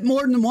 and they'll hit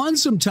more than one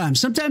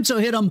sometimes. Sometimes they'll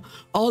hit them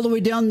all the way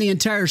down the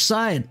entire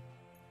side.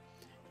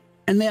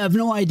 And they have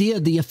no idea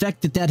the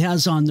effect that that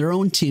has on their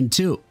own team,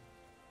 too.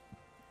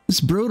 It's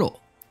brutal.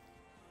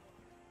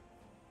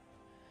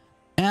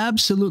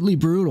 Absolutely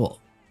brutal.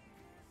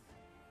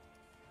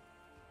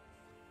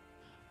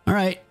 All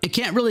right. It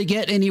can't really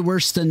get any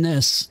worse than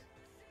this.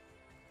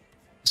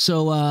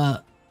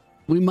 So,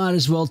 we might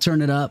as well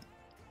turn it up.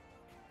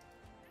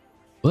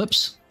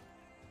 Whoops.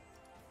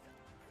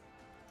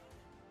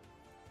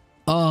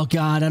 Oh,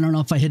 God. I don't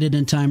know if I hit it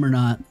in time or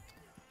not.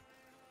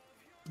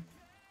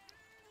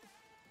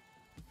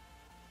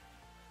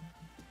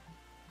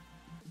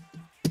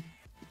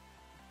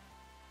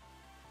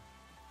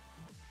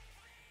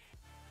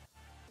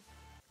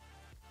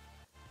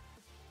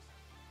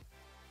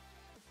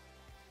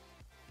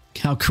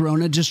 How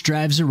Corona just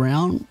drives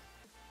around.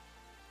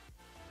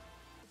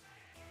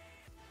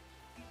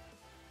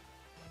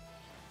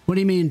 What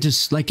do you mean?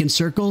 Just like in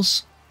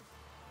circles?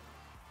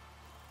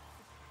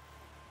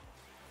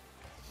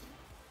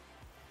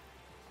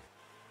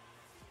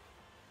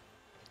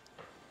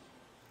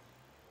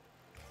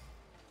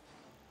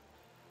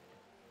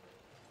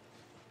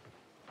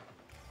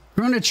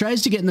 Corona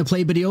tries to get in the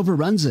play, but he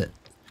overruns it.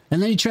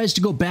 And then he tries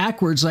to go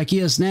backwards like he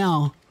is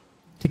now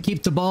to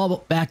keep the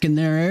ball back in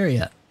their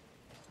area.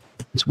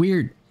 It's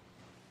weird.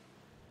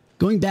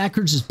 Going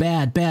backwards is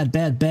bad, bad,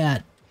 bad,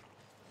 bad.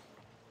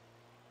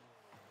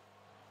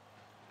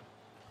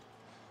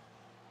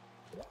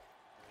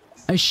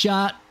 Nice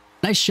shot.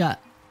 Nice shot.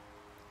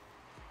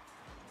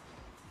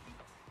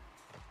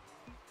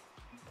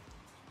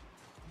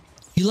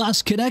 He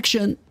lost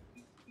connection.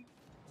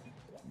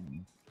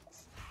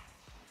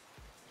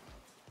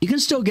 You can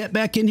still get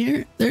back in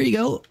here. There you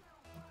go.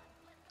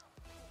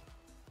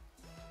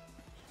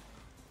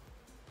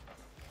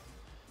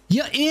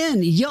 You're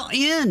in. You're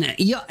in.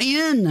 You're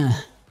in.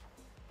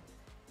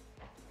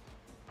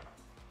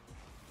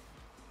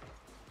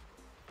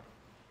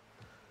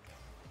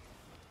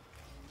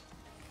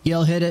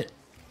 You'll hit it.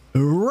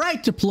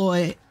 Right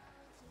deploy.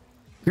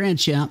 Grand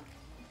Champ.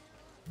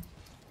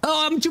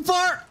 Oh, I'm too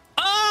far.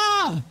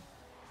 Ah!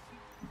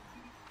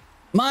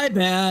 My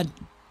bad.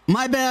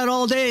 My bad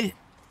all day.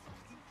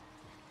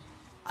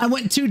 I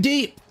went too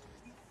deep.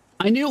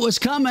 I knew it was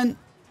coming.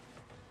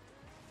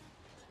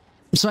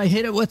 So I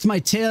hit it with my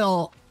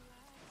tail,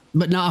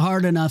 but not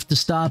hard enough to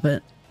stop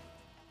it.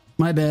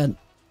 My bad.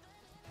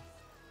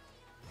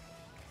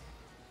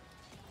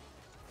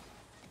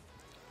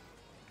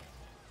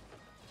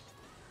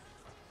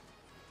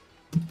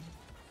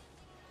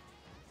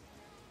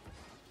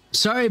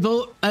 Sorry,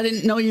 Vote. I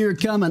didn't know you were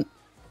coming.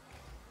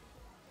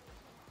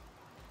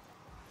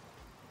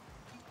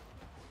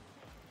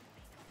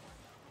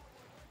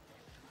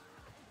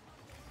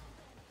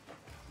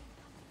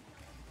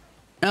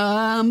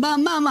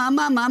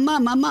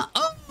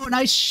 Oh,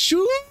 nice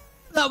shoot.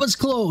 That was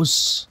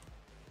close.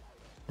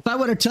 If I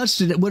would have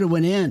touched it, it would have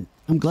went in.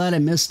 I'm glad I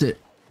missed it.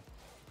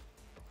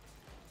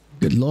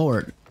 Good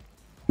Lord.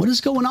 What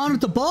is going on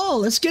with the ball?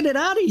 Let's get it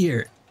out of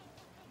here.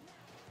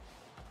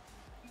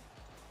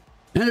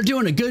 And they're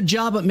doing a good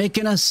job at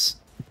making us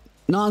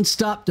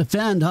non-stop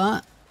defend,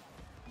 huh?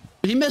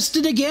 He missed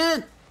it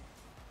again.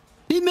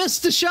 He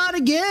missed the shot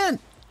again.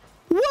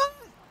 What?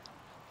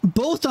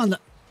 Both on the...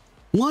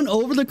 One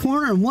over the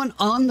corner and one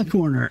on the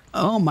corner.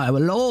 Oh, my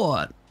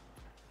Lord.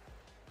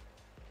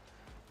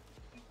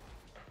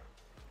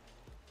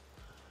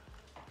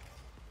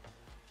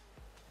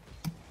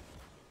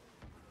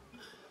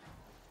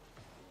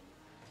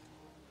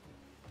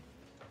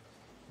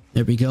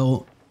 There we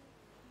go.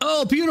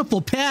 Oh,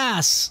 beautiful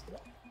pass.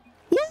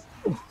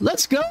 Woo!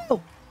 Let's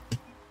go.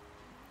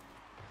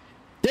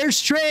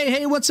 There's Trey.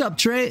 Hey, what's up,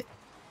 Trey?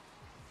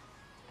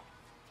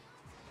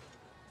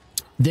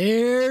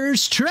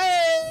 There's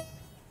Trey.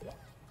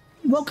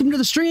 Welcome to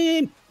the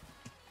stream.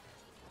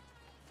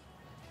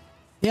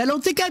 Yeah, I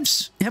don't think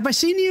have I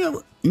seen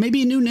you?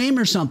 Maybe a new name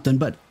or something,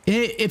 but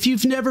hey, if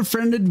you've never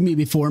friended me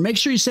before, make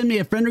sure you send me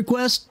a friend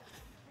request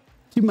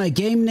to my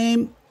game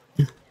name.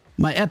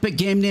 My Epic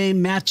game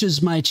name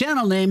matches my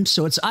channel name,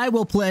 so it's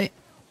EyeWillPlay. You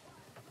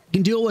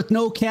can do it with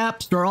no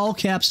caps or all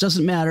caps,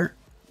 doesn't matter.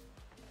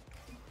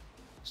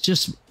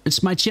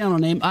 It's my channel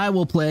name,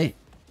 EyeWillPlay.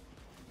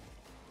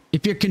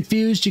 If you're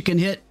confused, you can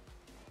hit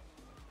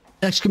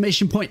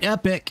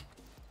 !Epic.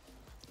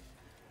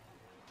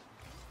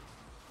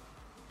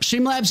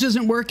 Streamlabs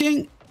isn't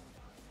working?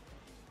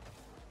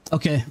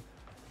 Okay.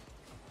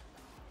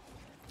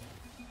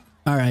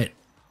 All right.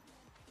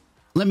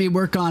 Let me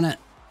work on it.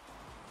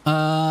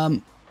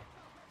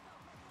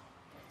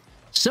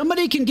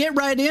 Somebody can get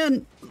right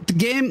in. The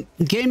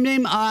game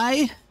name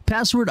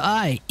password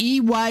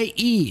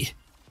EYE.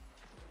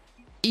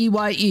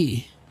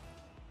 EYE.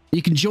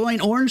 You can join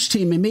Orange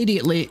Team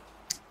immediately.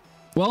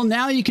 Well,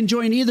 now you can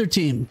join either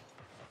team.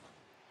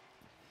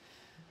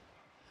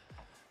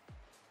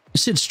 You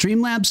said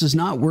Streamlabs is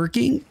not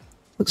working?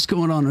 What's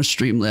going on with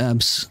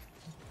Streamlabs?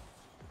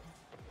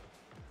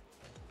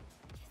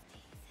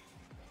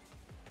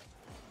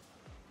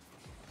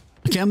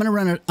 Okay, I'm gonna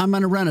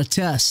run a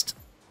test.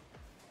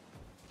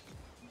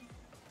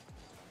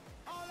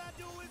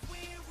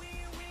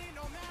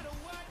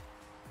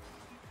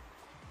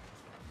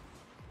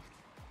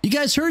 You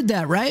guys heard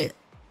that, right?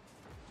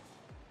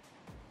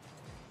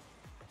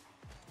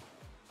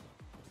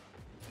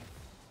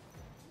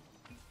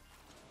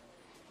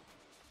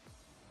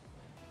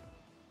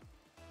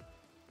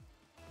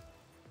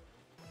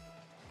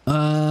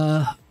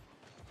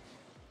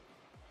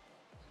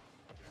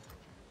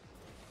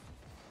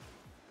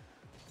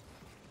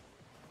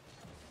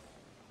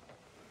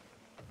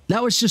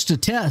 That was just a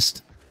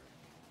test.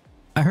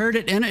 I heard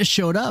it and it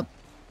showed up.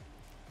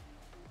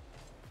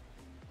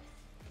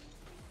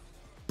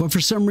 But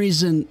for some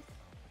reason,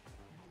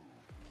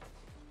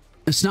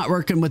 it's not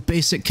working with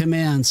basic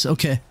commands.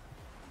 Okay.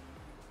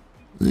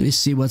 Let me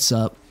see what's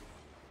up.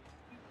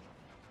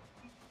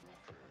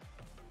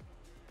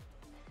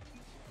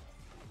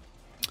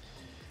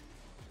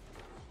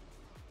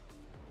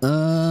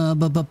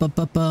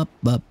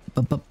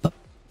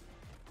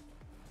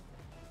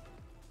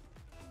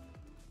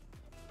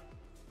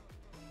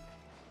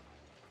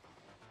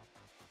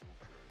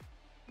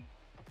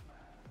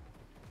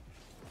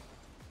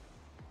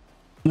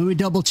 Let me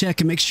double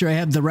check and make sure I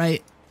have the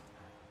right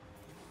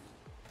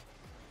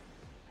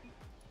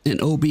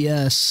in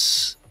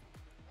OBS.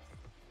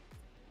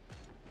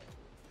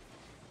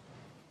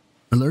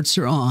 Alerts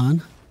are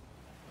on.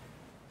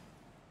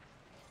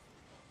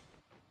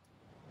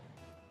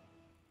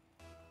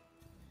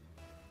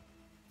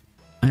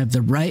 I have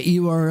the right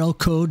URL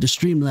code to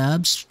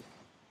Streamlabs.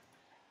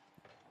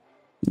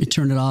 Let me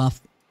turn it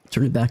off.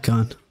 Turn it back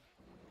on.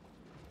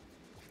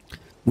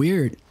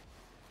 Weird.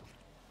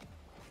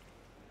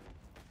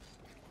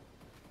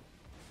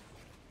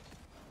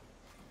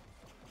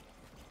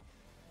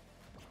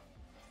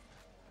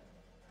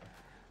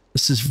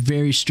 This is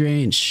very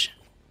strange.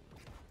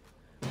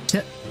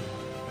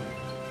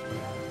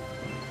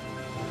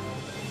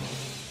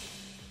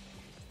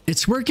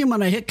 It's working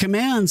when I hit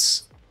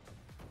commands.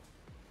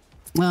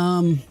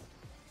 That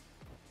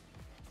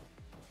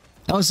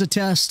was a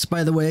test,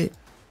 by the way.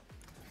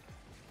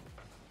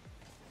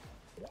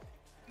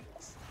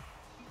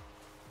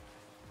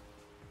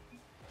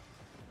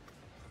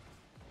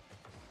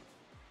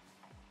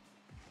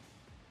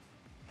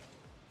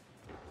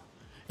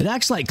 It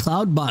acts like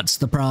CloudBot's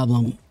the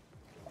problem.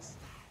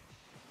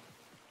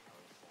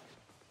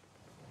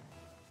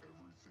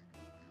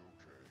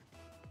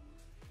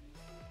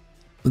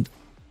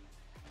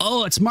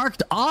 Oh, it's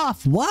marked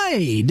off.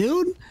 Why,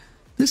 dude?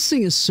 This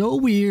thing is so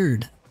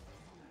weird.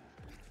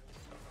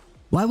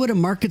 Why would it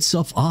mark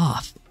itself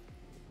off?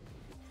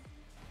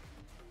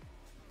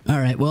 All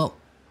right, well,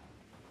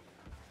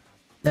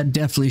 that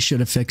definitely should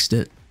have fixed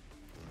it.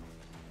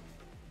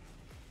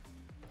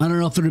 I don't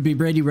know if it would be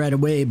ready right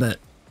away, but...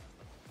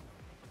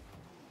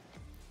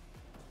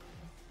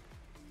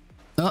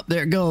 Oh,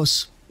 there it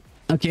goes.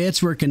 Okay,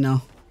 it's working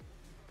now.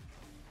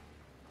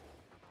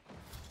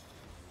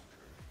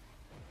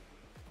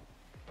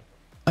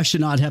 I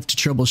should not have to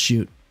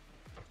troubleshoot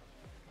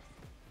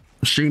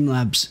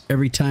Streamlabs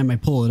every time I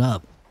pull it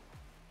up.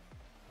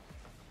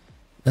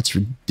 That's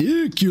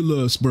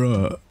ridiculous,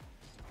 bruh.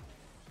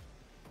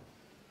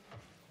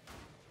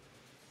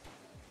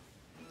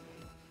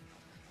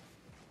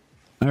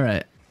 All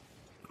right.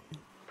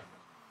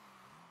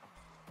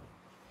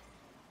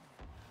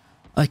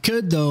 I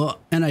could, though,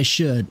 and I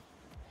should.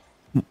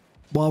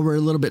 While we're a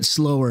little bit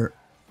slower.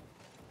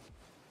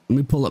 Let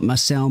me pull up my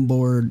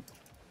soundboard.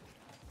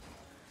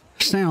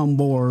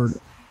 Soundboard.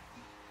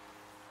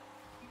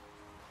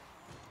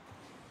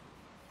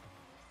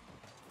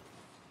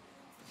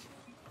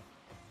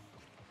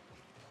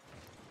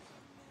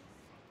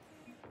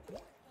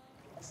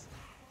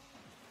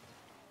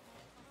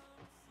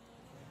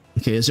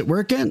 Okay, is it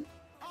working?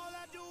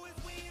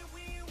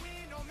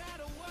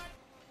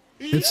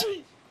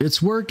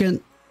 It's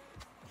working.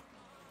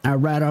 All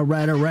right, all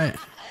right, all right.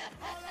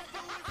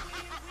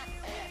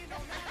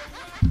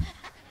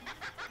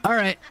 All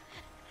right.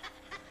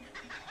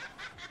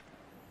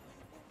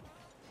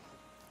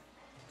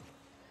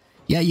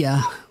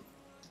 Yeah.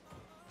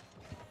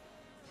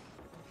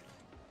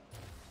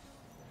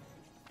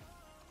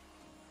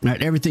 All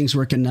right, everything's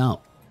working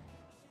now.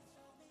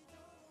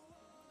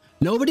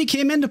 Nobody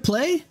came in to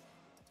play?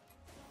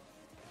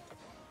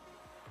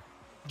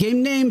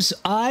 Game names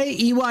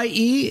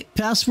EyeWillPlay,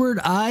 password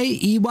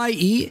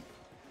EyeWillPlay.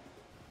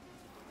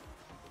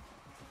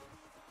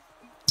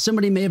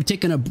 Somebody may have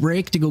taken a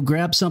break to go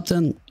grab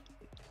something.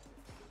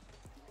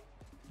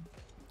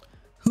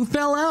 Who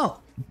fell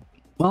out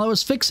while I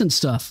was fixing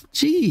stuff?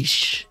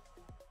 Sheesh.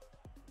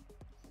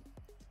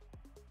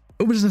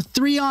 It was a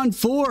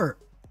 3-on-4.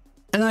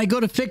 And I go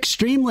to fix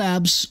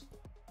Streamlabs.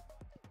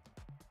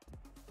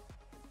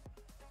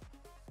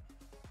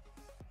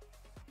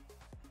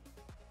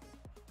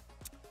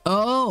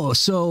 Oh,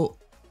 so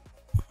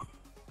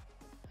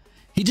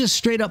he just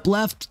straight up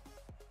left.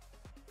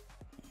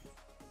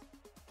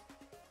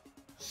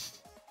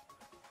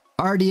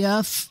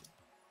 RDF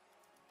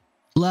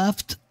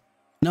left.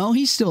 No,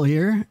 he's still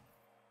here.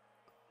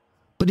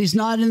 But he's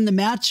not in the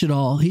match at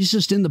all. He's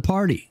just in the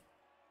party.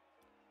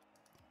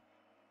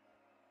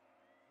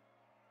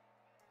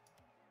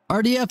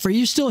 RDF, are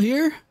you still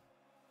here?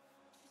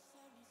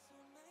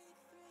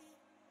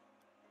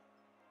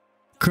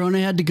 Corona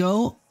had to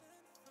go.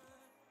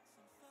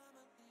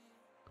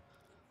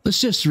 Let's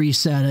just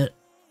reset it.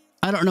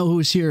 I don't know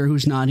who's here or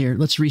who's not here.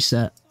 Let's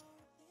reset.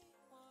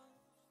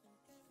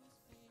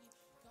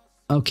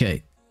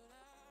 Okay.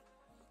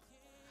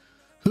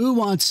 Who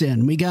wants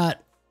in? We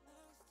got...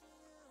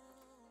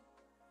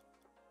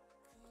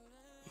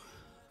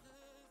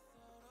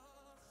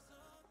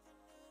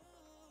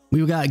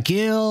 We've got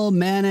Gil,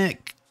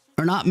 Manic,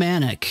 or not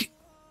Manic.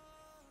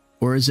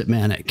 Or is it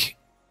Manic?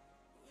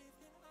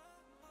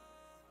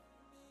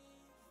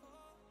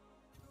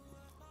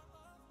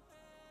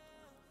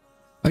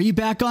 Are you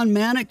back on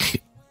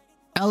Manic?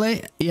 LA?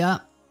 Yeah.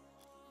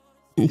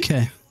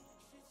 Okay.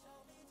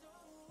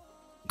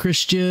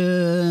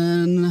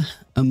 Christian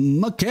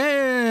Muckett.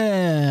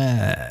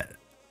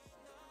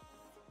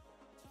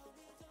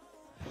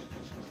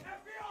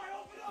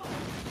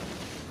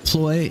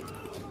 Ploy.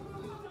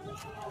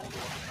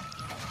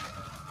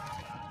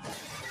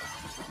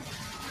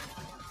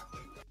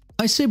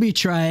 I say we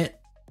try it.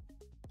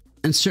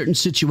 In certain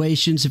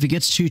situations, if it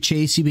gets too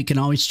chasey, we can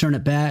always turn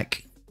it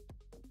back.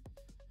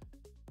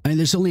 I mean,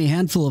 there's only a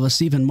handful of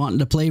us even wanting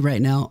to play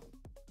right now.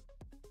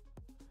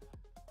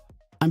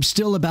 I'm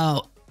still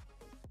about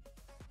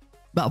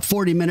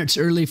 40 minutes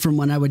early from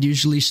when I would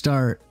usually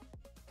start.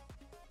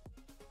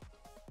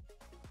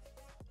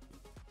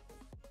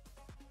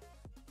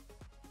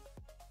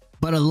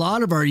 But a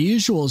lot of our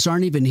usuals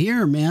aren't even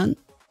here, man.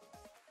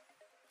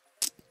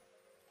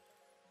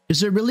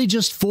 Is it really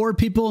just 4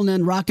 people and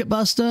then Rocket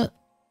Busta?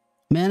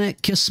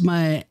 Manic, Kiss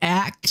My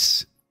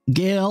Axe,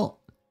 Gale,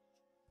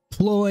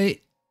 Ploy,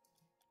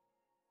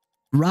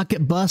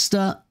 Rocket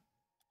Busta.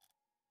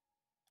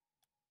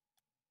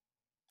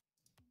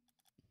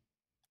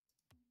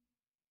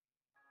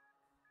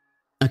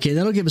 Okay,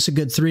 that'll give us a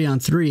good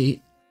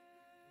 3-on-3.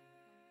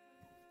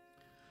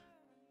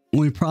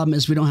 Only problem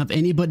is we don't have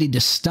anybody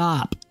to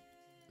stop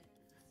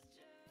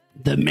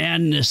the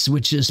madness,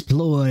 which is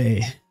Ploy.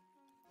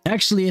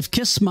 Actually, if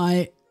Kiss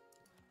My...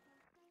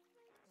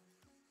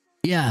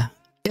 Yeah.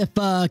 If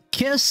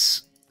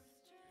Kiss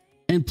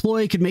and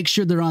Ploy could make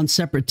sure they're on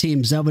separate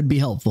teams, that would be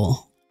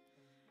helpful.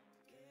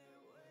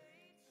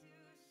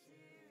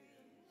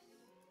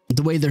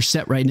 The way they're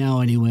set right now,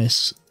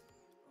 anyways.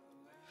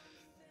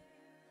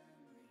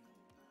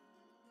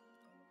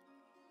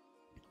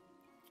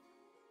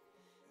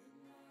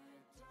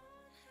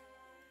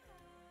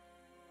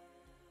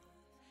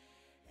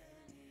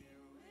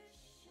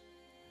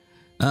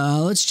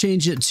 Let's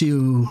change it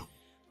to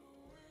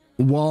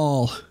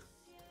Wall.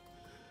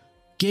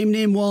 Game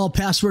name Wall,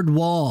 password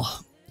Wall.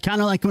 Kind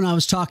of like when I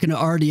was talking to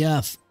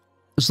RDF.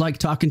 It's like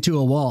talking to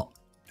a wall.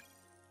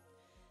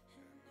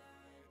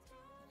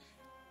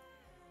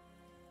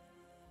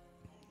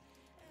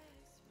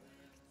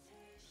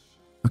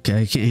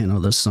 Okay, I can't handle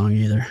this song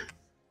either.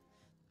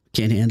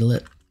 Can't handle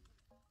it.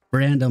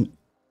 Random.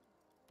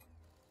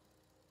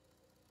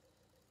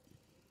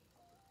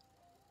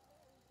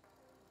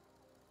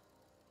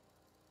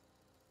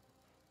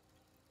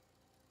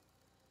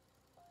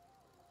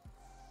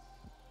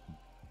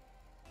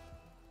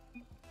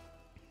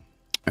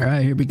 All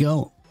right, here we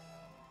go.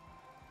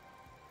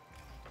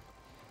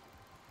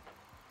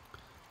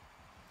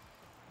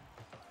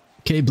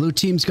 Okay, blue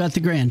team's got the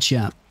grand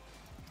champ.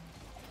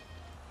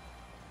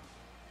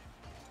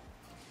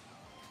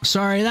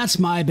 Sorry, that's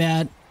my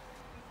bad.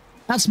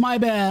 That's my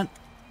bad.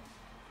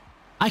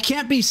 I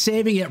can't be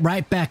saving it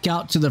right back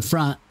out to the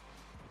front.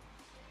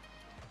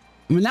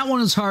 I mean, that one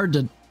is hard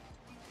to...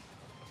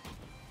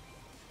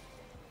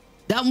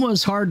 That one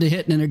was hard to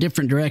hit in a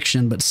different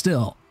direction, but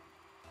still.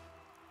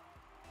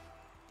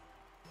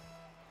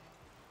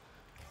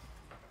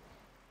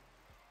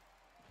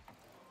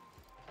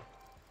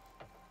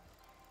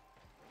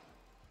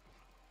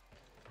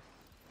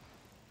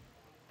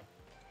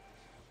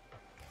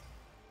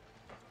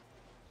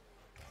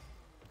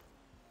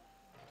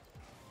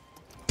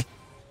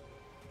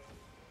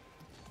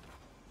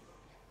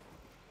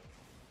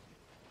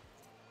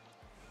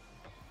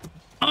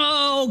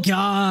 Oh,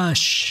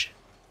 gosh.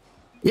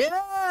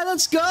 Yeah,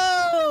 let's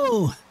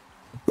go.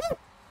 Woo.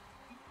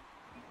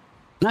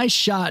 Nice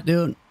shot,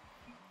 dude.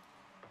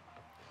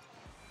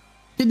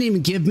 Didn't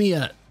even give me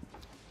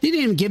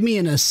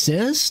an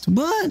assist.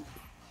 What?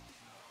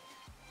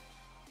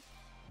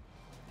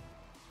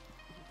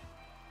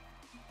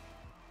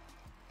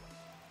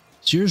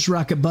 Cheers,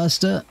 Rocket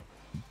Busta.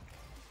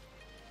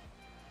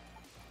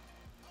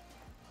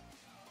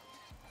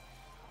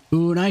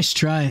 Ooh, nice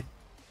try.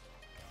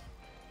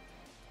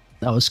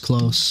 That was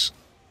close.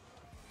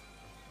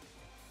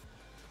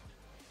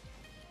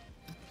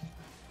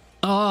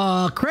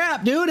 Oh,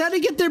 crap, dude. How'd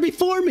he get there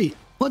before me?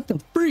 What the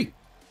freak?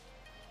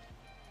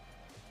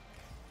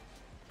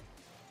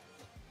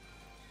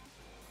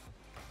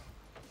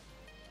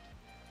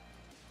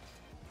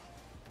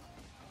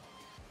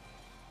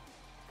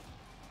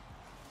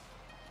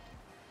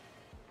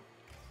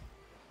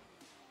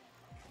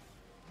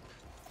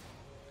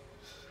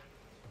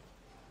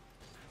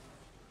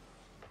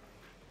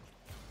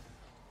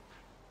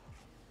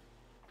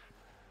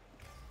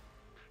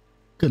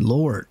 Good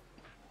Lord.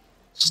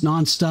 Just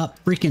nonstop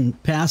freaking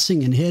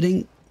passing and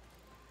hitting.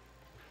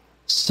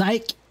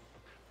 Psych.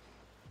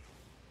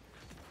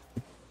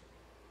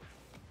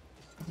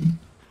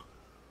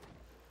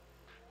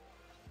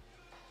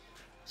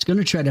 He's going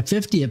to try to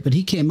 50 it, but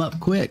he came up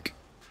quick.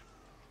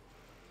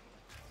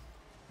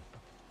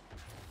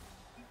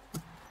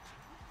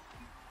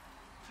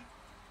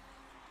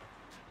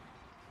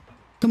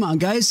 Come on,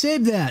 guys.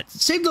 Save that.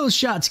 Save those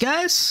shots,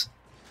 guys.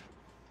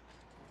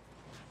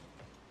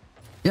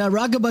 Yeah,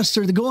 Rocket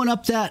Buster, going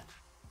up that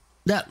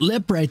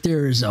lip right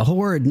there is a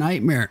horrid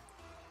nightmare.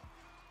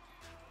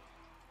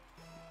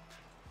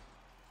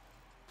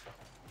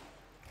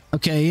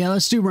 Okay, yeah,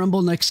 let's do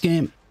Rumble next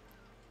game.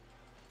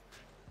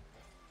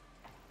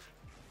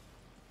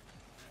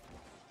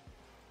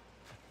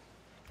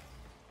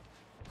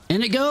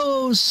 And it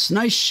goes.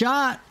 Nice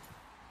shot.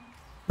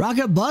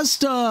 Rocket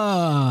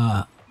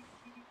Buster.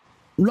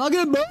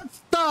 Rocket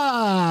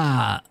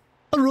Buster.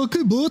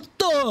 Rocket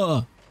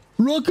Buster.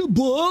 Rocket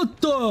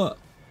Buster.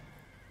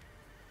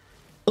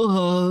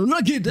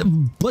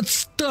 Rocket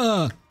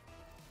Buster.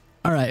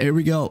 All right, here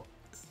we go.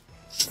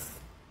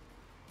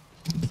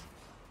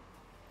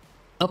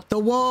 Up the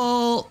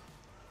wall.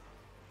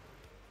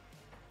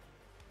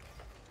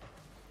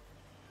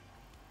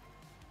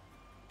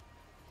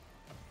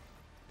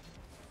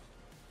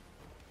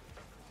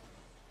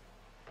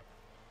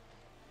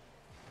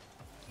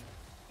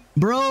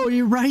 Bro,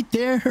 you're right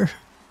there.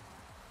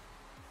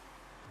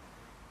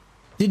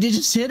 Did you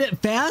just hit it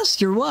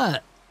fast or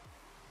what?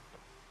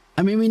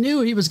 I mean, we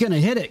knew he was going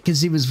to hit it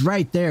because he was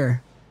right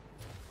there.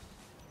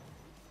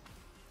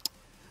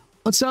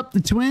 What's up, the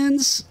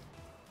twins?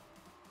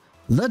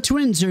 The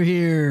twins are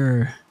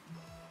here.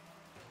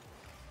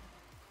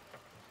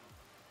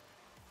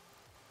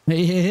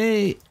 Hey, hey,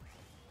 hey.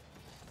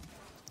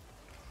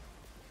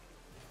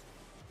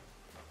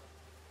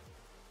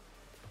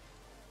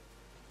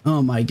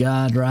 Oh my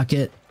God,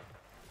 Rocket.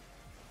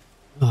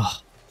 Oh.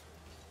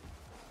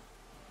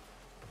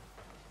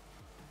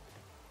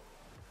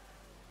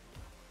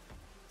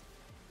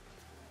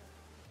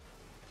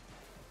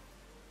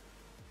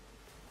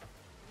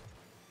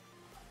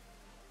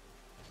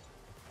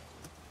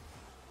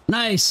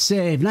 Nice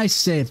save. Nice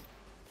save.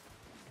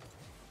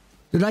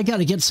 Dude, I got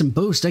to get some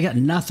boost. I got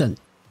nothing.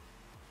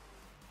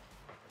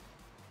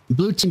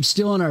 Blue team's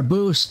stealing our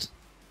boost.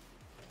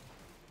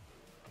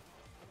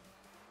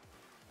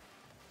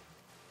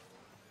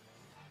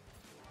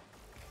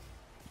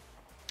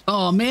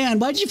 Oh, man.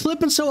 Why'd you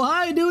flip it so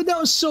high, dude? That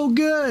was so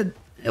good.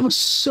 It was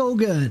so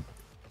good.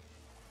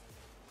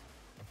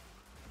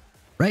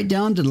 Right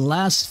down to the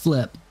last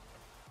flip.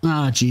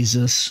 Ah, oh,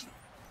 Jesus.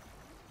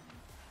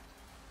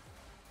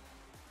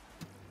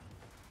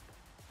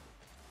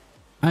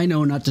 I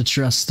know not to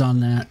trust on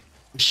that.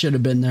 Should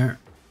have been there.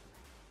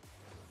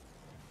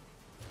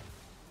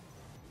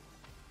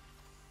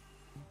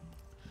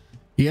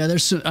 Yeah,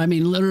 there's, I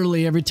mean,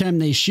 literally every time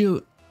they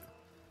shoot,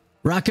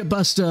 Rocket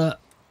Buster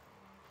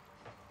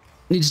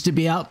needs to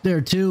be out there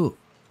too.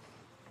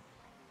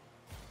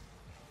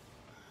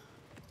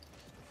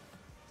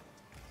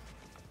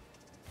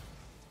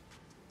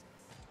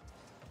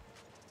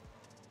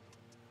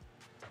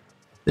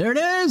 There it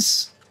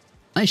is.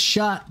 Nice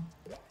shot.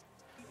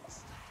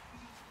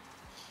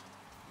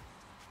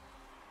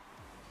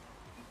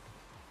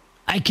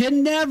 I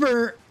can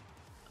never.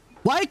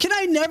 Why can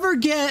I never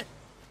get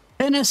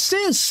an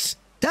assist?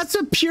 That's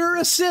a pure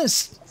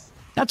assist.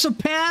 That's a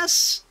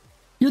pass.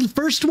 You're the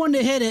first one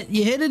to hit it.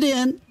 You hit it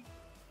in.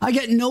 I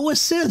get no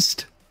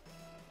assist.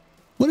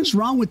 What is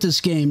wrong with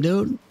this game,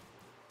 dude?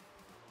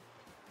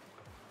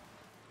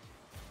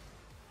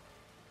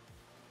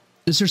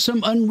 Is there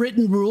some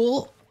unwritten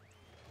rule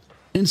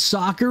in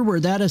soccer where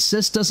that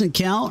assist doesn't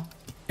count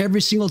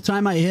every single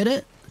time I hit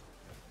it?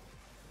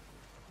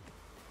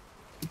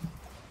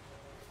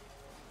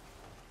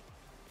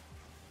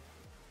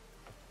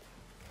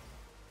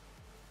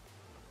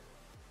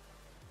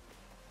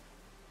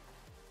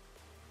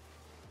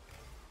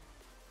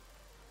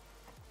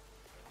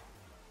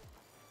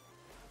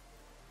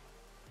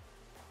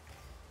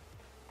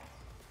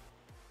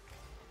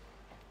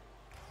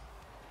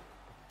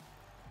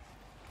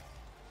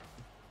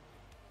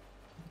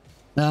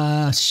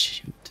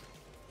 Shoot.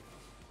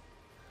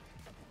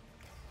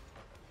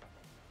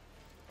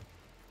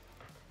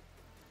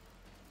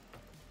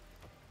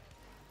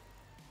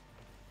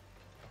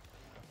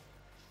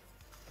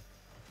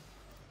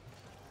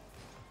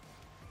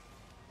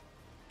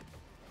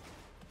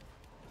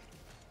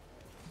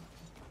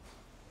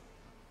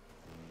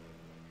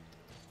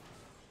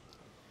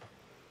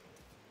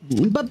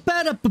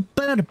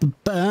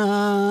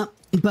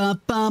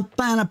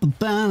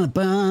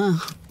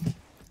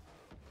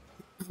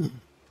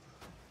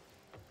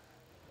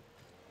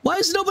 Why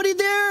is nobody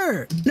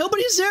there?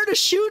 Nobody's there to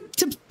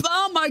shoot.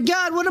 Oh my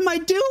God, what am I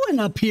doing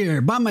up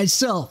here by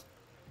myself?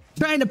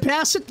 Trying to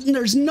pass it and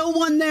there's no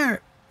one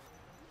there.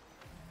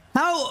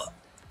 How?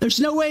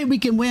 There's no way we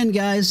can win,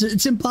 guys.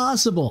 It's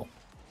impossible.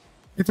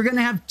 If we're going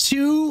to have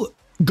two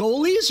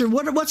goalies or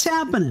what's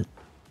happening?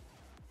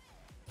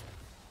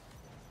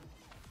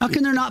 How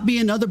can there not be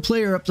another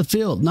player up the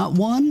field? Not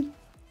one?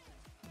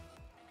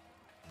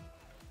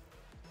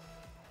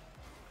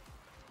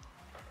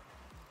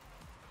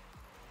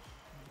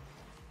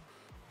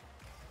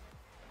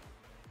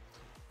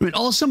 I mean,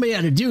 all somebody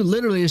had to do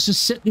literally is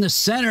just sit in the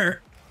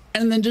center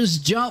and then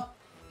just jump.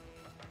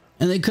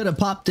 And they could have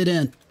popped it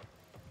in.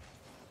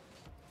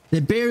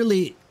 They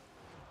barely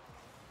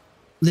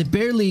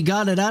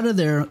got it out of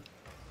there.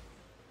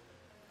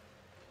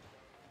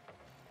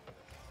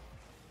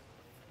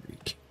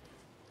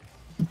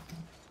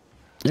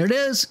 There it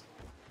is.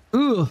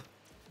 Ooh.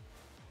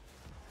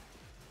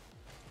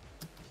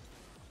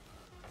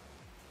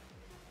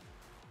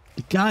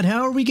 God,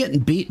 how are we getting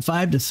beat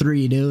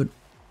 5-3, dude?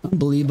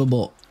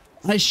 Unbelievable.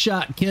 Nice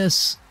shot,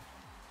 Kiss.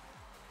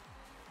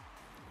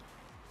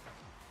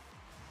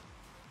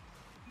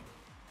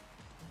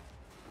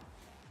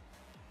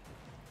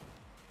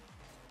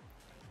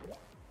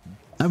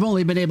 I've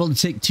only been able to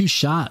take 2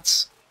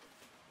 shots.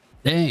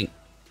 Dang.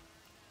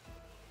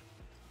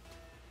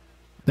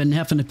 Been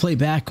having to play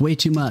back way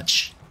too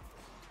much.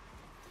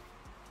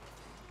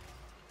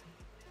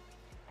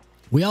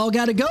 We all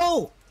gotta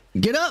go.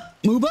 Get up.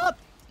 Move up.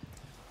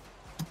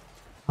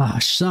 Ah,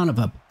 son of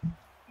a...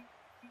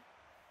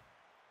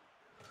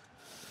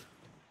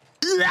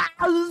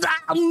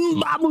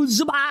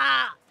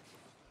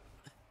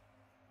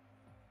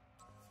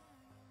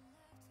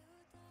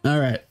 All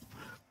right.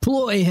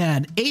 Ploy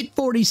had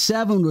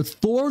 847 with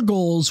 4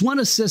 goals, 1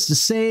 assist, a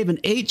save, and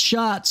 8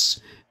 shots.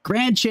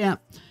 Grand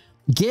champ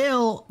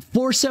Gale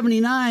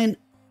 479,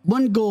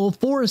 1 goal,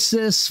 4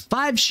 assists,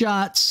 5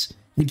 shots.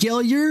 And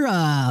Gale, you're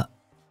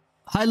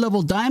high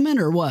level diamond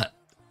or what?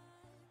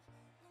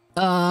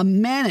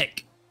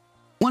 Manic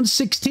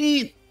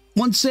 116,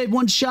 1 save,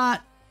 1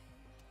 shot.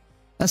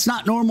 That's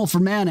not normal for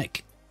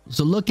Manic.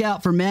 So look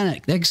out for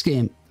Manic next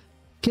game.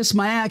 Kiss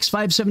My Axe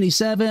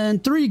 577,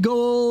 3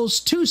 goals,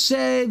 2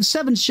 saves,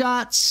 7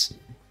 shots.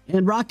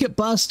 And Rocket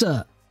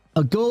Busta,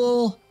 a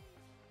goal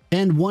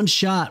and 1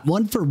 shot.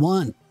 1 for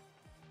 1.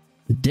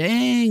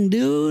 Dang,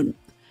 dude.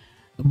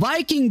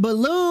 Viking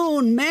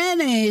Balloon,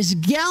 Mayonnaise,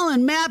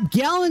 Gallon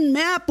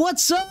Map,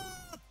 what's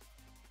up?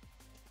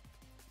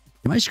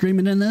 Am I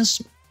screaming in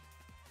this?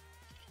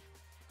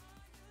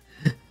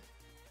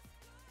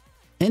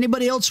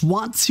 Anybody else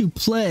want to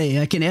play?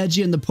 I can add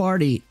you in the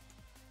party.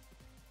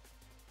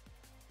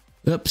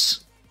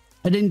 Oops.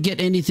 I didn't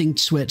get anything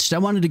switched. I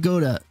wanted to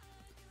go to...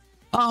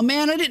 Oh,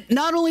 man, I didn't...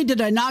 Not only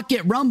did I not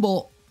get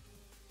Rumble,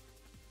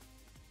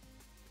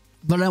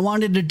 but I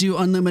wanted to do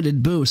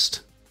unlimited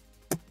boost.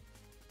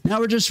 Now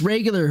we're just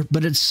regular,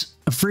 but it's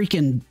a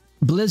freaking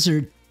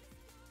blizzard.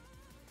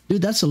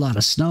 Dude, that's a lot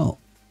of snow.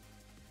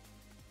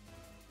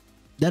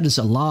 That is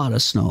a lot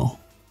of snow.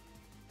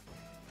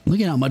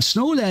 Look at how much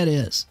snow that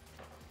is.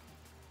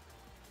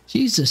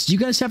 Jesus, do you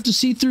guys have to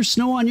see through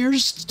snow on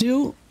yours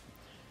too?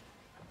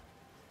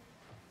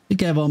 I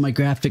think I have all my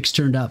graphics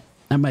turned up.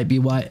 That might be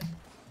why.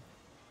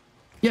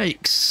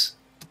 Yikes.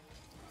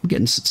 I'm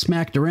getting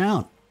smacked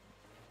around.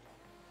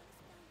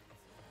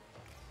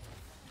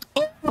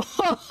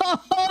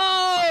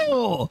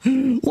 Oh,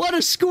 what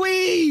a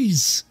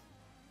squeeze!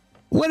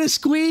 What a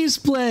squeeze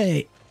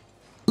play!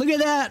 Look at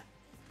that!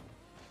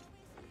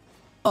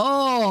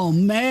 Oh,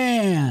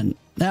 man.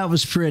 That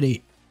was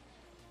pretty.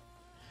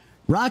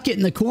 Rocket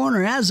in the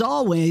corner, as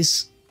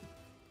always.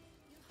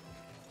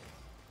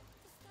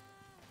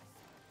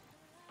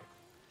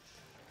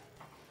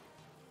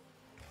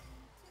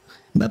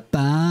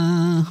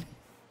 Ba-ba.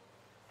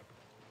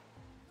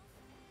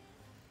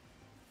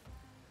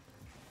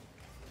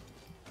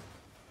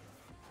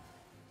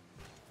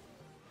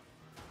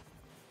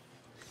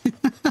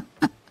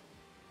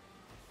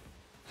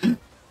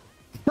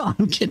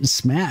 I'm getting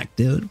smacked,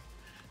 dude.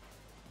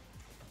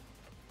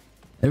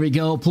 There we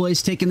go.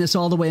 Ploy's taking this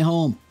all the way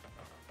home.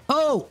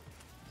 Oh!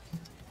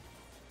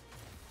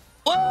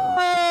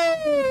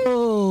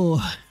 Whoa!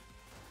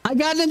 I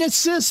got an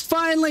assist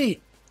finally.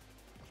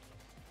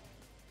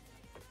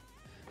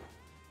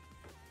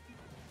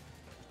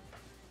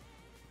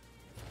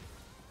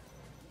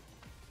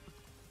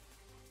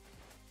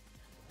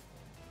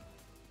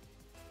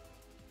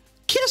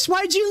 Kiss,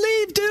 why'd you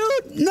leave,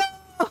 dude? No!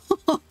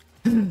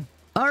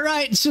 All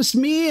right, it's just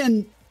me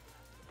and...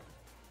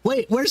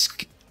 Wait, where's...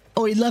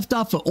 Oh, he left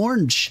off of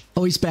orange.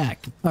 Oh, he's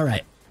back. All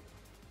right.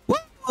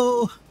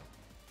 Whoa!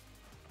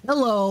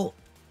 Hello.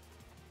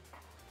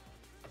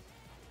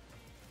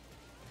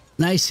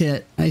 Nice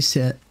hit. Nice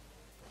hit.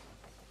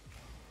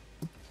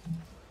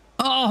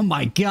 Oh,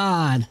 my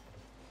God.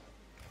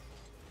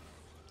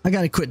 I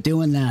gotta quit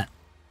doing that.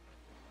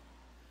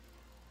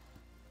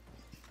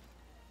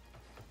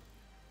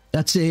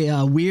 That's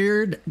a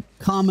weird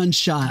common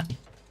shot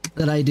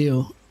that I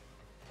do.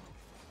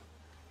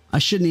 I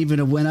shouldn't even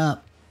have went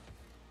up.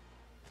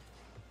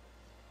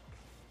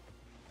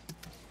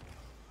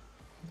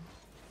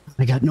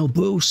 I got no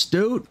boost,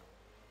 dude.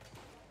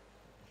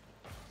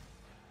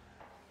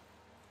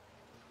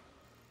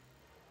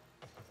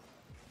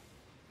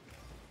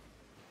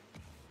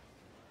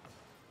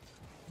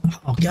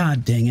 Oh,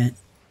 God dang it.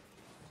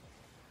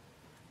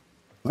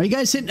 Are you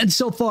guys hitting it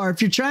so far?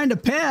 If you're trying to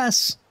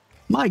pass,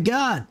 my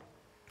God.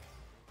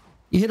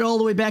 You hit it all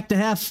the way back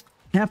to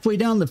halfway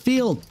down the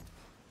field.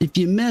 If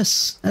you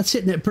miss, that's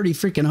hitting it pretty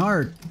freaking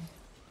hard.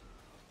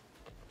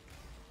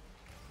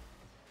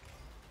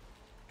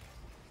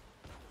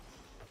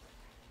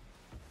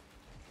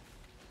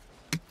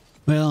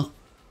 Well,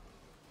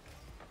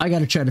 I got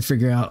to try to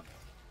figure out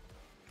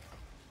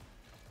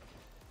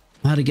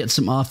how to get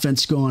some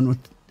offense going with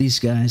these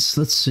guys.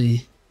 Let's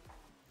see.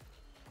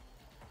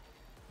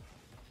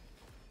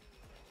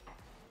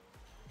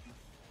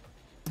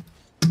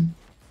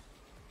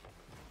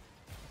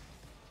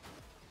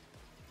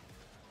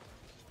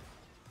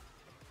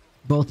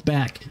 Both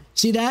back.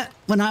 See that?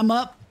 When I'm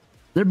up,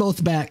 they're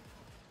both back.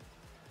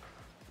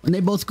 When they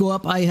both go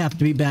up, I have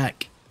to be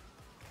back.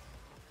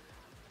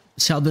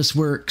 That's how this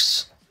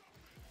works.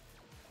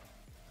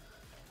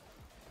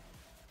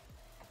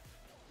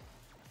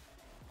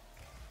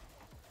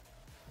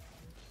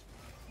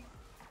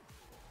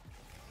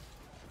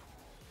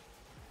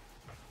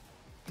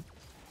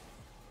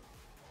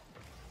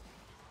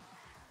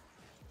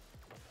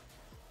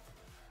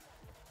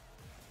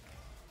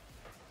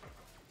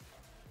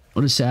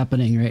 What is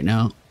happening right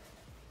now?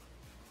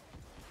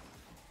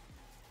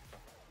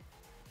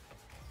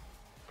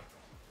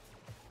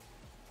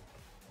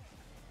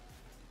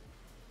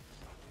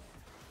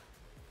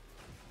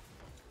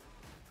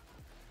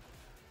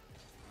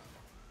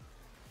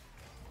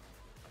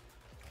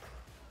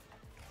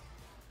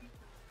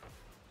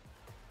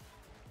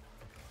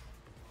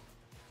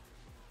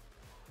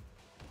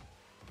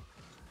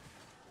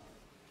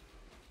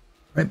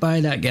 Right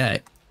by that guy.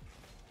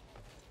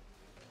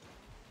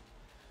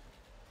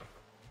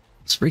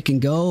 Let's freaking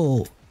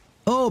go.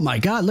 Oh my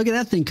God, look at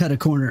that thing cut a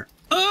corner.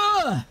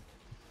 Ugh!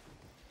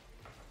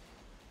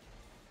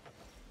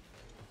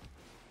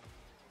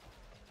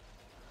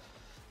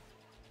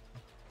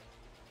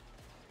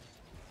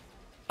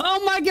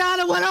 Oh my God,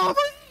 it went over.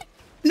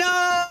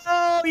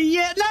 No,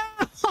 yeah,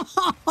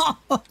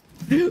 no.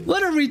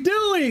 What are we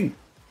doing?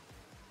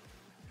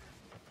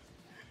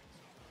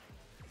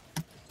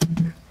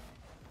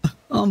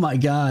 Oh my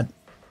God.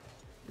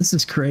 This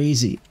is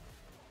crazy.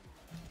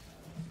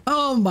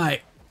 Oh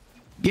my.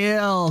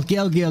 Gil.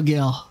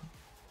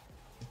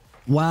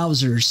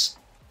 Wowzers.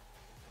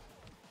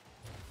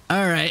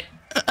 All right.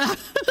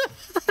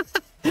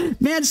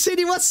 Man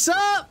City, what's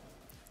up?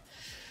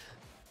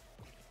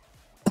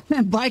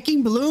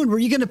 Viking Balloon, were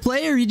you going to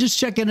play or are you just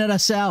checking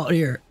us out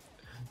here?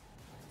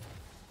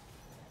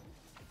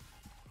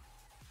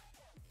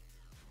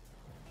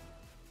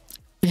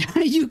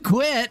 You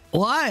quit?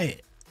 Why?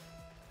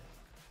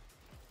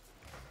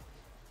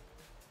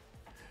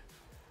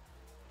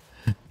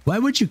 Why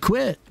would you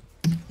quit?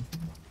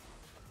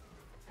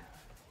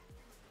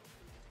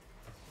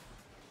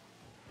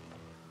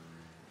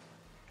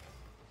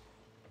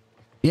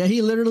 Yeah,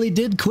 he literally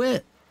did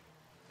quit.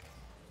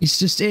 He's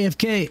just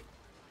AFK.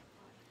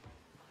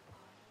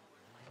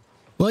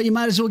 Well, you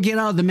might as well get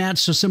out of the match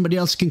so somebody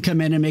else can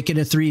come in and make it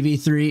a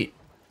 3v3.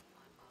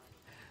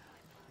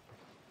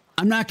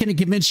 I'm not going to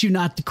convince you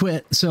not to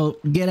quit, so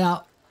get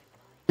out.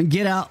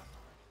 Get out.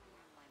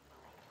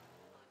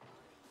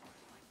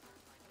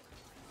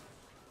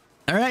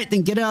 All right,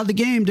 then get out of the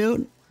game,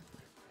 dude.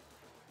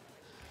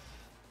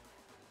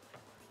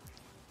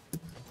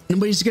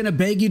 Nobody's going to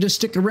beg you to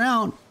stick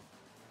around.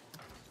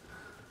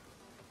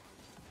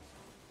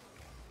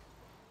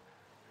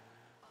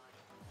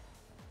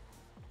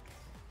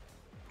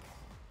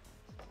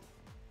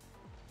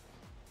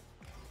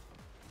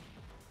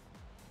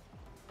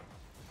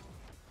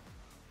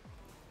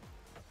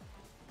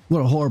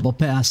 What a horrible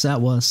pass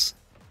that was.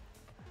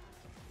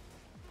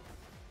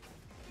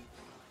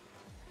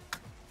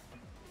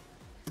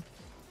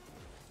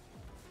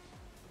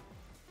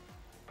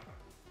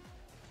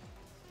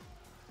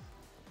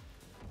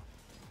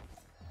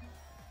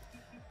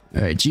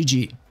 All right,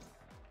 GG.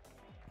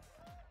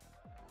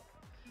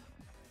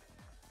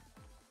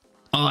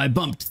 Oh, I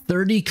bumped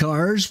 30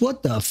 cars.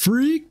 What the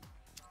freak?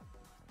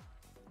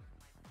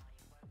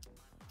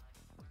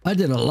 I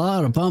did a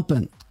lot of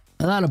bumping.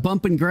 A lot of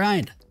bump and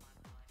grind.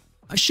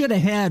 I should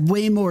have had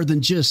way more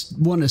than just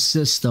one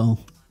assist, though.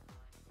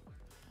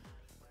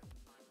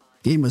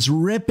 Game was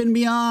ripping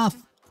me off.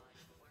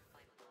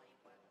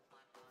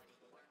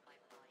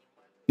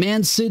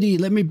 Man City,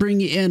 let me bring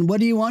you in.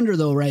 What are you under,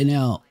 though, right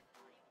now?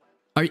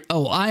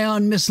 Oh,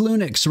 Ion Miss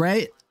Lunix,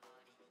 right?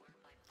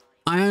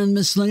 Ion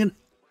Miss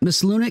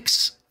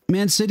Lunix,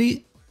 Man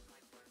City.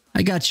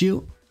 I got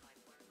you.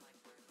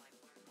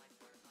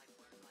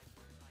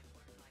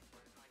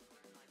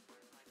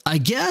 I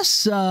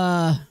guess,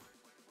 yeah,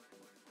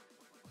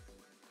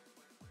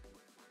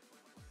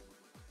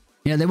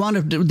 they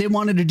wanted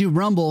to do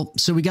Rumble,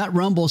 so we got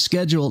Rumble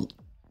scheduled.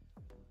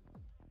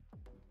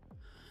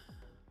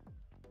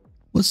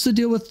 What's the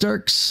deal with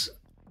Dark's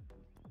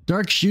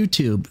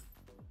YouTube?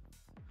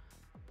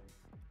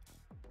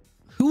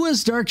 Who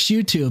was Dark's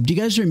YouTube? Do you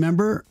guys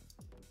remember?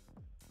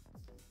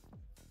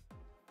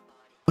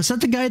 Was that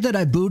the guy that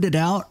I booted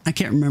out? I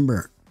can't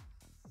remember.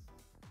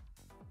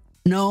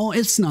 No,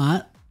 it's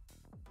not.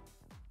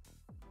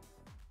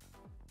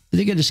 I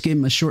think I just gave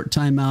him a short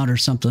timeout or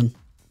something.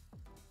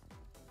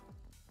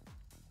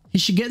 He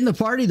should get in the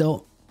party,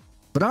 though.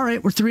 But all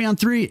right, we're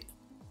 3-on-3.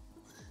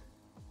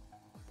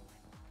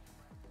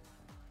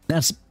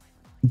 That's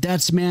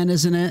man,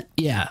 isn't it?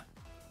 Yeah.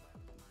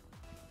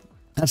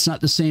 That's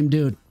not the same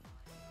dude.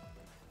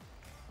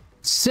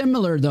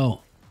 Similar,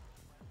 though.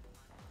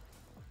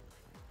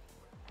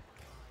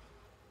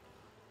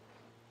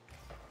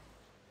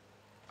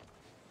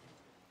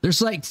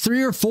 There's like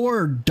 3 or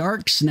 4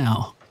 Darks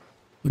now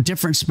with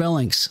different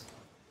spellings.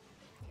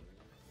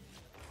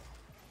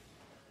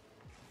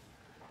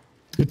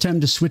 Good time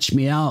to switch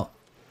me out.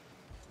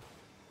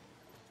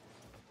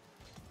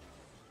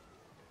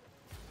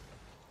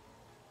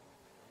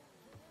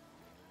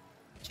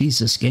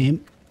 Jesus,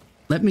 game.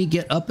 Let me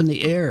get up in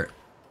the air.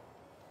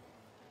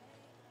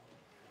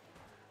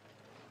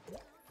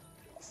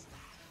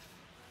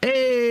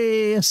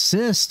 Hey,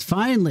 assist,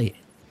 finally.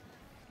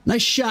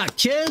 Nice shot,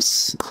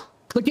 Kiss.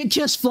 Look at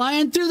Kiss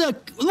flying through the...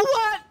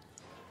 What?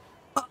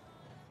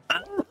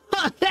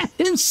 That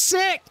is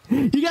sick.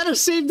 You got to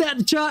save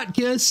that shot,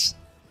 Kiss.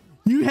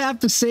 You have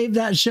to save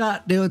that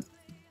shot, dude.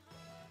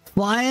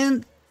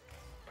 Flying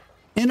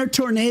in a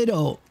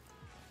tornado.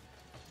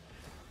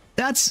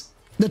 That's...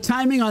 The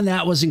timing on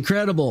that was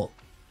incredible.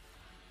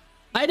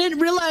 I didn't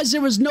realize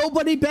there was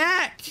nobody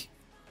back.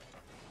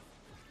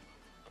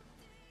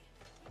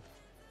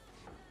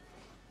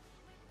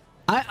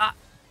 I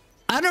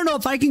don't know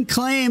if I can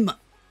claim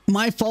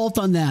my fault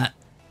on that.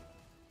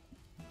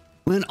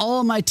 When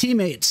all of my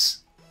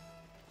teammates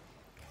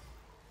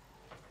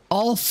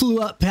all flew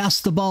up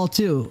past the ball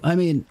too. I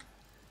mean,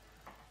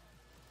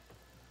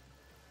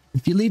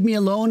 if you leave me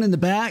alone in the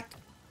back,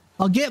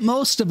 I'll get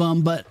most of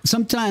them, but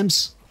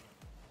sometimes...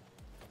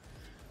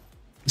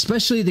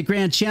 Especially the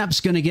Grand Champ's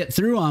going to get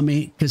through on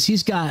me because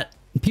he's got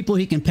people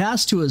he can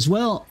pass to as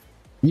well.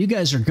 And you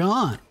guys are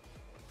gone.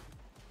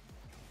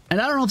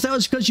 And I don't know if that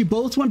was because you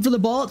both went for the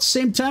ball at the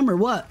same time or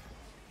what.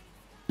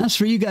 That's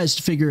for you guys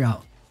to figure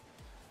out.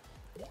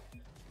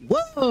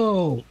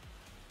 Whoa.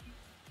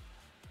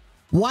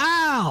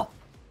 Wow.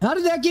 How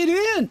did that get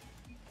in?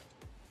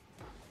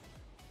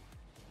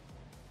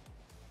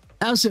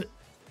 That was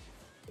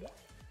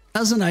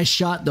a nice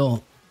shot,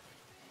 though.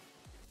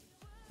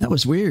 That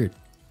was weird.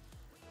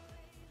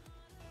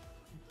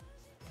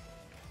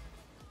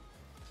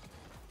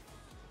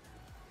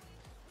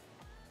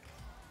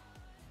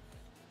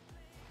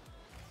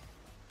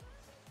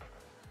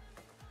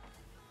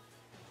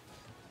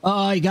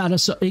 Oh, he got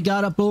us. He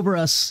got up over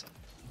us.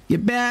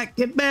 Get back,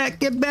 get back,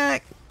 get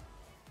back.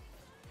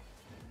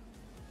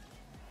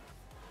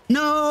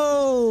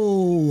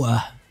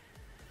 No.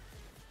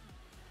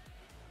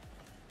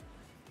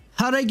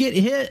 How'd I get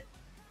hit?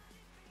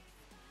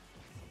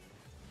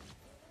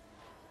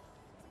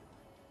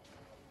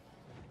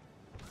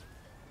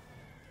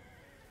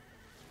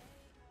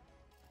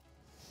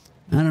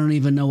 I don't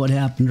even know what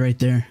happened right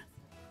there.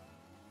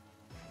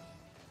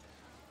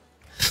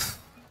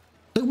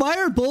 Look, why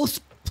are both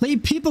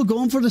people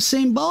going for the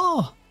same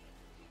ball?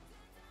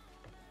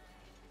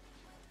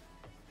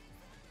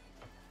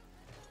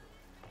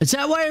 Is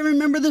that why I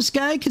remember this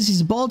guy? Because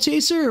he's a ball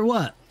chaser or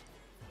what?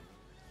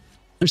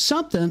 There's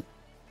something.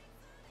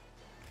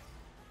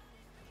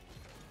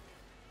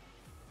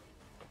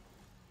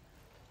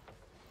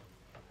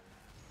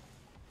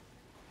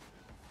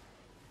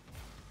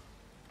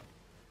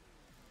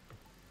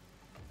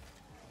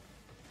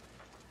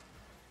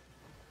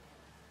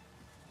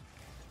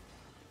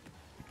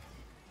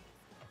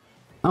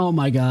 Oh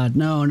my God.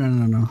 No, no,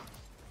 no, no.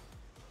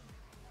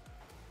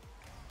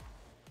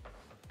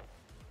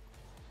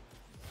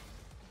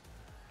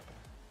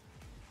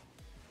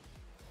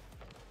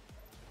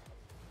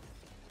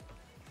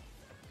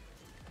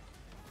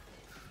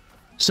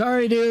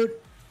 Sorry, dude.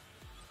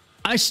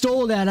 I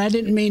stole that. I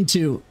didn't mean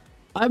to.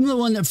 I'm the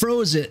one that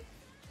froze it.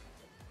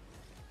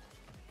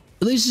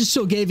 At least it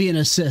still gave you an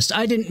assist.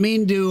 I didn't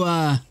mean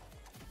to,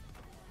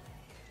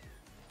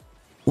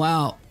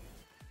 wow.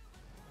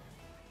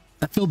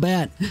 I feel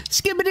bad.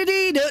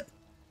 Skibbity-dee, dude.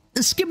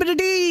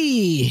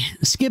 Skibbity-dee.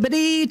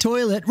 Skibbity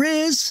toilet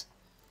Riz.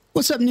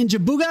 What's up, Ninja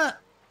Booga?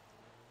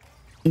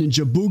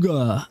 Ninja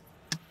Booga.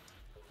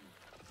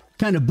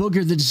 Kind of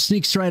booger that just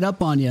sneaks right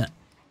up on you.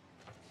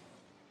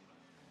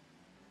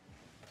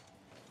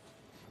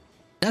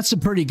 That's a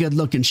pretty good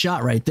looking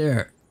shot right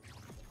there.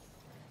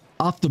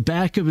 Off the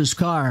back of his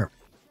car.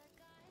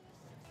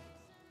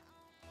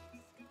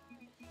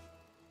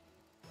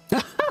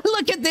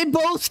 Look at, they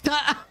both.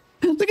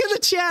 Look at the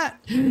chat.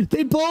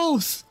 They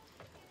both.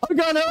 I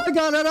got it, I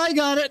got it, I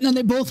got it. And then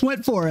they both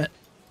went for it.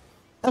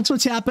 That's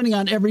what's happening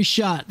on every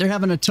shot. They're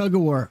having a tug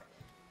of war.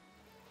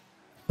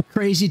 A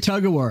crazy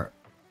tug of war.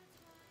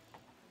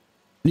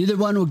 Neither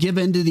one will give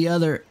in to the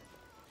other.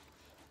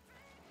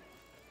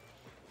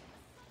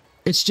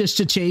 It's just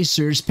a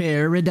chaser's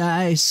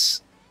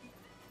paradise.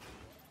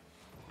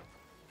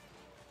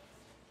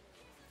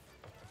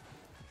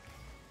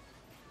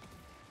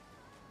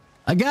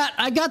 I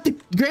got the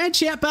Grand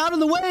Champ out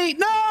of the way.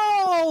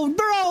 No,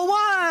 bro,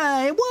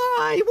 why?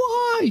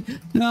 Why?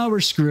 No, we're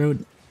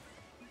screwed.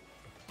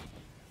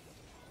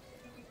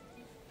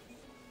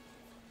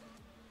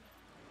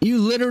 You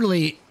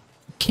literally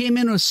came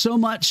in with so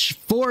much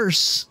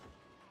force.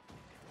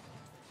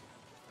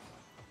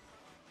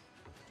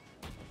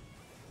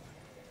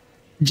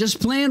 Just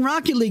playing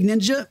Rocket League,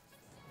 Ninja.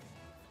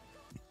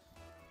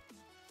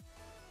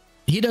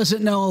 He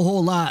doesn't know a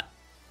whole lot.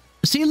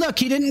 See, look,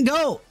 he didn't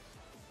go.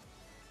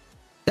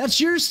 That's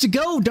yours to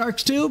go,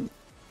 DarkTube.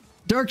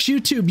 Dark's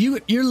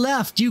YouTube. You're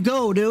left. You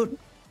go, dude.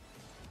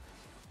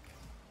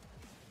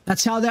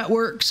 That's how that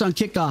works on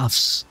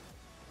kickoffs.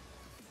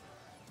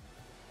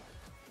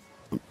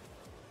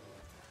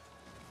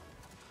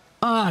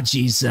 Ah,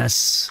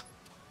 Jesus.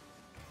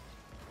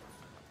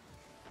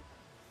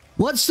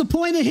 What's the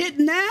point of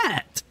hitting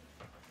that?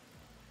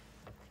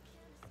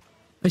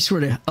 I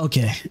swear to...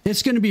 Okay.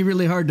 It's going to be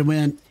really hard to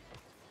win.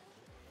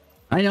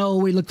 I know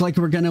we look like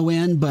we're going to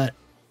win, but...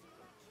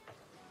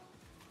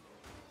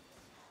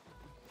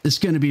 It's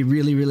going to be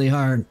really, really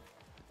hard.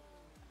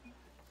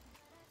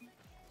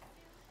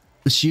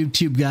 This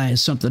YouTube guy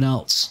is something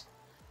else.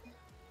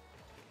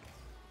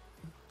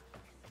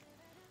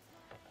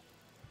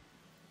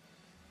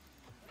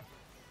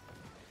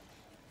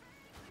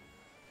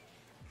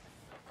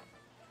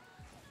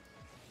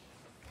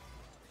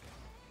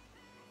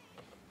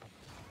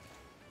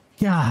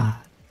 God.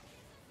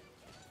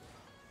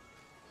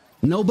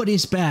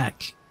 Nobody's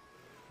back.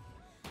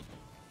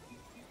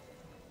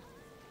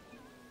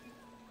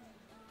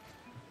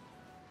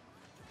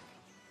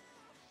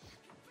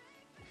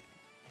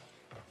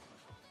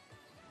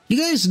 You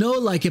guys know,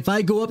 like, if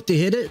I go up to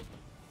hit it,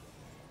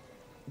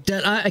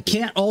 that I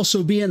can't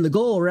also be in the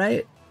goal,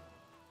 right?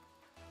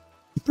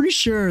 I'm pretty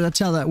sure that's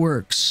how that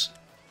works.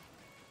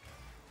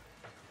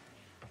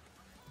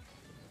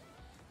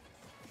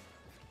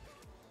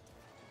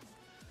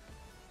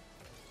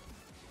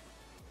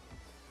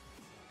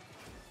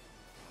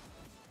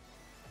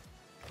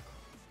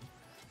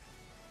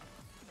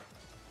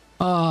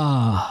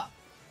 Ah.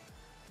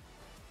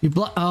 You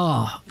block.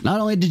 Oh,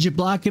 not only did you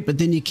block it, but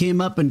then you came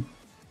up and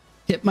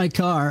hit my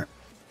car.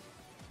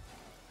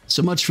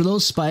 So much for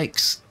those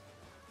spikes.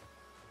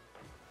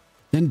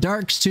 Then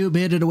Dark's tube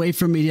hit it away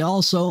from me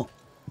also.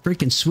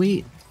 Freaking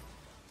sweet.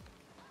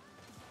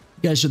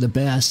 You guys are the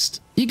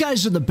best. You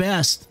guys are the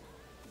best.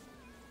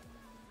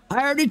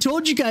 I already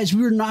told you guys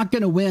we were not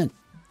going to win.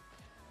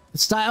 The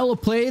style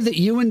of play that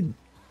you and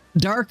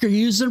Dark are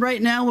using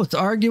right now with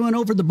arguing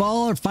over the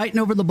ball or fighting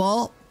over the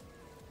ball.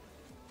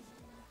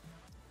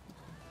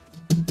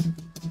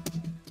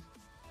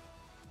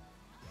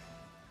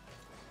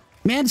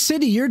 Man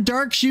City, you're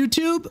Dark's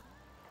YouTube?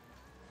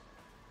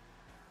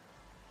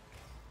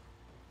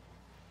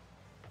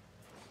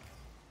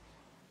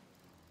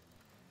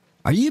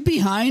 Are you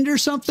behind or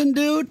something,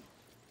 dude?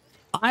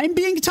 I'm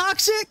being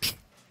toxic?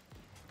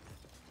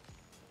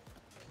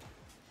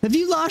 Have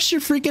you lost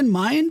your freaking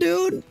mind,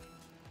 dude?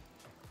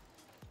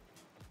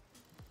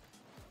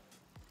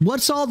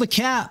 What's all the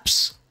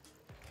caps?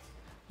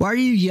 Why are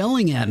you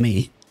yelling at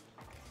me?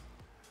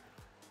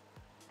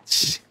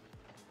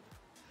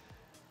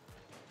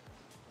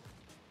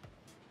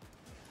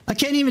 I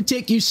can't even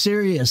take you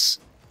serious.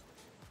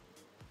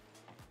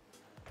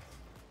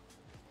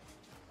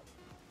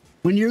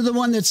 When you're the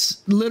one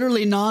that's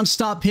literally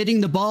nonstop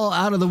hitting the ball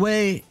out of the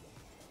way,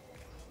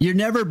 you're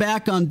never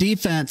back on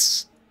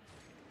defense.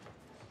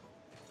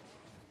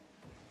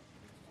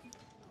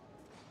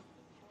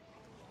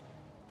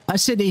 I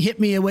said he hit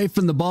me away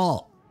from the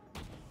ball.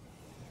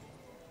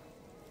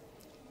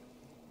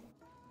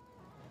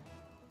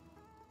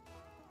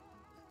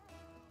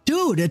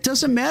 Dude, it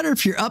doesn't matter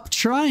if you're up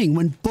trying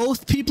when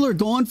both people are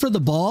going for the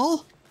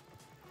ball.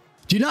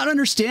 Do you not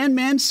understand,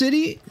 Man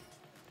City?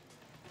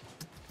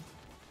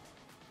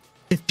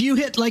 If you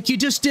hit like you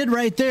just did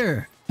right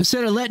there,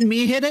 Instead of letting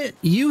me hit it,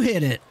 you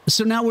hit it.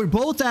 So now we're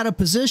both out of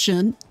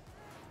position.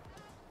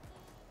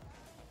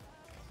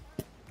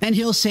 And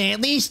he'll say, at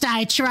least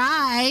I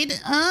tried.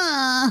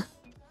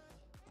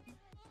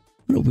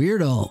 What a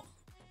weirdo.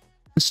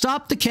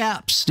 Stop the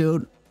caps,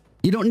 dude.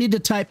 You don't need to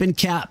type in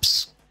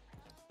caps.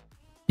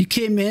 You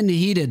came in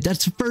heated.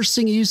 That's the first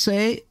thing you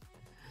say.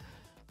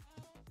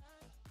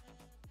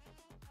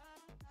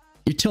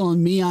 You're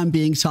telling me I'm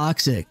being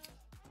toxic.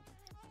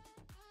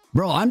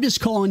 Bro, I'm just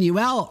calling you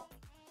out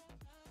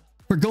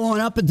for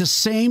going up at the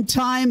same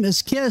time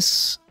as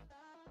Kiss.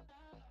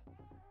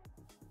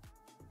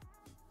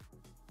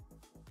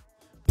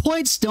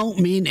 Points don't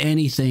mean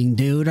anything,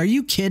 dude. Are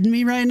you kidding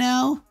me right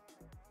now?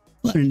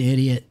 What an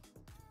idiot.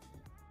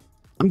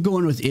 I'm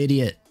going with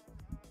idiot.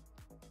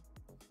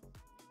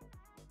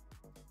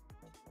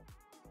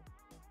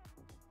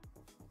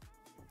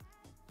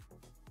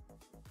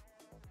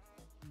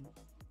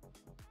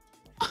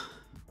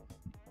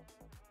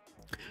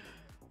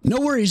 No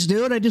worries,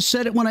 dude. I just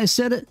said it when I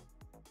said it.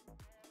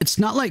 It's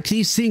not like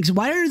these things.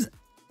 Why is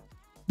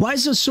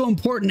this so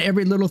important,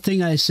 every little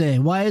thing I say?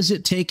 Why is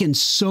it taken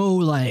so,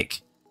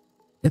 like,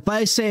 if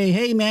I say,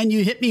 hey, man,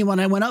 you hit me when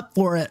I went up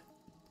for it.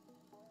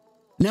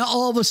 Now,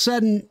 all of a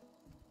sudden,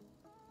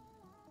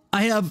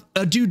 I have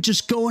a dude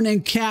just going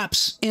in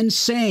caps,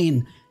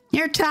 insane.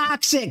 You're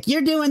toxic.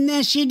 You're doing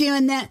this. You're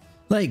doing that.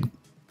 Like,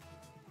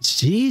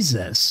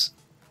 Jesus.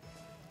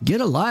 Get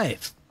a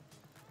life.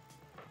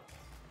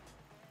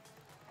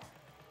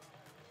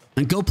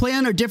 And go play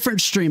on a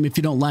different stream if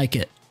you don't like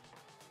it.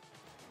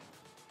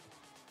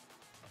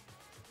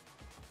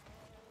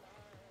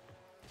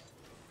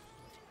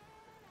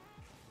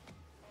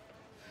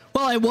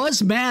 Well, I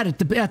was mad at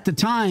the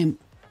time.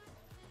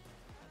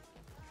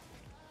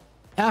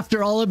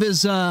 After all of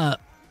his after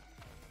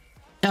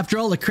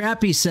all the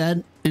crap he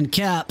said in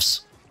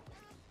caps.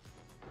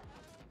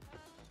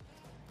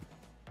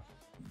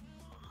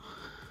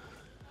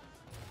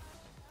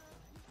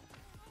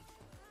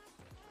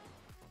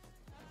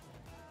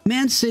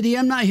 Man City,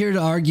 I'm not here to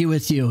argue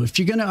with you. If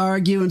you're going to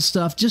argue and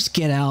stuff, just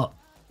get out.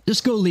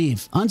 Just go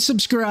leave.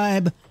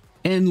 Unsubscribe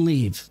and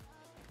leave.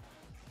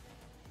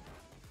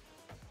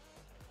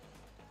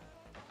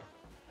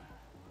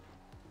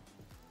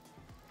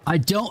 I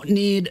don't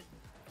need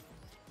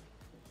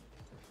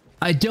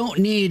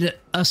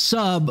a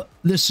sub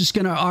that's just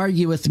going to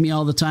argue with me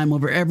all the time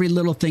over every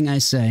little thing I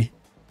say.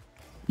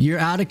 You're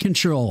out of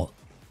control.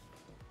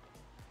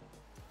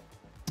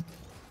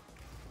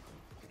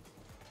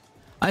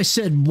 I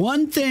said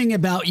one thing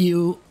about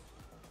you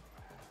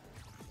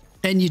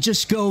and you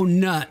just go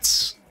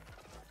nuts.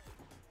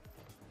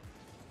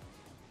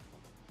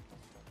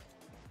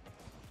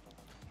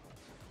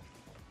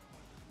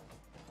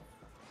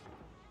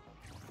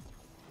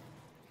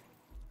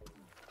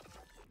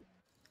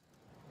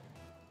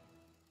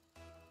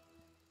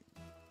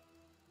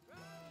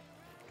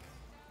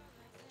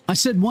 I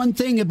said one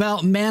thing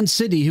about Man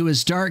City, who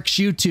is Dark's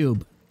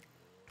YouTube.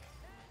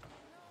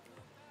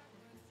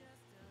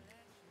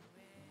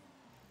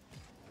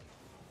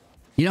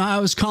 You know how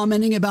I was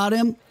commenting about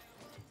him?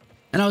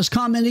 And I was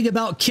commenting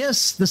about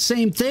Kiss, the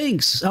same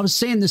things. I was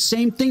saying the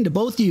same thing to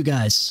both of you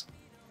guys.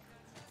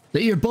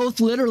 That you're both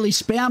literally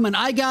spamming,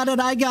 I got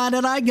it, I got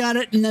it, I got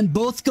it, and then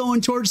both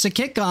going towards the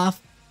kickoff.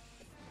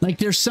 Like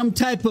there's some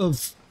type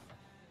of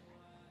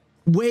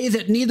way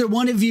that neither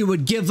one of you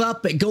would give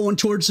up at going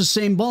towards the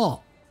same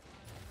ball.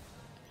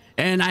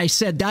 And I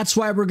said, that's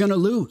why we're going to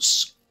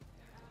lose.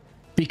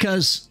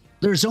 Because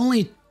there's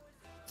only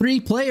 3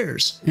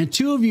 players, and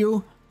 2 of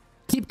you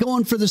keep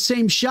going for the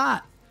same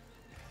shot.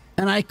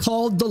 And I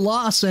called the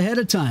loss ahead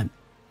of time.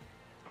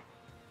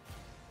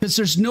 Because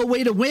there's no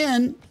way to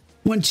win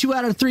when 2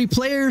 out of 3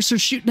 players are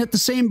shooting at the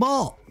same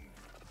ball.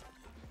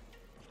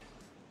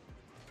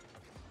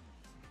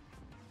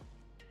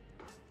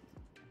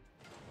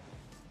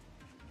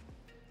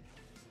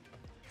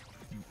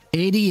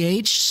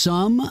 ADH,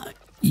 some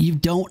you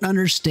don't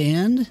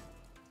understand.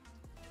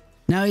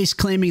 Now he's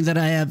claiming that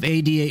I have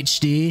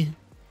ADHD.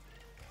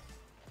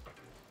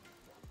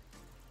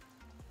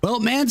 Well,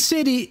 Man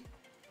City,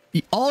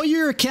 all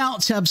your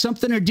accounts have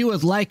something to do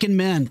with liking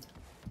men.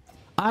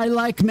 I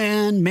like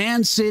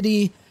Man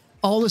City,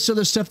 all this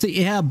other stuff that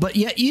you have, but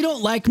yet you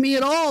don't like me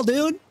at all,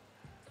 dude.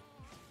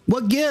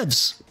 What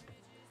gives?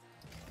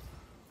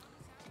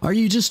 Are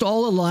you just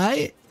all a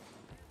lie?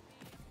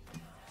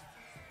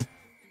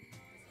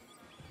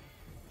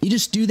 You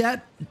just do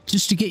that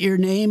just to get your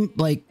name,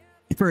 like,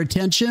 for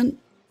attention?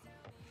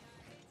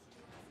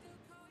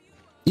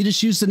 You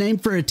just use the name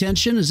for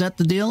attention? Is that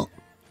the deal?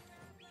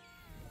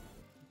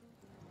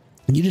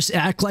 You just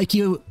act like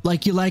you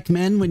like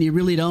men when you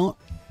really don't?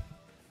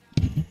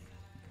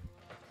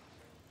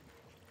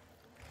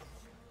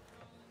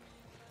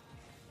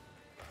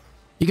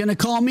 You gonna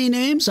call me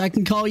names? I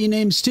can call you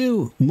names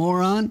too,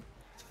 moron.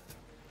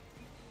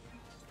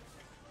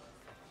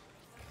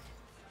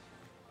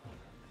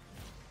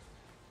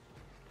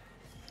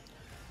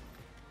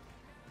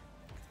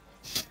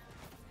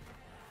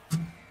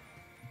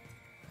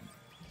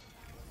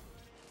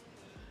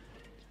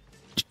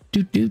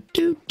 Do, do,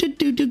 do, do,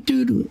 do, do,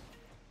 do, do.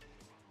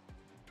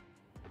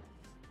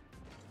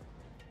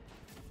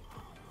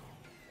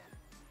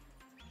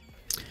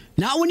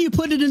 Not when you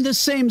put it in the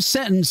same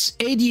sentence,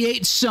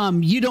 ADH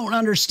some you don't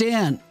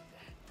understand.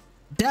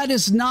 That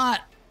is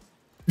not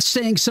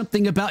saying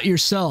something about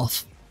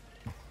yourself.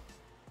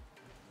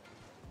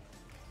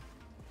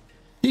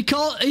 He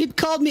called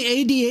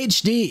me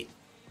ADHD.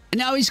 And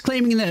now he's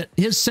claiming that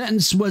his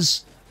sentence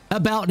was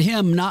about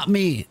him, not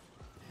me.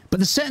 But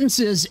the sentence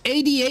is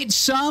ADH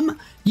some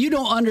you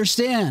don't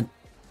understand.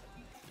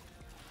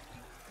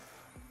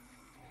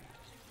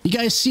 You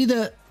guys see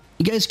the,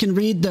 you guys can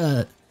read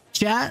the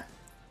chat?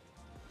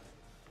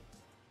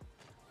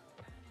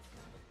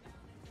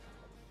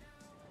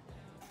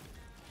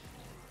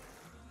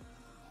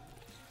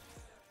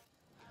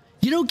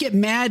 You don't get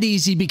mad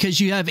easy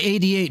because you have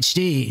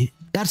ADHD.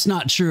 That's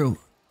not true.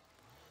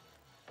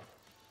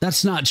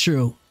 That's not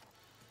true.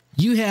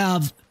 You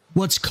have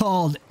what's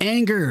called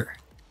anger,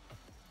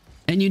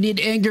 and you need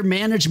anger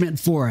management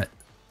for it.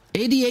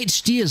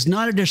 ADHD is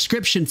not a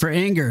description for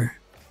anger.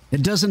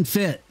 It doesn't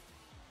fit.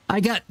 I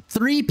got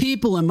 3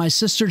 people in my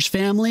sister's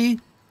family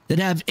that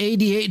have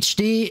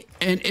ADHD,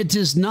 and it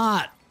is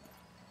not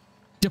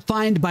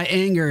defined by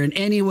anger in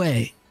any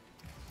way.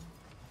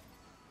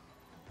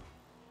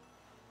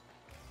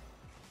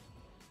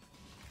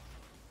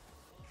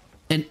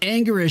 An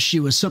anger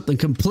issue is something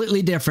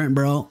completely different,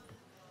 bro.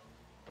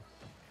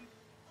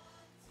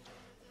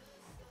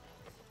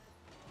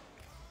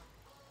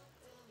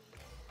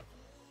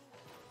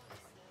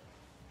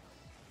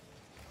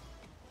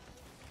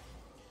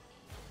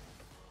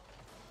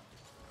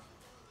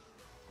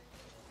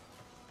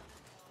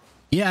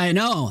 Yeah, I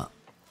know.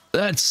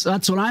 That's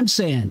what I'm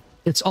saying.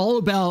 It's all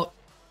about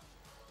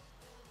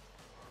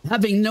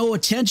having no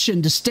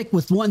attention to stick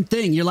with one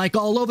thing. You're like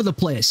all over the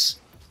place.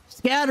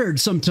 Scattered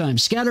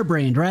sometimes,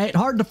 scatterbrained, right?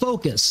 Hard to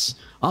focus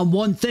on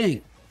one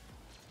thing.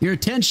 Your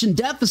attention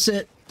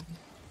deficit,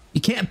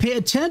 you can't pay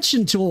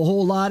attention to a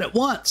whole lot at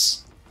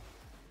once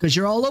because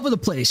you're all over the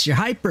place. You're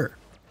hyper.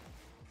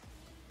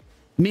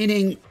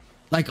 Meaning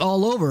like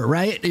all over,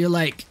 right? You're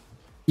like,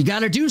 you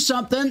got to do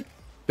something,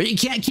 but you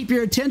can't keep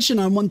your attention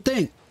on one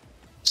thing.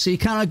 So you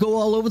kind of go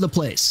all over the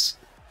place.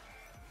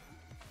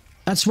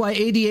 That's why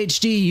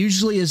ADHD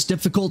usually is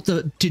difficult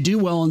to do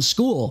well in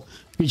school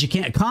because you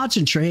can't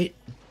concentrate.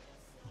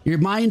 Your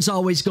mind's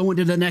always going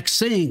to the next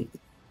thing,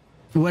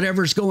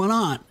 whatever's going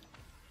on.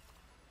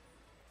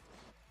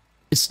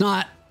 It's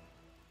not,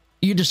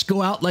 you just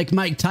go out like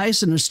Mike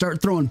Tyson and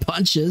start throwing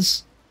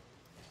punches.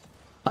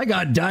 I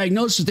got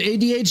diagnosed with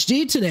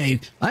ADHD today.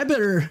 I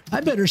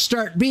better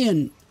start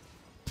being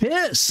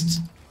pissed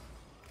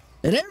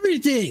at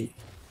everything.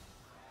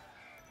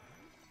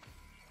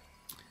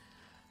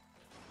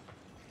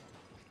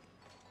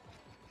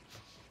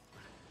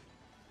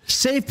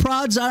 Save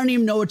prods, I don't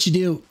even know what you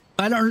do.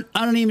 I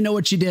don't even know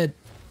what you did.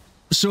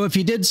 So if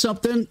you did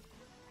something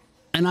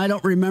and I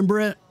don't remember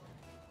it,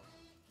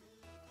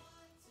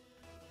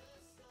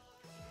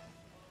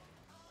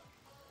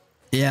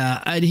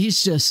 yeah,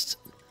 he's just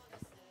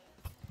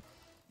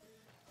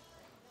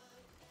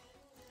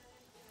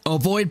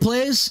void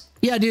plays.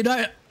 Yeah, dude,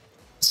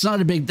 it's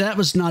not a big, that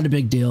was not a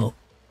big deal.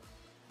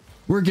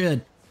 We're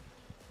good.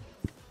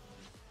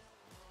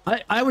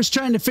 I was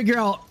trying to figure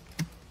out,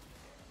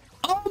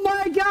 oh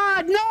my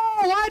God,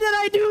 no, why did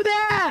I do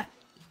that?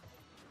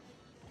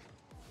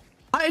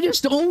 I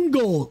just own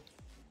gold.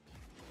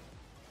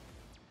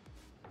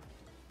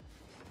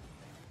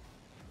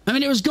 I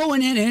mean, it was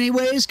going in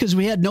anyways because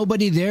we had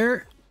nobody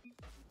there.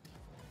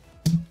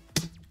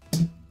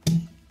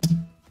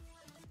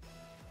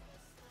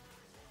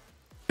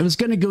 It was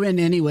going to go in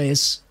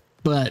anyways,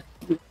 but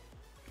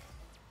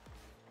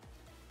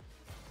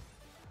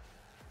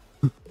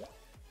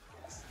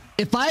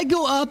if I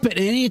go up at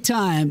any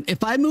time,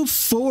 if I move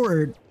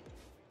forward,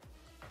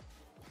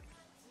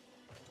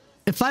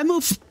 if I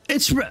move,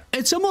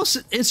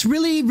 it's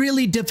really,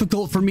 really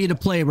difficult for me to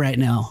play right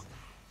now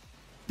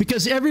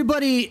because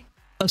everybody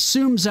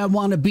assumes I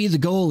want to be the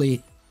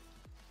goalie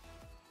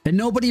and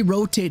nobody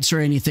rotates or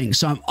anything.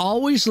 So I'm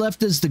always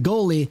left as the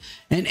goalie.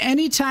 And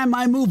anytime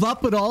I move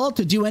up at all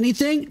to do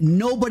anything,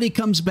 nobody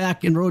comes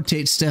back and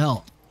rotates to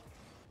help.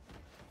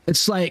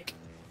 It's like,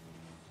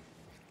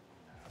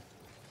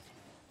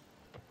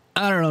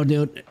 I don't know,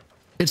 dude.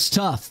 It's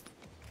tough.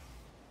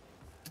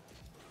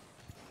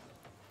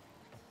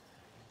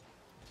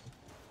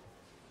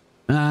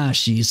 Ah,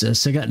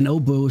 Jesus. I got no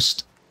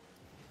boost.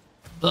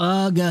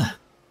 Ugh.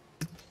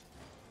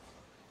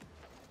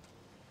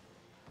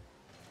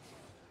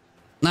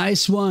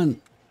 Nice one.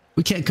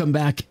 We can't come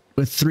back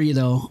with 3,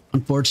 though,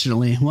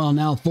 unfortunately. Well,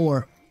 now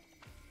 4.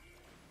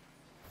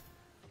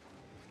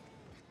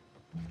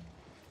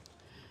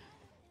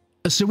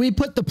 So we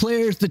put the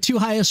players, the 2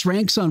 highest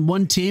ranks on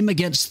one team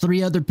against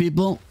 3 other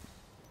people.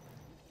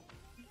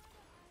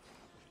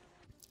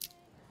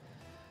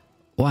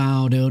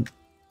 Wow, dude.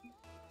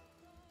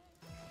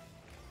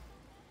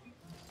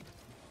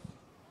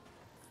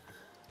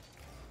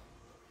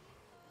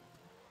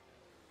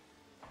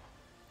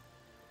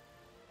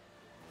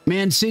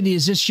 Man City,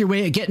 is this your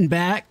way of getting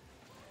back?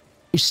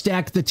 You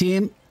stack the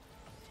team?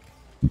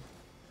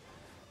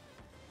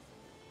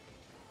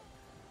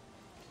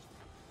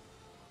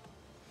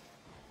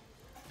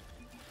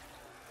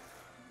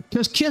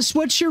 Because Kiss,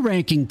 what's your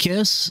ranking,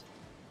 Kiss?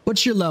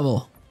 What's your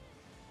level?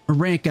 Or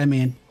rank, I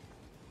mean.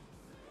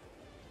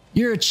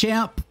 You're a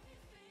champ.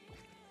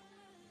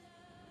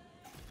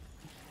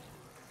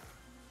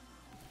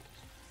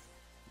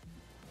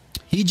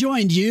 He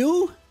joined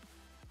you?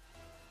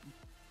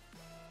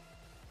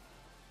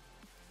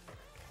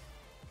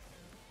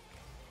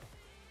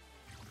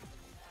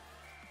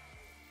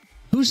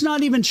 Who's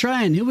not even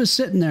trying? Who was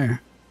sitting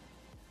there?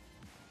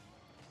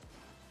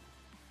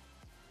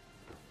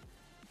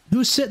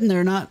 Who's sitting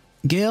there? Not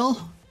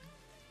Gail?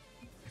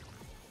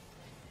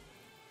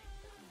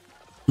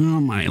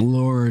 Oh my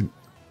lord.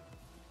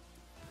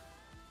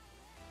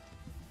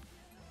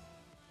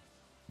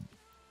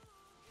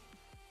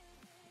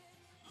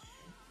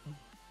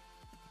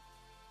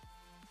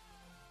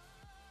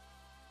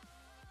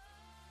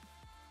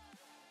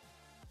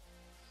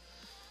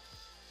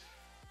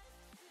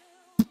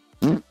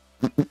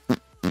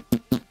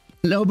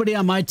 Nobody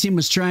on my team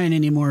was trying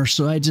anymore,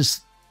 so I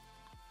just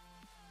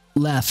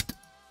left.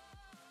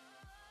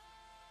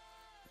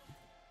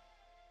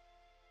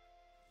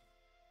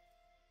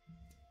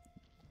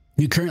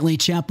 You currently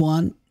champ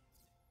 1.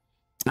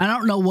 I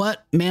don't know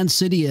what Man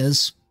City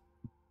is.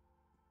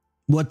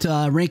 What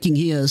ranking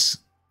he is.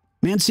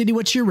 Man City,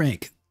 what's your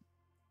rank?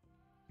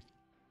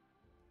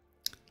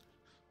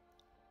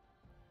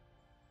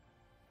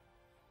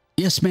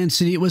 Yes, Man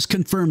City, it was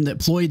confirmed that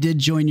Ploy did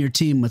join your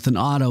team with an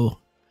auto.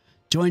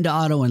 Joined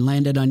auto and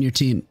landed on your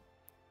team.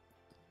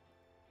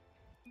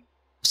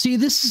 See,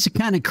 this is the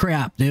kind of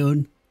crap,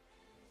 dude.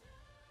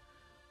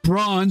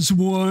 Bronze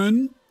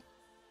 1.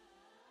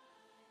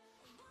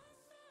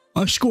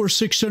 I score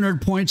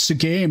 600 points a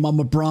game.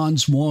 I'm a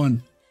bronze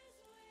 1.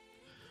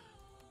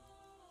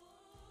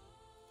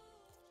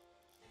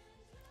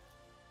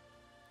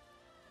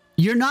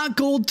 You're not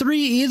gold 3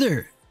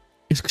 either.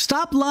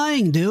 Stop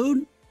lying,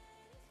 dude.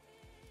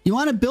 You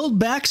want to build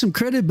back some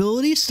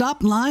credibility?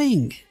 Stop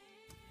lying.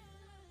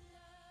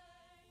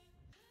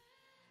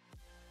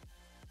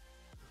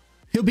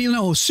 He'll be,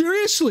 no,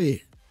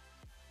 seriously?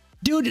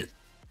 Dude,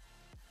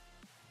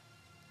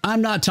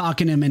 I'm not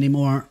talking to him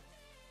anymore.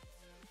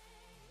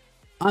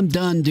 I'm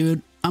done,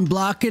 dude. I'm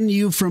blocking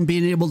you from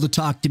being able to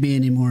talk to me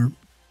anymore.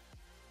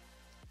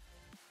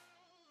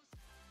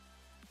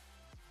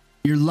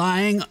 You're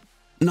lying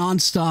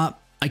nonstop.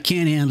 I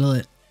can't handle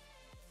it.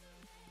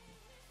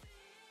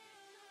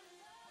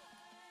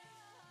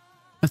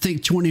 I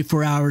think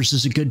 24 hours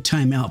is a good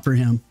timeout for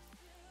him.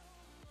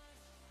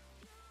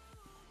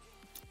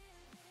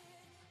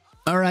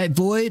 All right,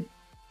 Void.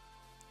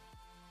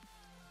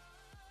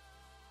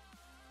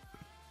 It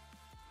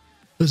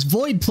was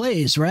Void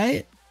Plays,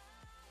 right?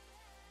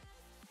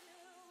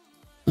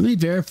 Let me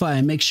verify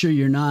and make sure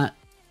you're not.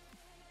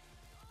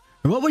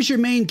 Or what was your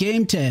main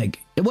game tag?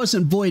 It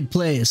wasn't Void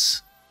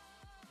Plays.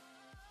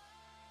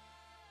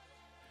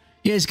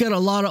 Yeah, he's got a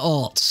lot of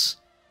alts.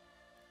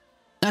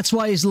 That's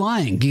why he's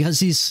lying, because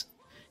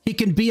he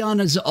can be on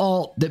his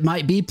alt that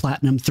might be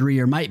Platinum 3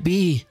 or might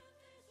be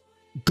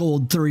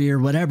Gold 3 or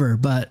whatever,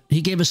 but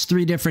he gave us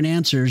 3 different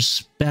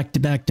answers back to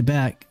back to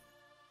back.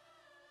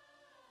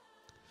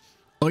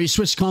 Oh, you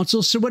switched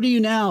consoles? So what are you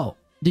now?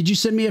 Did you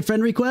send me a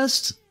friend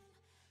request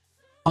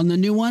on the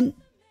new one,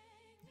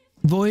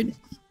 Void?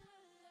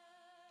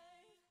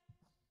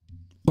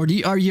 Or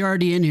are you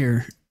already in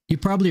here? You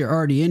probably are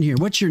already in here.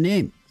 What's your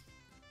name?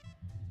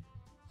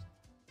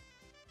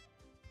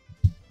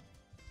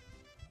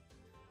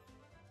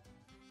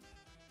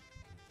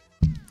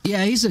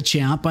 Yeah, he's a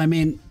champ. I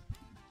mean,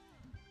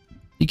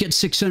 you get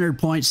 600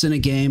 points in a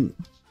game.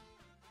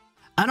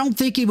 I don't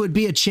think he would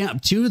be a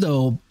champ 2,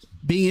 though,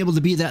 being able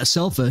to be that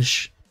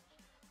selfish.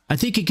 I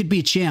think he could be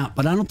a champ,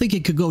 but I don't think he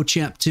could go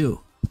champ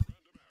 2.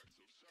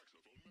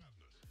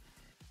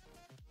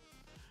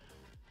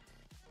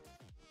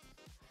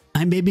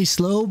 I may be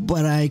slow,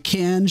 but I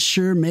can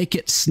sure make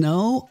it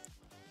snow.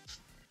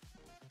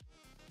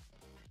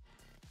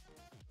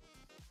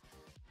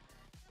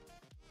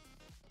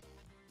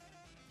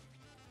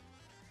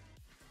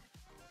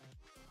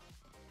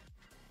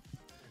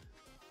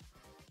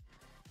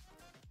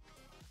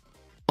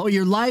 Oh,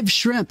 you're live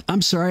shrimp.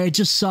 I'm sorry, I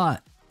just saw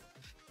it.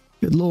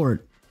 Good Lord.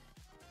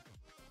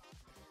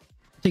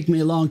 Take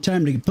me a long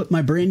time to put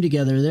my brain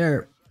together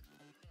there.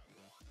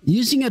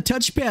 Using a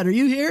touchpad, are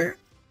you here?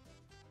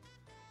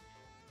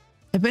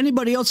 If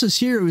anybody else is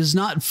here who has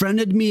not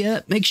friended me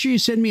yet, make sure you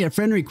send me a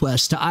friend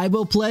request to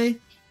EyeWillPlay.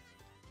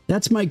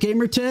 That's my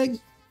gamer tag.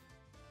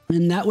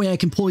 And that way I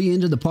can pull you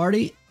into the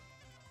party.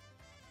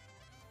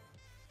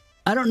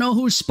 I don't know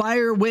who's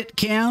Spire Wit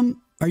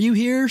Cam. Are you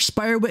here,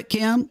 Spire Wit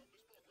Cam?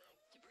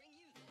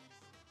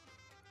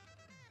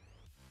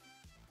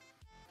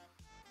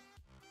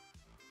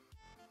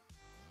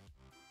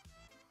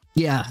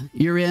 Yeah,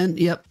 you're in.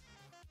 Yep.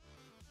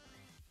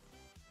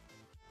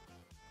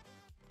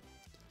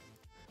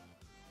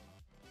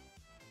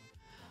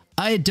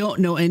 I don't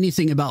know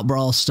anything about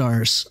Brawl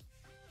Stars.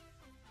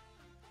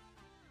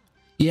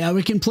 Yeah,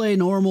 we can play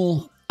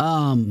normal.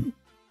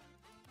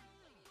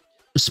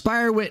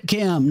 Spirewit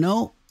Cam,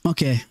 no?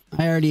 Okay,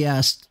 I already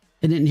asked.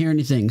 I didn't hear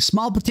anything.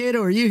 Small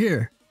Potato, are you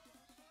here?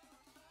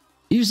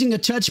 Using a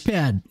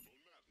touchpad.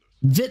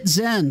 Vit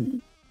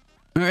Zen,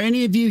 are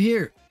any of you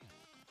here?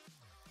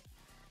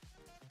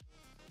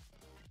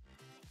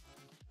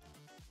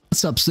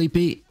 What's up,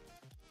 Sleepy?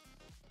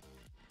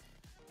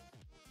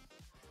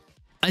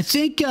 I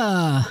think,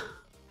 right,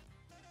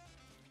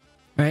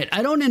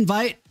 I don't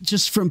invite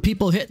just from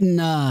people hitting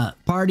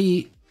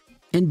party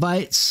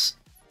invites.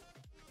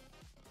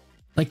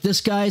 Like this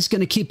guy's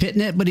going to keep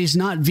hitting it, but he's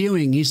not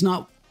viewing. He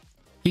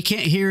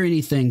can't hear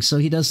anything, so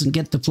he doesn't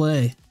get to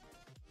play.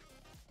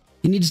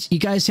 You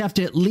guys have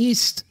to at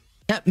least,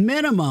 at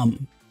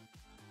minimum,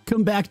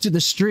 come back to the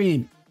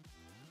stream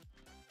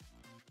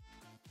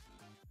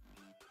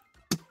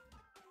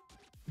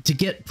to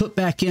get put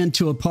back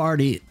into a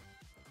party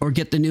or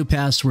get the new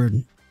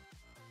password.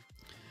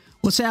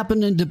 What's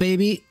happening to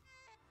baby?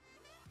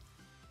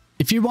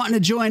 If you're wanting to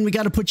join, we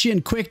got to put you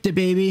in quick to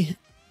baby.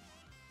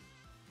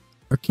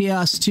 Or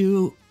Chaos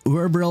 2,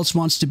 whoever else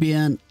wants to be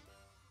in.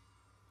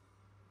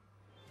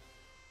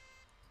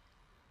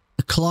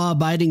 A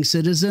claw-biting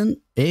citizen.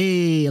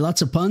 Hey,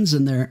 lots of puns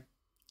in there.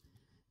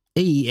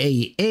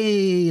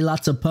 Hey,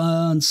 lots of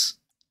puns.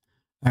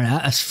 All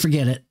right,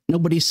 forget it.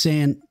 Nobody's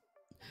saying...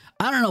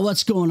 I don't know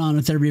what's going on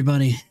with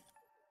everybody.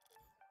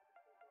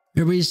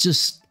 Everybody's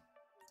just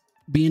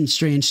being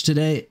strange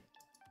today.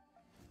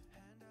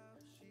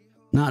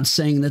 Not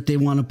saying that they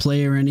want to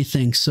play or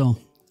anything, so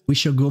we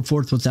shall go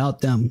forth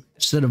without them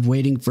instead of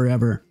waiting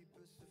forever.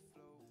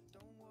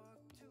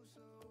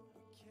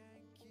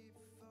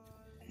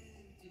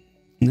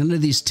 None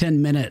of these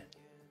 10-minute.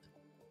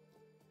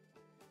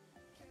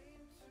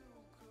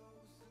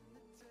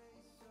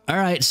 All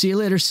right, see you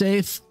later,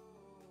 safe.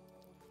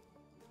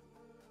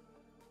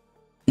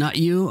 Not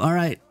you? All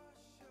right.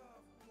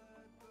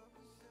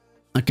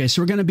 Okay,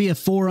 so we're going to be a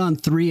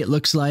 4-on-3, it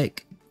looks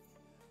like.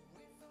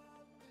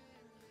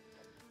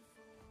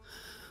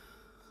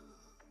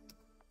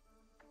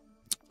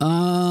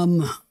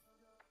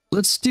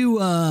 Let's do,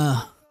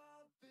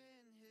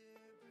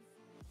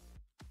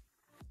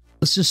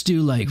 let's just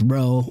do like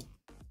row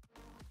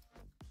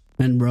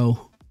and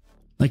row.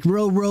 Like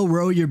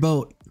row your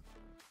boat.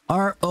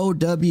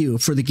 R-O-W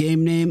for the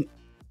game name.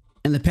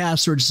 And the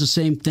password's the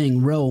same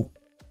thing, row.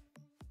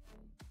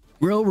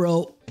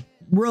 Row.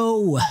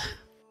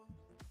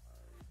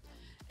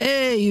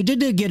 Hey, you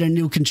did get a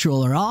new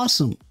controller.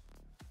 Awesome.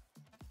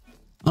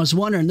 I was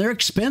wondering, they're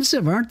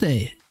expensive, aren't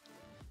they?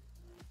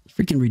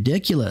 Freaking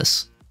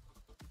ridiculous.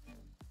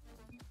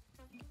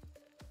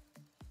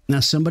 Now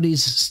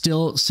somebody's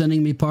still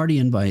sending me party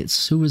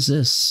invites. Who is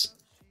this?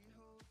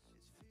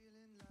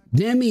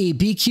 Demi,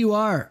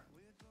 BQR.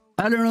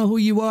 I don't know who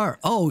you are.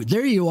 Oh,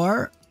 there you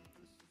are.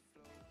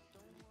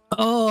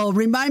 Oh,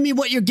 remind me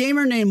what your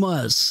gamer name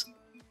was.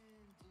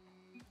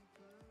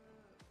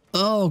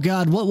 Oh,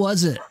 God, what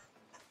was it?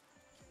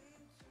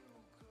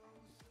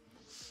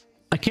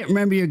 I can't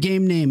remember your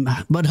game name,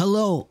 but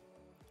hello.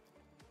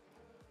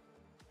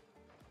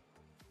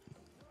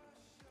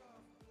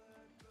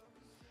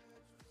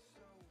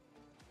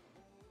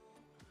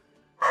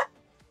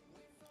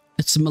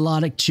 It's a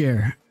melodic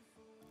chair.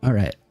 All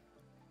right.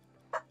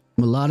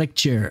 Melodic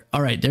chair.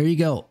 All right, there you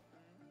go.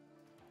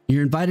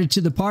 You're invited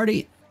to the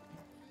party.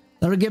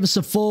 That'll give us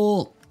a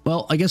full...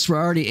 Well, I guess we're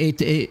already 8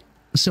 to 8.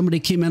 Somebody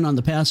came in on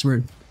the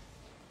password.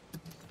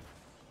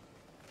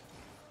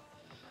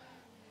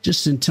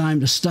 Just in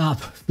time to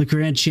stop the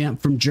Grand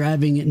Champ from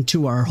driving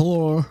into our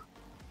hole.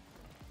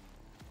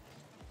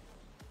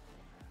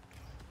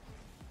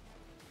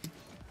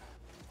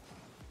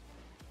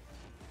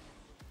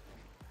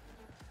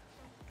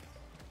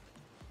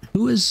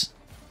 Who is...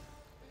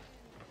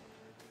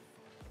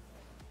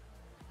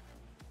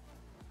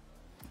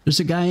 There's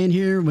a guy in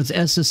here with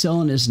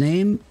SSL in his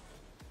name.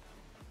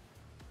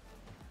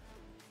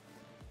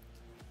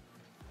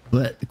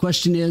 But the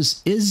question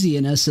is he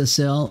an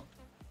SSL?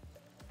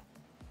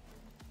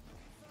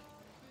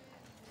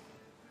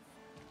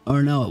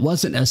 Or no, it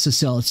wasn't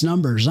SSL, it's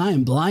numbers. I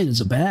am blind as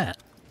a bat.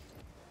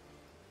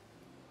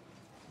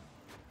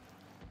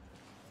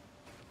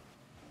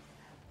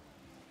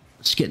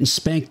 Just getting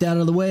spanked out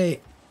of the way.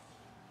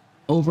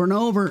 Over and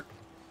over.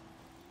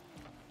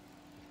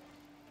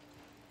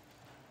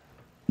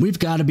 We've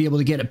got to be able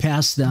to get it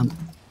past them.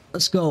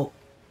 Let's go.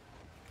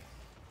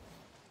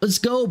 Let's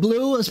go,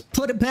 Blue. Let's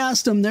put it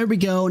past them. There we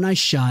go. Nice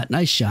shot.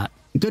 Nice shot.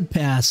 Good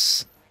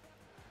pass.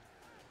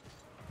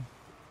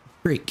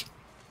 Freak.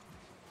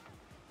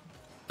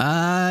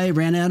 I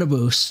ran out of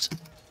boost.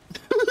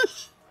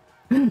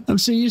 I'm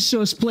so used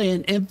to us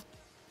playing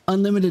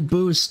unlimited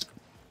boost.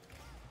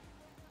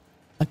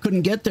 I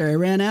couldn't get there. I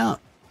ran out.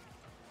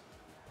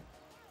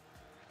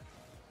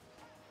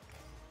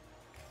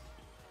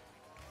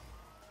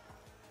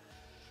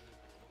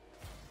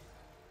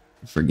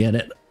 Forget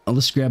it. I'll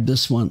just grab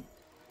this one.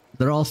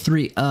 They're all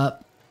three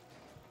up.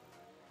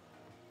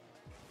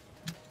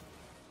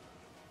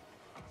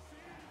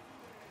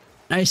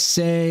 Nice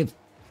save.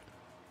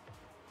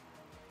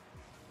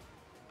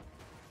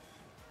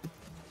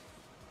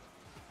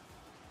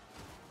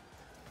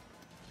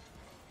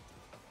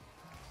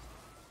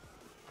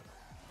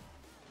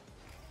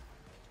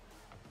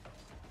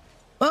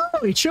 Oh,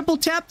 he triple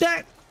tapped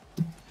that?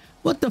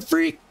 What the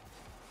freak?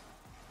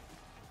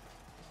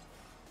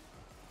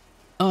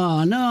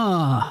 Oh,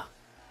 no.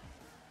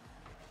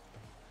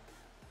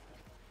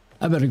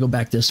 I better go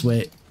back this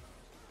way.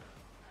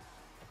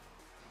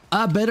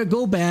 I better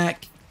go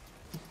back.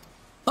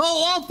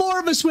 Oh, all four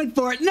of us went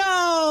for it.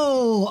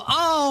 No!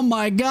 Oh,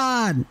 my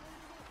God.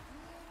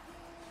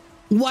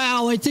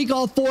 Wow, I think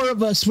all four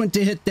of us went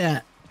to hit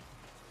that.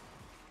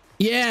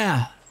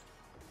 Yeah.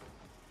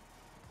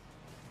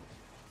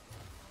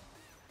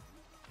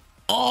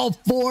 All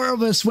four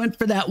of us went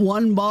for that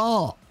one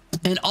ball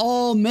and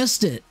all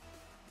missed it.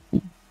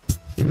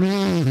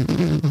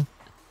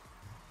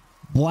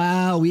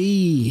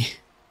 Wowee.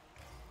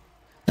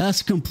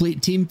 That's a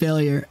complete team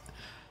failure.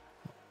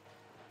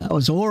 That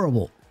was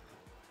horrible.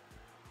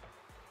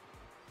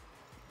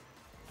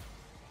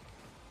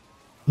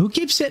 Who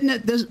keeps hitting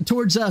it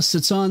towards us?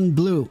 It's on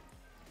blue.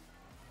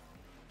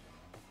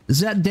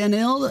 Is that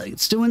Daniel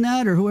that's doing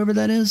that, or whoever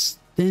that is?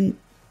 Then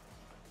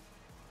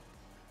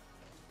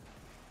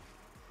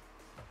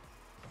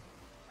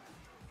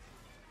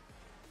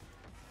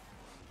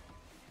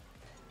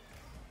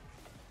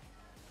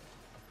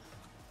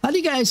how do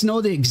you guys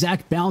know the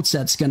exact bounce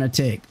that's going to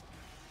take?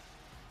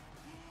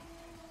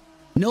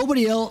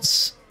 Nobody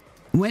else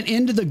went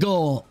into the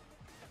goal.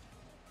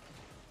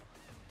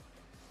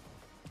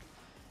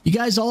 You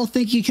guys all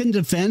think you can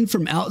defend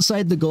from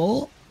outside the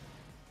goal?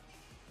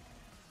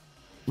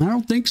 I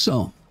don't think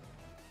so.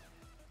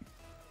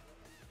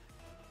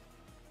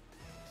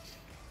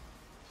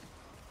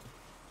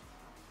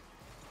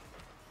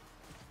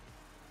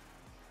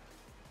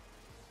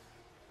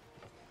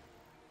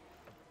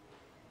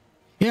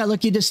 Yeah,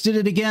 look, he just did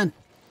it again.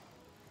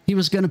 He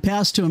was going to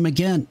pass to him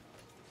again.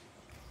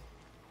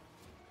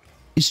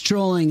 He's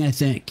trolling, I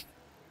think.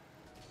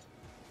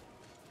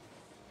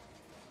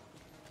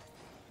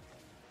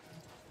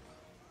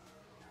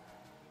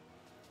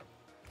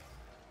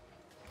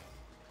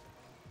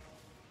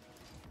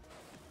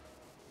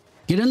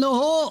 Get in the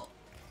hole.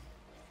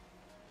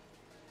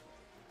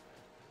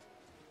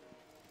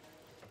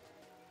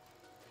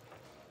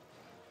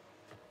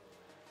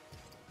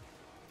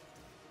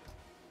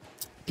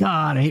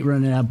 God, I hate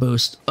running that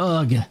boost.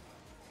 Ugh.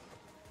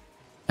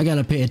 I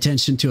gotta pay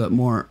attention to it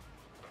more.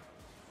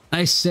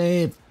 Nice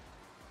save.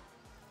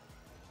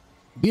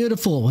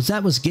 Beautiful.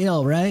 That was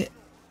Gale, right?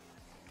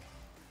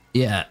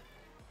 Yeah.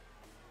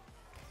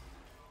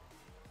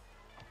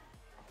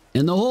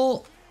 In the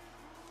hole.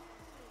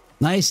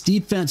 Nice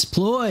defense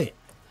ploy.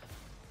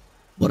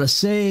 What a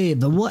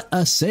save. What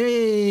a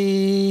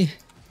save.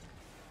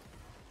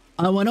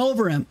 I went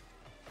over him.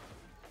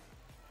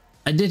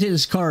 I did hit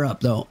his car up,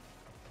 though.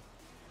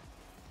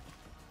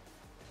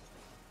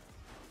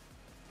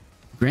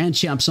 Grand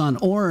Champ's on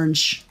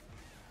orange.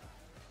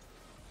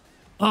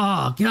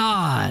 Oh,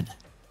 God.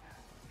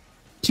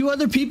 Two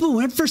other people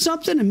went for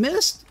something and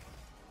missed?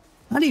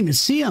 I didn't even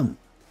see him.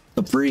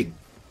 The freak.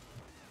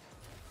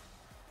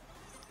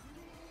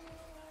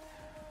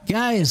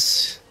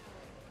 Guys,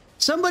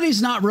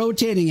 somebody's not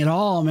rotating at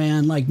all,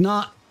 man. Like,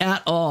 not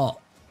at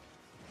all.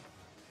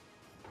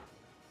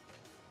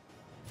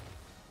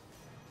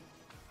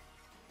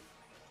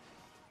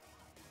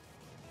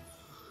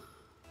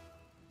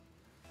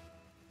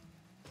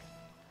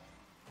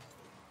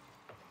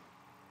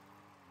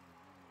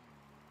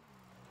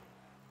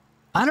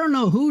 I don't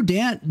know who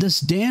this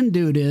Dan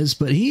dude is,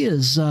 but he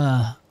is,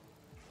 I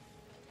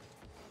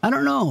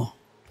don't know.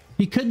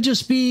 He could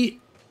just be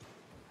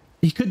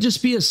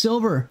a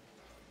silver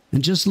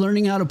and just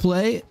learning how to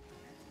play,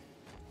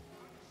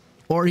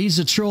 or he's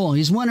a troll.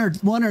 He's one or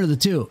the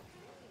two.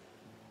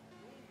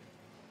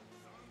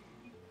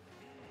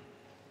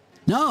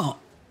 No.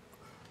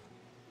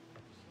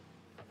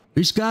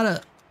 He's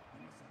gotta.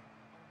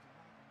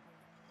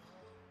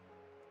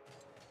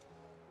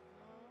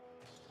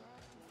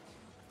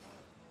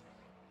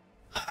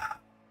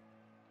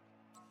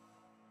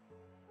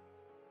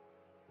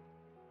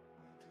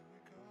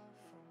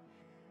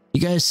 You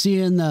guys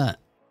seeing the...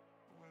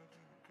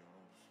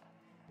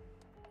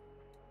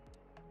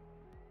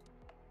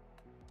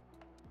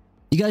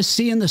 You guys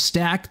seeing the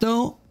stack,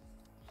 though?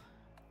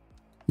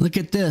 Look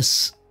at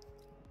this.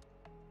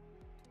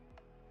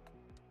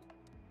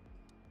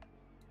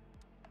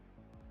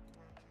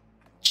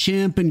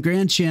 Champ and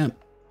Grand Champ.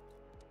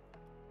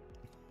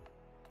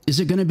 Is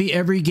it going to be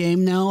every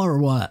game now, or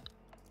what?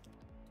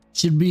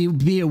 Should we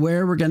be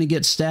aware we're going to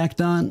get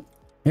stacked on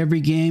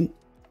every game?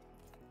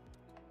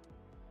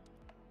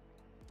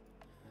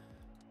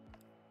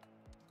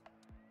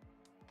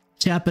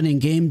 It's happening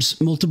games,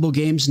 multiple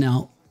games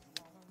now.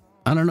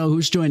 I don't know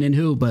who's joining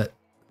who, but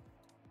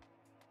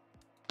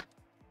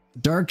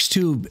Dark's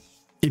Tube,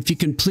 if you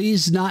can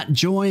please not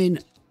join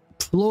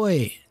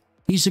Ploy.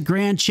 He's a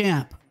Grand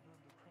Champ.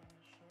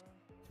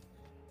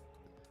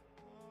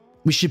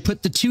 We should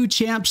put the 2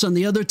 champs on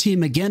the other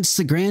team against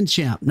the grand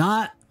champ,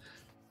 not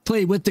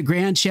play with the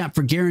grand champ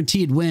for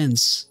guaranteed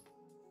wins.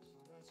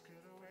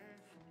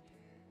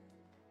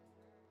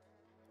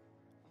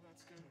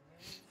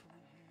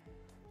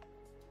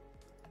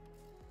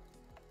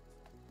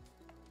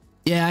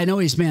 Yeah, I know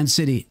he's Man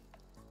City.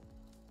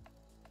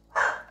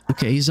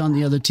 Okay, he's on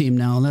the other team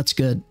now. That's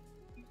good.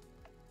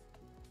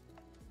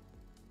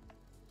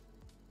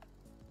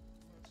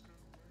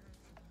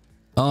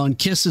 Oh, and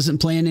Kiss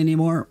isn't playing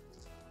anymore.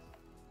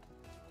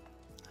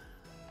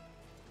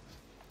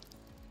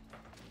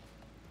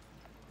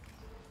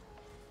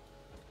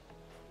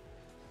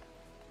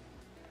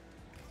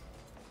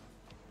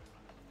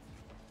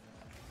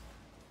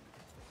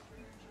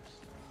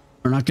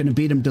 We're not going to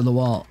beat him to the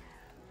wall.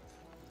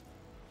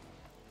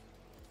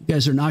 You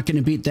guys are not going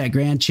to beat that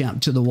grand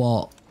champ to the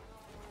wall.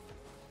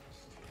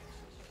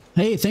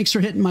 Hey, thanks for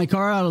hitting my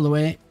car out of the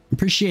way.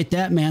 Appreciate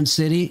that, Man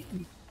City.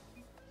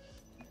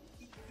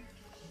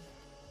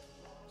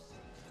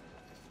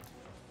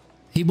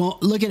 He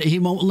won't, look at it, he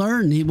won't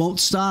learn. He won't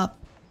stop.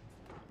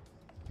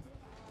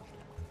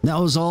 That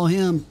was all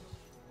him.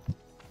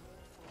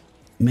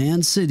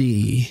 Man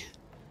City.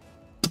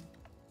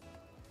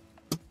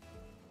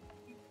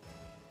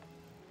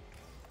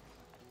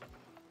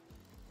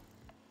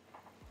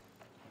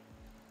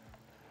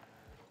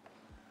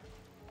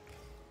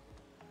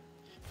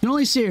 You can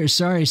only say you're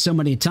sorry so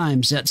many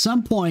times. At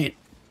some point,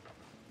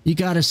 you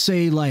got to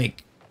say,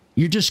 like,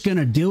 you're just going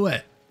to do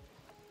it.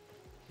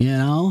 You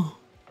know?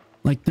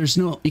 Like, there's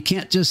no, you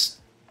can't just...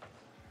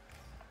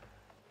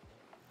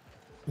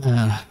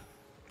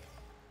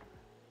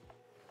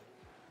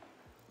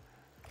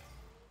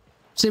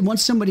 Say,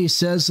 once somebody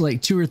says,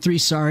 like, 2 or 3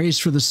 sorries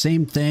for the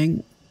same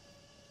thing,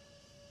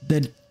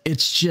 that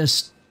it's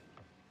just...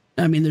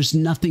 I mean, there's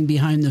nothing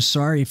behind the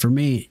sorry for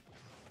me.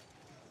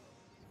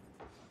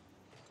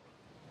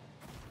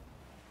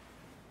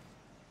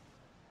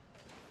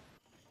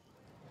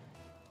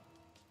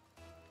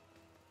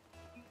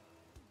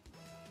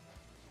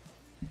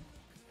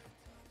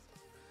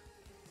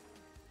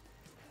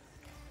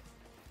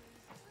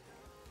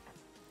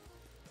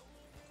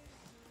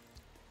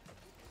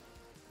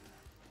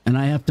 And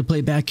I have to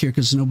play back here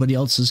because nobody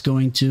else is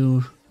going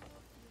to.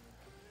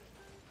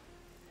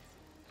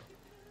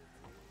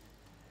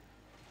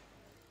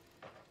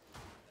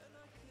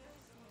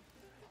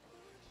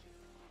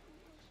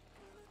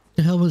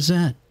 The hell was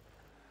that?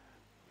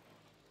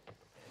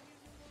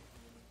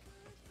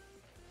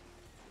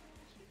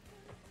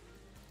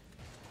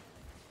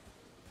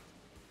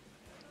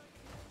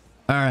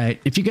 All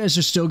right. If you guys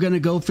are still going to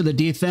go for the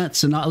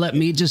defense and not let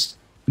me just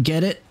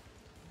get it,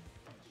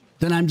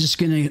 then I'm just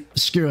going to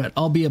screw it.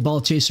 I'll be a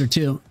ball chaser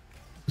too.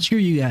 Screw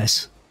you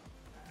guys.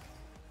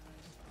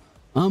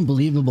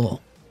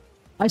 Unbelievable.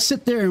 I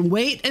sit there and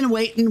wait and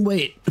wait and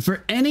wait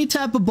for any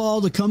type of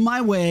ball to come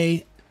my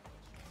way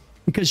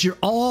because you're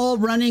all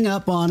running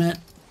up on it.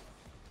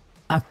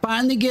 I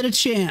finally get a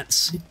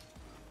chance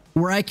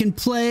where I can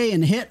play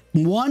and hit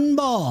one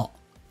ball.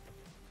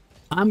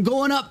 I'm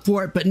going up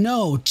for it, but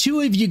no,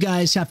 2 of you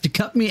guys have to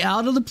cut me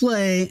out of the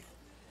play.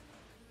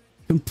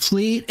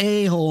 Complete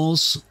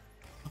a-holes.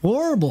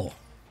 Horrible.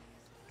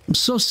 I'm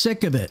so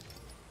sick of it.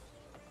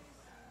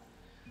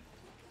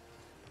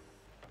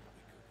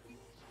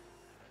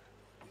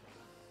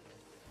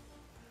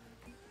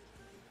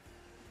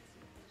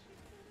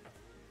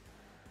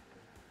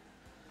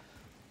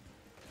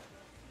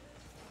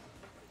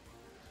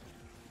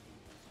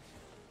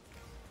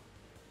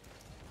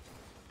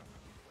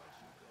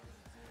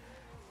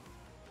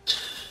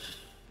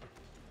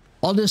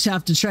 I'll just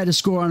have to try to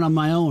score on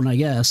my own, I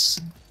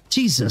guess.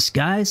 Jesus,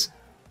 guys.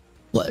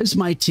 What is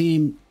my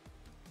team?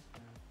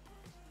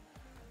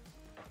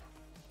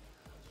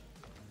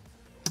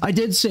 I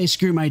did say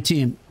screw my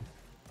team.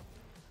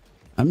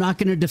 I'm not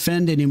going to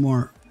defend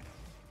anymore.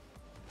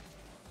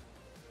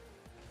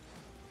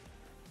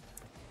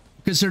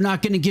 Because they're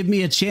not going to give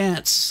me a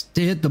chance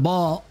to hit the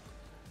ball.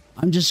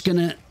 I'm just going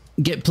to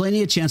get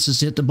plenty of chances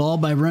to hit the ball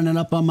by running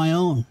up on my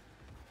own.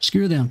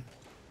 Screw them.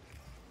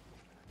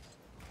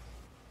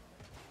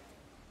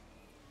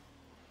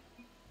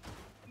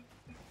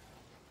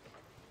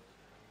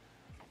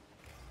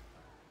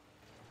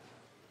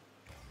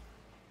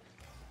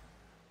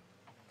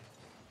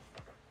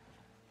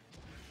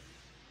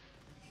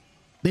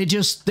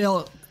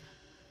 They'll,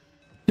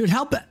 dude,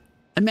 help it.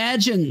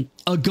 Imagine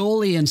a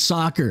goalie in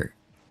soccer.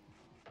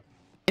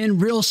 In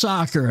real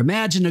soccer,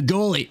 imagine a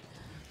goalie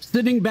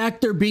sitting back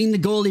there being the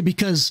goalie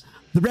because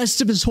the rest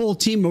of his whole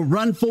team will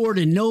run forward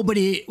and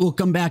nobody will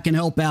come back and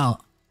help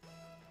out.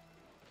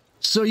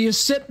 So you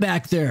sit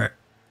back there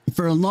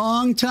for a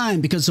long time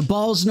because the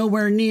ball's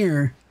nowhere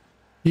near.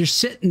 You're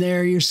sitting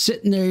there, you're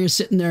sitting there, you're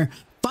sitting there.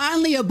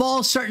 Finally, a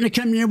ball's starting to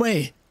come your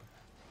way.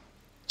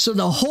 So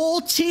the whole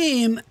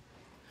team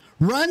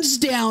runs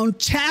down,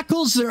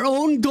 tackles their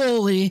own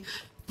goalie,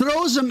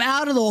 throws him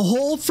out of the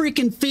whole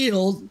freaking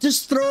field,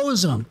 just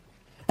throws him,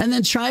 and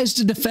then tries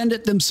to defend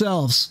it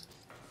themselves.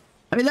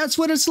 I mean, that's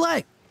what it's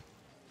like.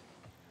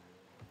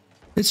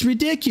 It's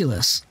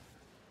ridiculous.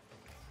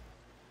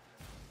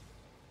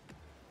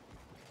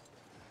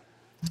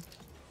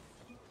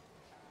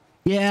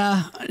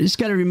 Yeah, just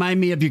got to remind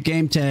me of your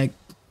game tag.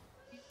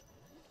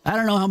 I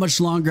don't know how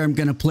much longer I'm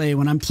going to play.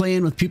 When I'm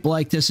playing with people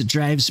like this, it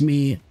drives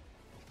me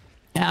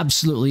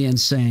absolutely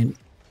insane.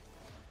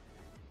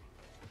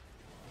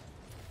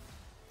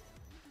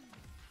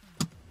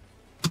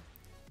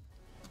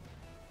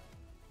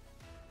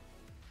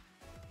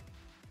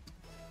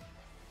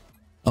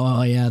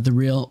 Oh, yeah, the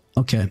real...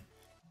 Okay.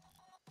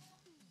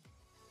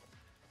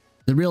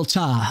 The real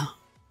Ta.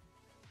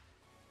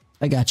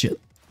 I got you.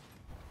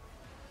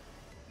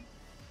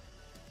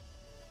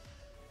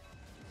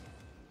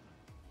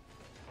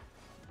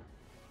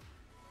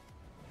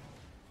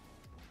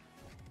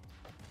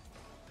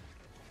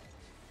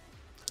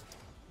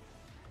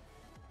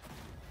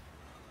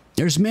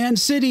 There's Man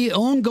City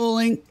own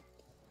goaling.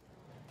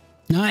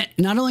 Not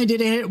only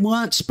did he hit it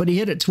once, but he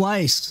hit it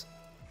twice.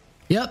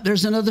 Yep,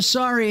 there's another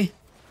sorry.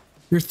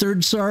 Your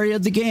third sorry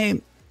of the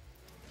game.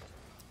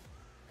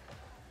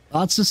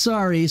 Lots of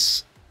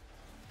sorries.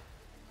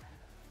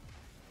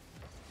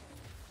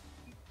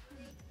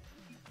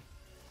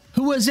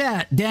 Who was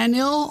that?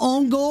 Daniel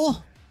own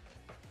goal?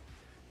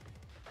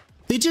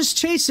 They just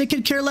chase. They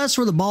could care less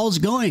where the ball's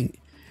going.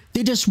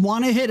 They just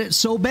want to hit it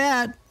so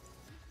bad.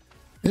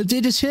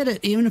 They just hit it,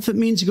 even if it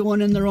means going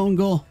in their own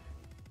goal.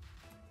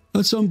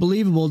 That's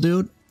unbelievable,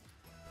 dude.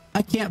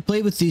 I can't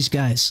play with these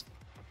guys.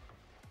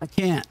 I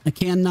can't. I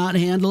cannot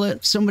handle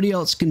it. Somebody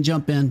else can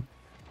jump in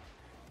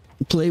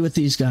and play with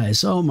these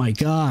guys. Oh my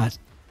God.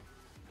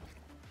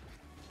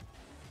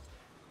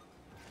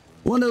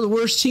 One of the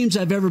worst teams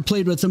I've ever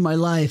played with in my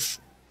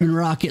life in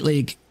Rocket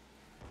League.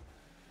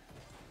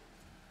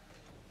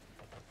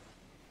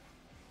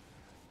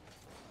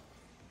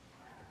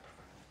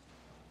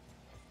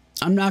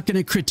 I'm not going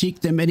to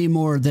critique them any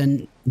more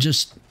than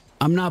just,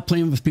 I'm not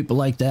playing with people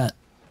like that.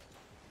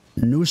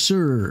 No,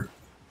 sir.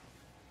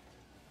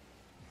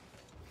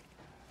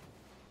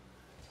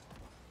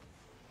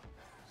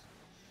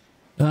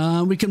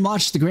 We can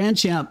watch the Grand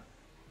Champ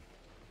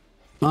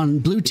on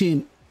blue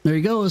team. There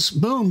he goes.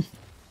 Boom.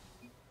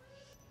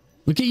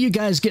 Look at you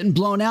guys getting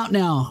blown out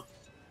now.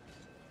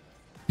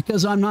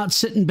 Because I'm not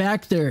sitting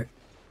back there.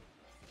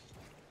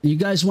 You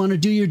guys want to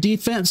do your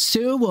defense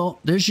too? Well,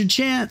 there's your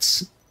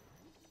chance.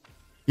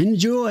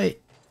 Enjoy.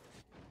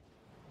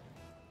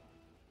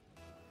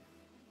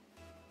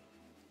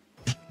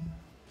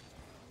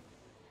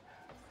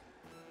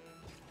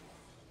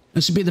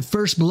 This would be the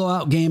first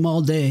blowout game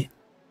all day.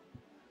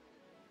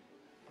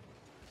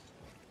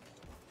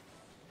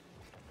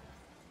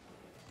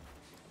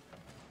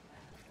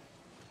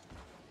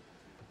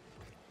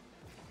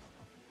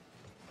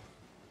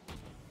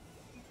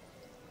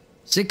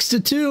 Six to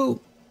 2.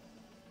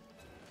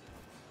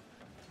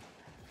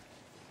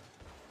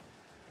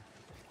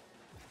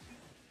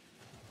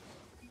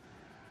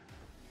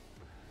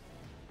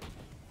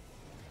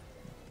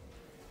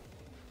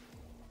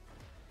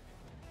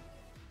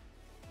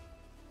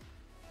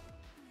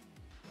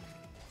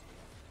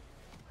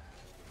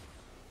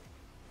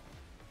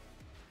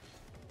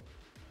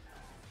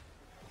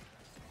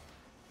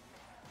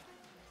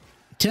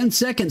 Ten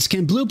seconds.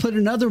 Can blue put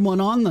another one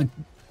on the...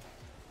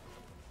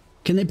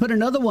 Can they put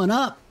another one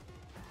up?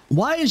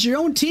 Why is your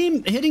own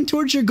team heading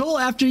towards your goal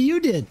after you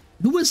did?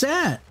 Who was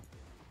that?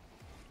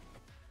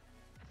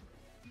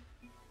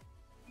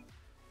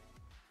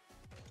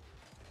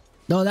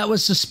 No, that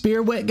was the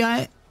Spearwit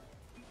guy.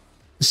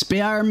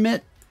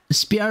 Spearwit.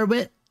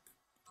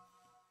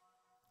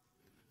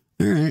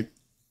 All right.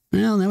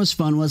 Well, that was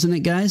fun, wasn't it,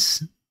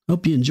 guys?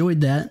 Hope you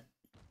enjoyed that.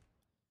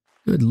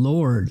 Good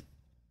Lord.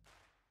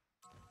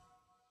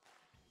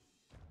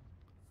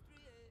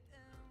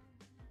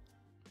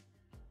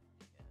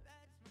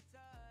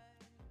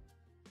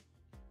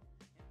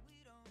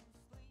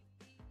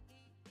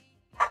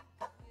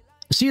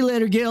 See you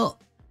later, Gil.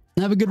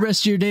 Have a good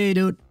rest of your day,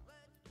 dude.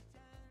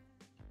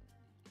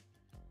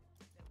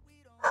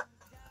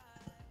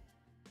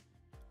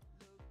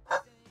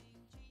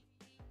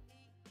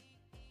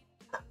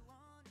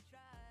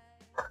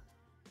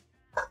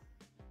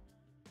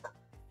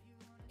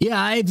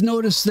 Yeah, I've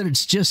noticed that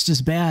it's just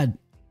as bad.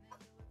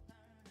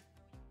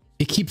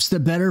 It keeps the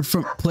better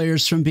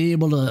players from being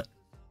able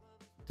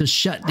to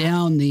shut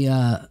down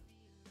the...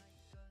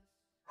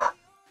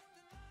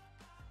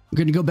 We're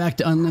going to go back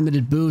to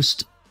unlimited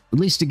boost. At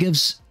least it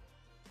gives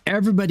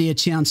everybody a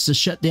chance to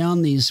shut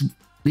down these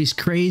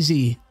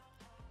crazy...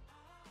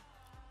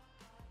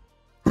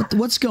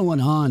 What's going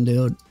on,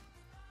 dude?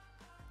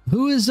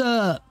 Who is,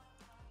 yeah,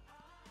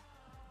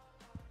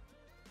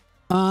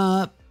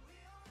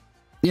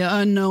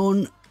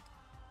 unknown.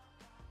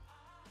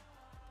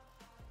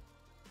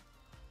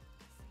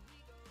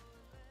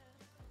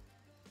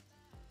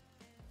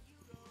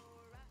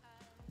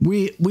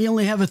 We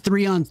only have a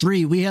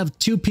 3-on-3. We have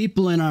 2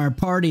 people in our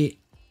party,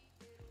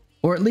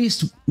 or at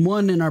least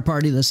one in our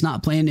party that's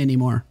not playing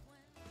anymore.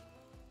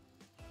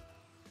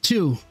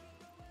 2.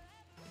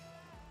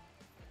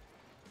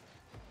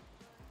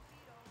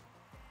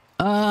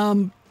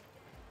 I'm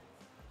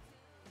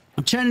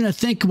trying to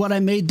think what I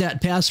made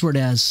that password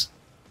as.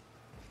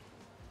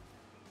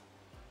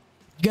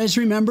 You guys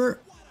remember?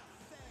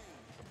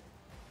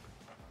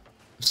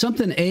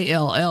 Something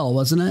ALL,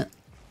 wasn't it?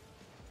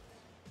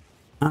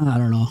 I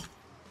don't know.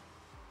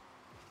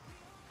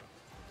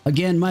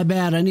 Again, my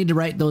bad. I need to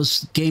write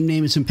those game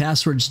names and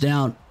passwords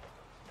down.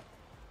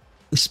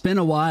 It's been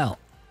a while.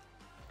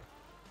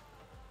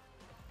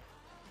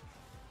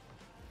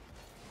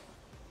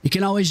 You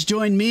can always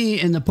join me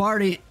in the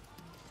party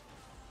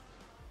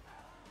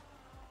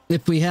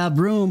if we have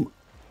room.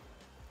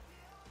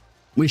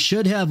 We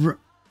should have.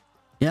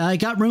 Yeah, I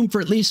got room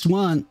for at least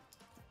one.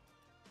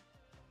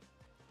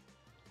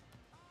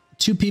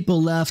 2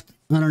 people left.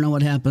 I don't know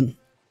what happened.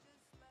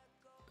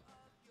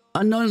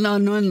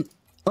 Unknown.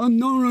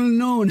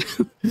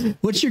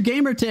 What's your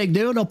gamer tag,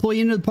 dude? I'll pull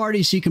you into the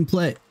party so you can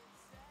play.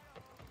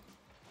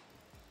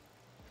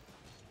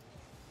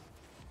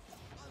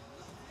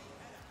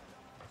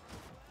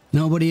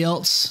 Nobody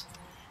else.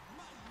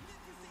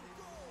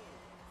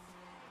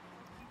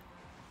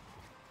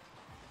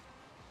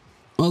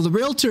 Well, the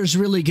Realtor's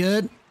really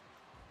good.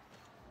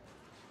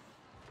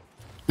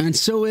 And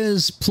so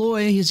is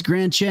Ploy. He's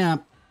Grand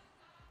Champ.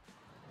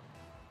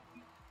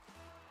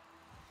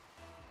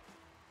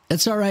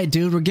 It's all right,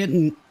 dude. We're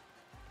getting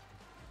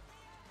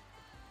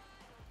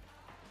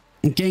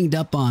ganged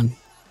up on.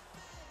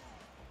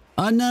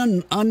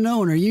 Unknown.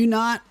 Are you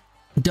not?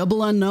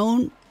 Double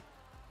unknown?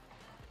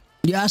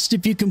 You asked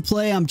if you can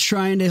play. I'm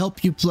trying to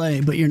help you play,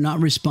 but you're not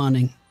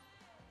responding.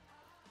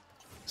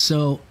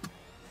 So,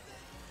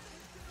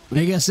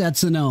 I guess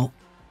that's a no.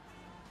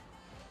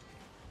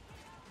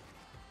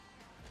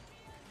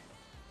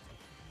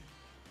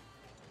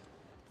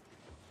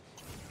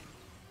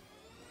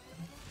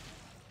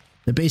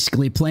 They're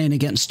basically playing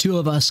against 2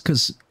 of us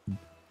because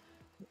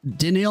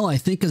Daniel, I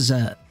think, is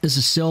a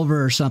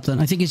silver or something.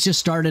 I think he's just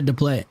started to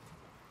play.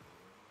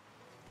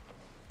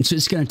 So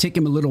it's going to take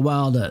him a little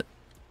while to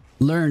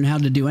learn how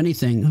to do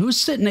anything. Who's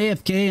sitting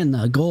AFK in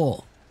the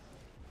goal?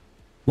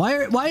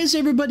 Why is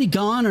everybody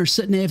gone or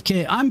sitting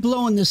AFK? I'm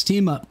blowing this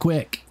team up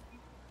quick.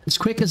 As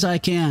quick as I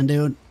can,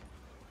 dude.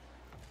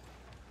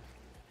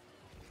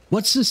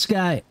 What's this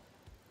guy?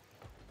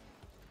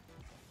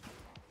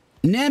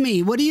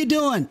 Nemi, what are you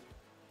doing?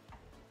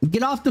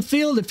 Get off the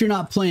field if you're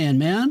not playing,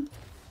 man.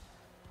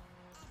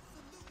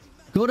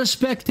 Go to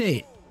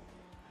spectate.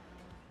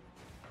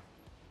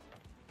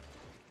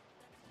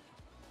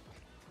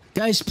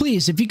 Guys,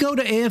 please, if you go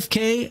to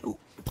AFK,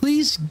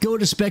 please go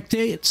to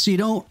spectate so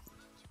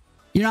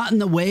you're not in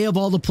the way of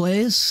all the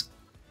plays.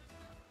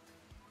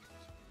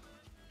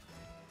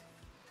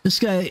 This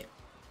guy,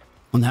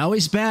 well, now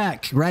he's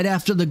back right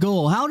after the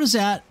goal. How does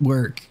that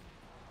work?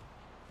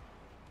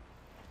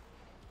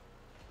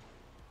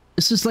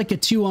 This is like a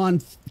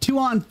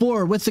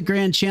 2-on-4 with the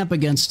Grand Champ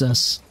against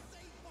us.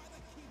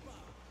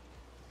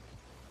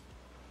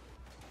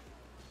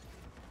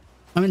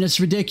 I mean, it's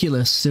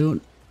ridiculous,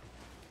 dude.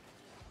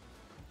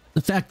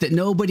 The fact that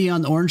nobody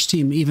on the orange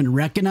team even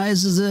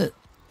recognizes it.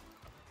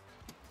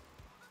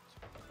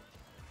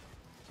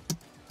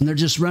 And they're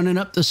just running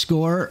up the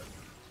score.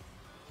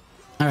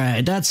 All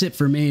right, that's it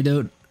for me,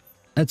 dude.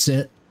 That's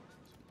it.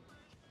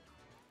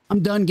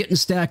 I'm done getting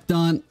stacked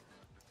on.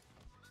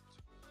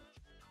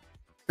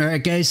 All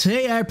right, guys.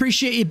 Hey, I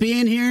appreciate you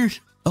being here.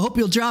 I hope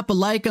you'll drop a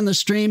like on the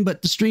stream,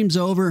 but the stream's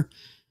over.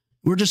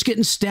 We're just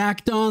getting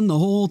stacked on the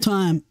whole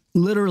time,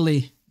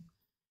 literally.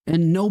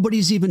 And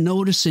nobody's even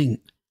noticing.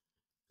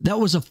 That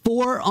was a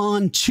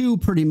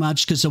 4-on-2 pretty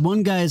much because the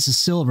one guy is a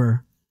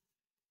silver.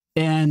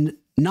 And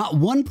not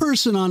one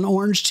person on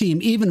orange team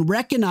even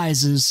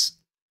recognizes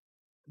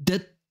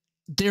that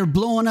they're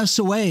blowing us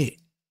away.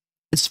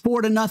 It's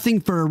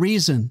 4-0 for a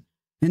reason.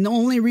 And the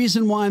only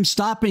reason why I'm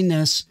stopping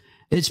this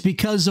is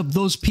because of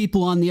those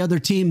people on the other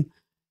team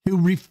who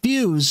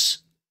refuse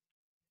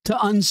to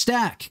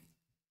unstack.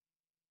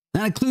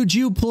 That includes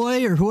you,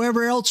 Ploy, or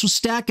whoever else was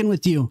stacking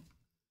with you.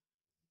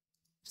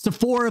 It's the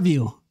 4 of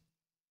you.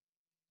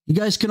 You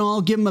guys can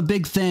all give them a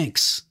big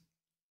thanks.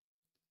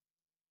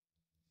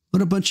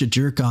 What a bunch of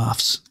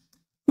jerk-offs.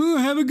 Ooh,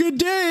 have a good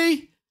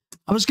day.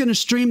 I was going to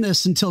stream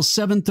this until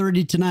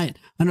 7:30 tonight.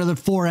 Another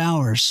 4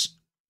 hours.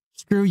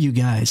 Screw you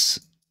guys.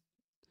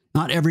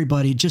 Not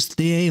everybody, just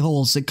the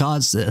a-holes that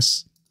caused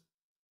this.